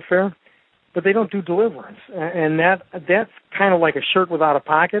spiritual warfare, but they don't do deliverance. And that's kind of like a shirt without a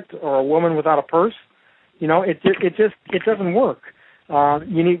pocket or a woman without a purse. It doesn't work.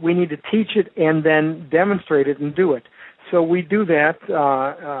 We need to teach it and then demonstrate it and do it. So we do that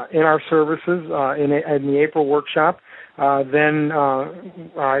in our services in the April workshop. Then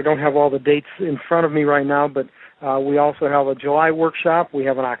I don't have all the dates in front of me right now, but we also have a July workshop. We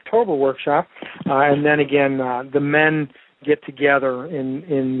have an October workshop, and then again the men get together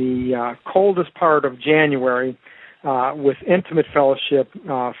in the coldest part of January with intimate fellowship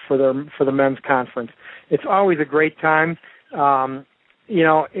for the men's conference. It's always a great time.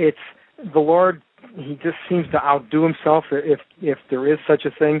 It's the Lord. He just seems to outdo himself, if there is such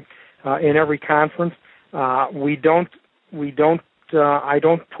a thing, in every conference. I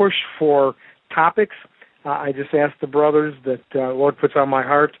don't push for topics. I just ask the brothers that the Lord puts on my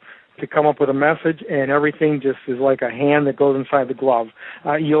heart to come up with a message, and everything just is like a hand that goes inside the glove.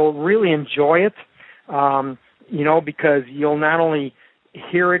 You'll really enjoy it, because you'll not only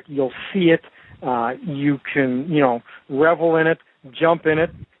hear it, you'll see it. You can, revel in it, jump in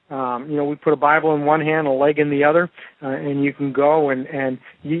it. We put a Bible in one hand, a leg in the other, and you can go and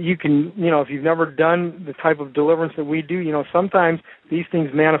you can, if you've never done the type of deliverance that we do, sometimes these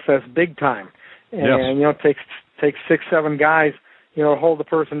things manifest big time. And, it takes 6-7 guys, to hold the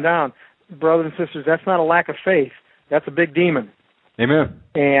person down. Brothers and sisters, that's not a lack of faith. That's a big demon. Amen.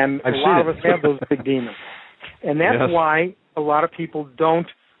 And a lot of us have those big demons. And that's why a lot of people don't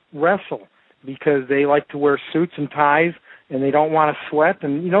wrestle, because they like to wear suits and ties, and they don't want to sweat.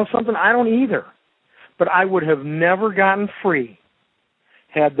 And something, I don't either. But I would have never gotten free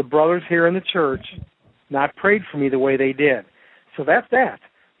had the brothers here in the church not prayed for me the way they did. So that's that.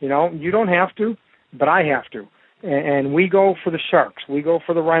 You don't have to, but I have to. And we go for the sharks. We go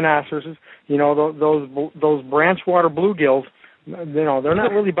for the rhinoceroses. Those branchwater bluegills, they're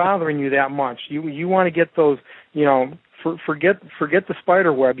not really bothering you that much. You want to get those, forget the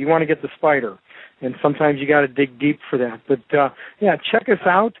spider web. You want to get the spider. And sometimes you got to dig deep for that. But, check us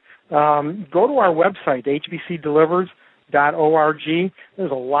out. Go to our website, hbcdelivers.org.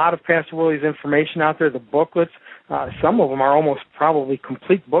 There's a lot of Pastor Willie's information out there, the booklets. Some of them are almost probably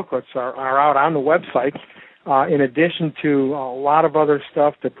complete booklets are out on the website, in addition to a lot of other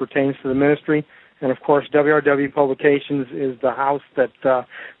stuff that pertains to the ministry. And, of course, WRW Publications is the house that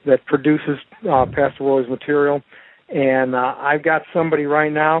produces Pastor Willie's material. And I've got somebody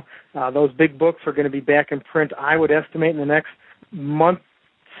right now. Those big books are going to be back in print, I would estimate, in the next month,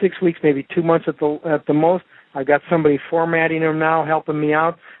 6 weeks, maybe 2 months at the most. I've got somebody formatting them now, helping me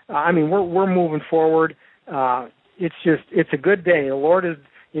out. We're moving forward. It's a good day. The Lord is,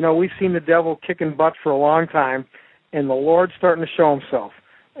 we've seen the devil kicking butt for a long time, and the Lord's starting to show himself.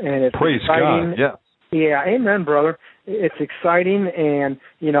 And it's praise exciting. God, yeah. Yeah, amen, brother. It's exciting, and,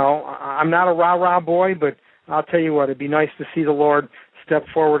 I'm not a rah-rah boy, but I'll tell you what, it'd be nice to see the Lord step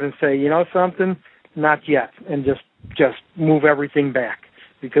forward and say, something, not yet, and just move everything back.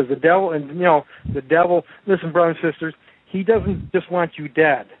 Because the devil, listen, brothers and sisters, he doesn't just want you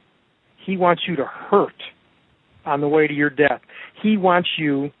dead. He wants you to hurt on the way to your death. He wants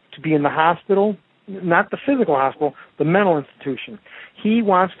you to be in the hospital, not the physical hospital, the mental institution. He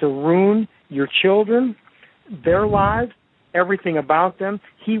wants to ruin your children, their lives, everything about them.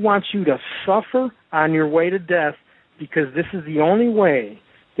 He wants you to suffer on your way to death, because this is the only way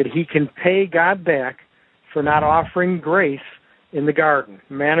that he can pay God back for not offering grace in the garden.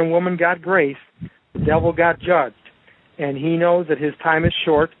 Man and woman got grace, the devil got judged. And he knows that his time is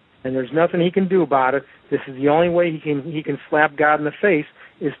short, and there's nothing he can do about it. This is the only way he can slap God in the face,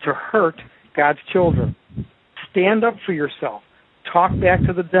 is to hurt God's children. Stand up for yourself. Talk back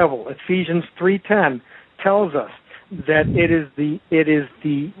to the devil. Ephesians 3:10 tells us that it is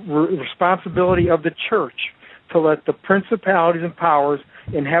the responsibility of the church to let the principalities and powers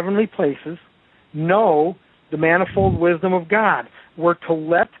in heavenly places know the manifold wisdom of God. We're to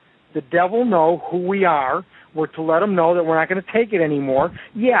let the devil know who we are. We're to let him know that we're not going to take it anymore.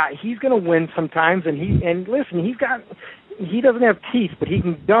 Yeah, he's going to win sometimes, and listen, he doesn't have teeth, but he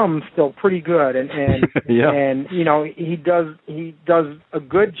can gum still pretty good, and and he does a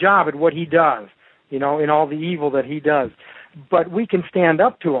good job at what he does, in all the evil that he does. But we can stand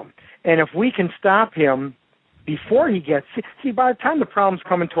up to him, and if we can stop him before he gets, by the time the problems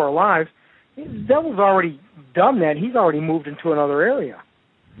come into our lives, the devil's already done that. He's already moved into another area.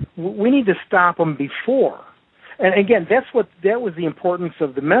 We need to stop him before. And again, that was the importance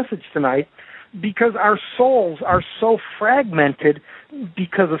of the message tonight, because our souls are so fragmented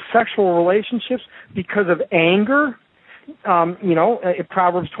because of sexual relationships, because of anger, in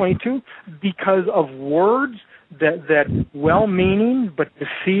Proverbs 22, because of words that well-meaning but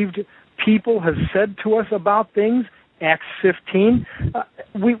deceived people have said to us about things, Acts 15.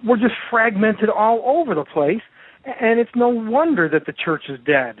 We're just fragmented all over the place, and it's no wonder that the church is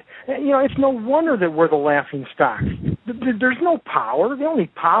dead. It's no wonder that we're the laughing stock. There's no power. The only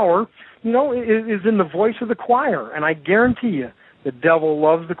power, is in the voice of the choir, and I guarantee you the devil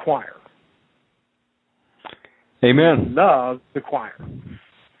loves the choir. Amen. He loves the choir.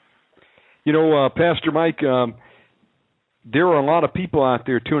 Pastor Mike, there are a lot of people out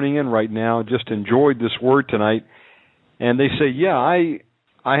there tuning in right now, just enjoyed this word tonight, and they say, yeah, I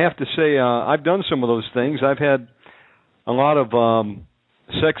have to say I've done some of those things. I've had a lot of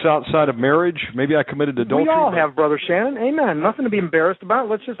sex outside of marriage. Maybe I committed adultery. We all have, Brother Shannon. Amen. Nothing to be embarrassed about.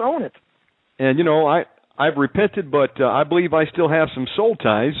 Let's just own it. And, I've repented, but I believe I still have some soul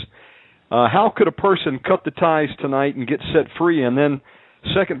ties. How could a person cut the ties tonight and get set free? And then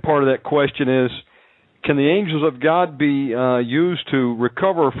second part of that question is, can the angels of God be used to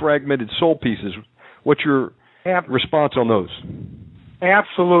recover fragmented soul pieces? What's your response on those?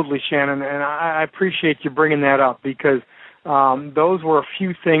 Absolutely, Shannon, and I appreciate you bringing that up because those were a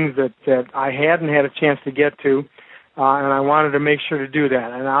few things that I hadn't had a chance to get to, and I wanted to make sure to do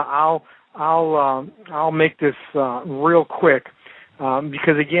that. And I'll make this real quick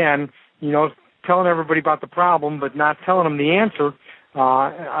because again, telling everybody about the problem but not telling them the answer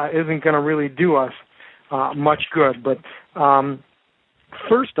isn't going to really do us much good. But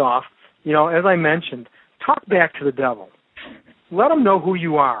first off, as I mentioned, talk back to the devil. Let him know who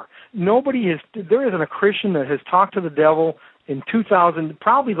you are. There isn't a Christian that has talked to the devil in 2000.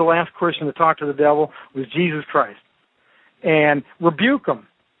 Probably the last Christian to talk to the devil was Jesus Christ. And rebuke him.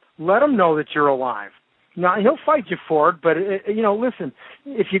 Let him know that you're alive. Now, he'll fight you for it, but, listen,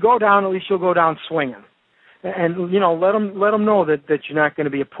 if you go down, at least you'll go down swinging. And, let him know that you're not going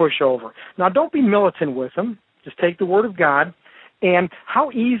to be a pushover. Now, don't be militant with him. Just take the word of God. And how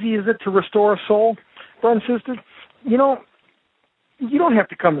easy is it to restore a soul, brothers and sisters? You don't have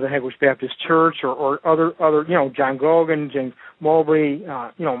to come to the Hegewisch Baptist Church or other John Gogan, James Mobley,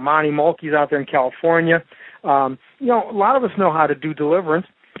 Monty Mulkey's out there in California. A lot of us know how to do deliverance,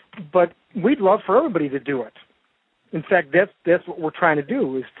 but we'd love for everybody to do it. In fact, that's what we're trying to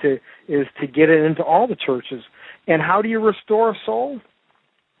do is to get it into all the churches. And how do you restore a soul?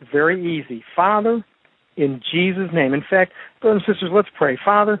 Very easy. Father, in Jesus' name. In fact, brothers and sisters, let's pray.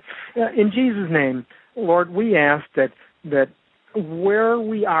 Father, in Jesus' name, Lord, we ask that where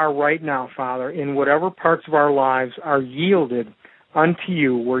we are right now, Father, in whatever parts of our lives are yielded unto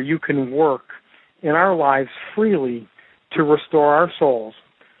you, where you can work in our lives freely to restore our souls.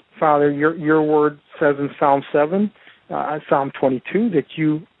 Father, your word says in Psalm 7, Psalm 22, that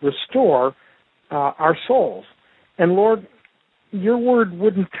you restore our souls. And Lord, your word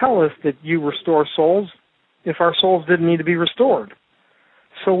wouldn't tell us that you restore souls if our souls didn't need to be restored.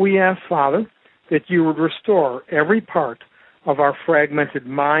 So we ask, Father, that you would restore every part of our fragmented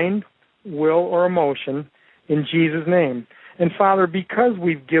mind, will, or emotion in Jesus' name. And Father, because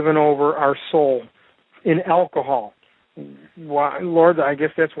we've given over our soul in alcohol, Lord, I guess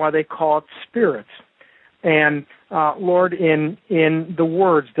that's why they call it spirits. And Lord, in the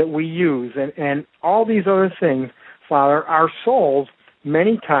words that we use and all these other things, Father, our souls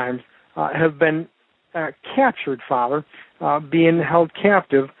many times have been captured, Father, being held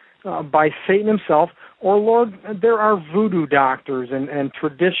captive by Satan himself. Or, Lord, there are voodoo doctors and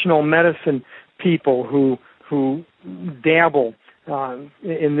traditional medicine people who dabble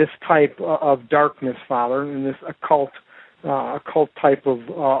in this type of darkness, Father, in this occult type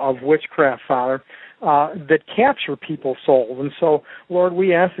of witchcraft, Father, that capture people's souls. And so, Lord,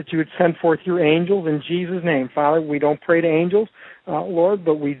 we ask that you would send forth your angels in Jesus' name. Father, we don't pray to angels, Lord,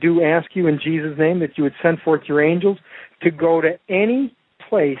 but we do ask you in Jesus' name that you would send forth your angels to go to any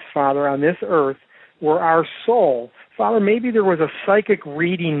place, Father, on this earth where our soul, Father, maybe there was a psychic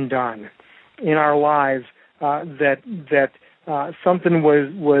reading done in our lives that something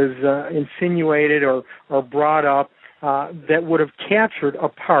was insinuated or brought up that would have captured a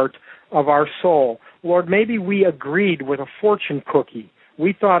part of our soul. Lord, maybe we agreed with a fortune cookie.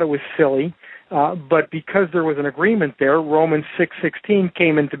 We thought it was silly, but because there was an agreement there, Romans 6:16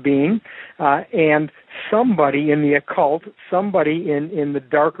 came into being, and somebody in the occult, somebody in the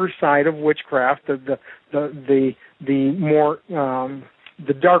darker side of witchcraft, the more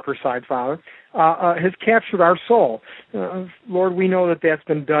the darker side, Father, has captured our soul. Lord, we know that that's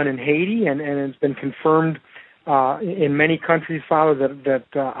been done in Haiti, and it's been confirmed in many countries, Father,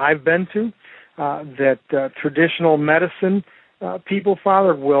 that I've been to. that traditional medicine people,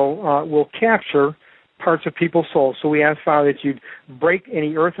 Father, will capture parts of people's souls. So we ask, Father, that you'd break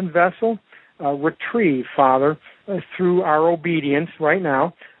any earthen vessel, retrieve, Father, through our obedience right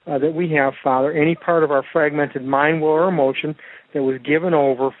now that we have, Father, any part of our fragmented mind, will, or emotion that was given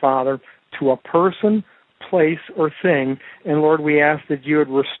over, Father, to a person, place, or thing. And, Lord, we ask that you would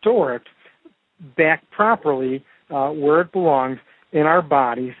restore it back properly where it belongs in our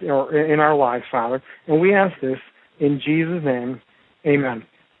bodies or in our lives, Father. And we ask this in Jesus' name, amen.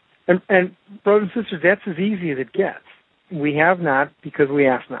 And brothers and sisters, that's as easy as it gets. We have not because we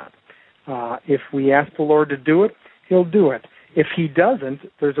ask not. If we ask the Lord to do it, he'll do it. If he doesn't,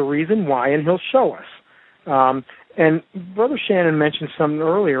 there's a reason why, and he'll show us. And Brother Shannon mentioned something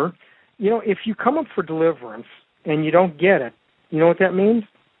earlier. If you come up for deliverance and you don't get it, you know what that means?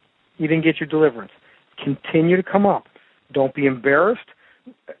 You didn't get your deliverance. Continue to come up. Don't be embarrassed.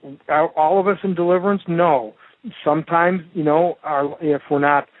 All of us in deliverance know. Sometimes, if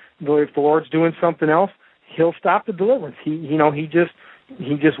the Lord's doing something else, he'll stop the deliverance. He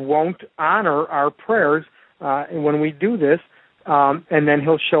just won't honor our prayers when we do this, and then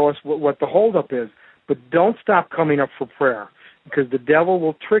he'll show us what the holdup is. But don't stop coming up for prayer, because the devil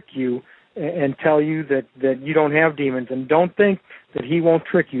will trick you and tell you that you don't have demons. And don't think that he won't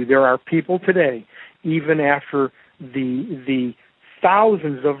trick you. There are people today, even after the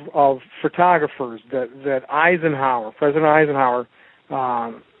thousands of photographers that President Eisenhower,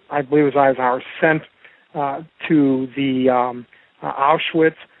 I believe it was Eisenhower, sent to the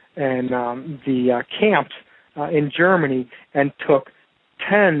Auschwitz and the camps in Germany, and took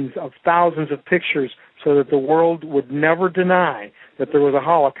tens of thousands of pictures so that the world would never deny that there was a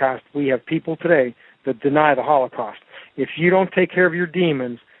Holocaust. We have people today that deny the Holocaust. If you don't take care of your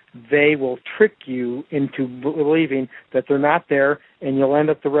demons, they will trick you into believing that they're not there, and you'll end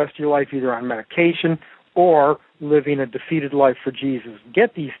up the rest of your life either on medication or living a defeated life for Jesus.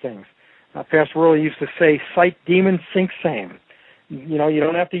 Get these things. Pastor Worley used to say, "Sight demons, sink same." You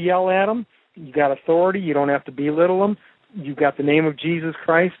don't have to yell at them. You got authority. You don't have to belittle them. You've got the name of Jesus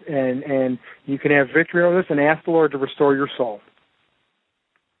Christ, and you can have victory over this, and ask the Lord to restore your soul.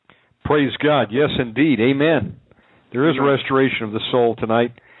 Praise God. Yes, indeed. Amen. There is restoration of the soul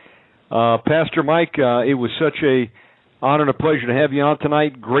tonight. Pastor Mike, it was such an honor and a pleasure to have you on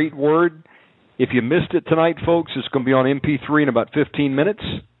tonight. Great word. If you missed it tonight, folks, it's going to be on MP3 in about 15 minutes.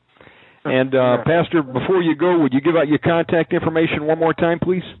 And, Pastor, before you go, would you give out your contact information one more time,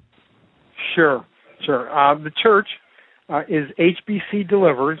 please? Sure. The church is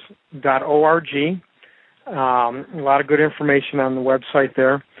hbcdelivers.org. A lot of good information on the website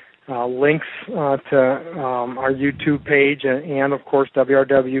there. Links to our YouTube page and, of course,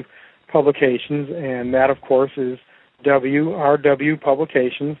 WRW Publications. And that, of course, is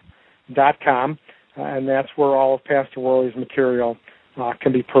wrwpublications.com. And that's where all of Pastor Worley's material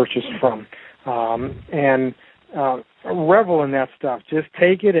can be purchased from. And revel in that stuff. Just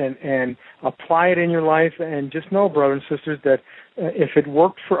take it and apply it in your life, and just know, brothers and sisters, that if it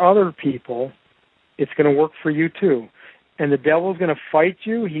worked for other people, it's going to work for you too. And the devil's going to fight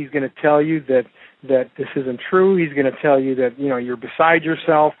you. He's going to tell you that this isn't true. He's going to tell you that you're beside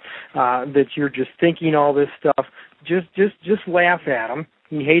yourself, that you're just thinking all this stuff. Just laugh at him.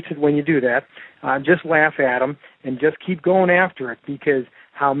 He hates it when you do that. Just laugh at him and just keep going after it, because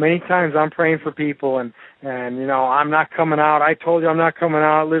how many times I'm praying for people and I'm not coming out. I told you I'm not coming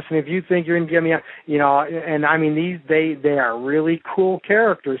out. Listen, if you think you're going to get me out, and I mean, they are really cool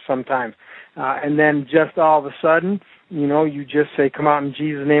characters sometimes. And then just all of a sudden, you just say, "Come out in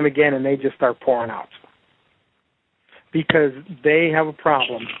Jesus' name" again, and they just start pouring out. Because they have a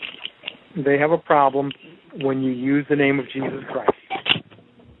problem. They have a problem when you use the name of Jesus Christ.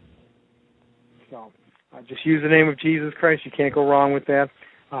 So just use the name of Jesus Christ. You can't go wrong with that.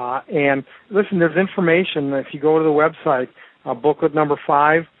 And listen, there's information. If you go to the website, booklet number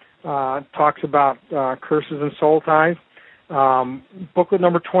 5 talks about curses and soul ties. Booklet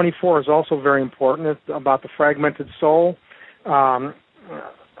number 24 is also very important. It's about the fragmented soul. I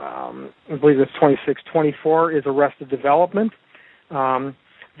believe it's 26. 24 is arrested development.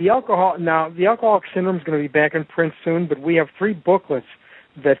 The alcoholic syndrome is going to be back in print soon, but we have 3 booklets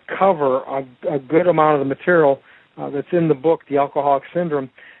that cover a good amount of the material that's in the book, The Alcoholic Syndrome.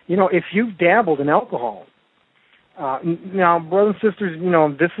 If you've dabbled in alcohol, now, brothers and sisters,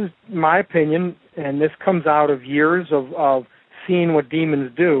 this is my opinion, and this comes out of years of seeing what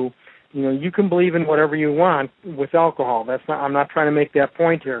demons do. You can believe in whatever you want with alcohol. I'm not trying to make that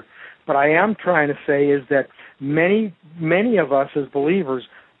point here. But I am trying to say is that many of us as believers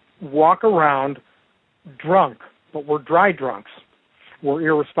walk around drunk, but we're dry drunks. We're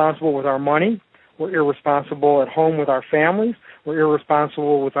irresponsible with our money. We're irresponsible at home with our families. We're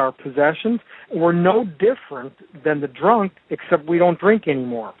irresponsible with our possessions. We're no different than the drunk, except we don't drink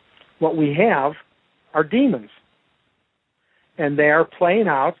anymore. What we have are demons. And they are playing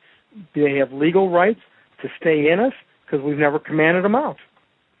out. They have legal rights to stay in us because we've never commanded them out.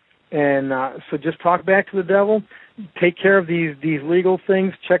 And so just talk back to the devil. Take care of these legal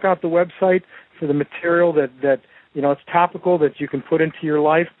things. Check out the website for the material that it's topical that you can put into your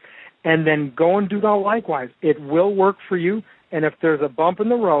life. And then go and do that likewise. It will work for you. And if there's a bump in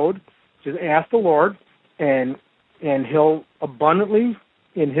the road, just ask the Lord, and He'll abundantly,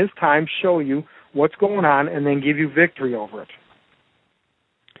 in His time, show you what's going on and then give you victory over it.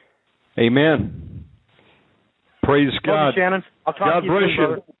 Amen. Praise God. Love you, Shannon. I'll talk God to you bless soon, you.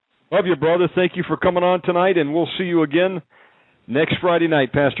 brother. Love you, brother. Thank you for coming on tonight, and we'll see you again next Friday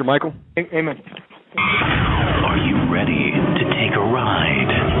night, Pastor Michael. Amen. Are you ready to take a ride?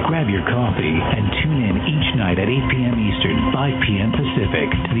 Grab your coffee and tune in each night at 8 p.m. Eastern, 5 p.m. Pacific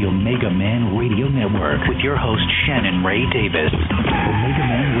to the Omegaman Radio Network with your host, Shannon Ray Davis.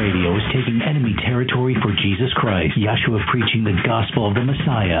 Omegaman Radio is taking enemy territory for Jesus Christ, Yahshua preaching the gospel of the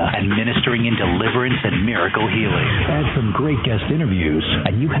Messiah, and ministering in deliverance and miracle healing. Add some great guest interviews,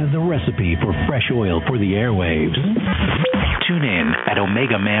 and you have the recipe for fresh oil for the airwaves. Tune in at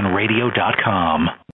OmegamanRadio.com.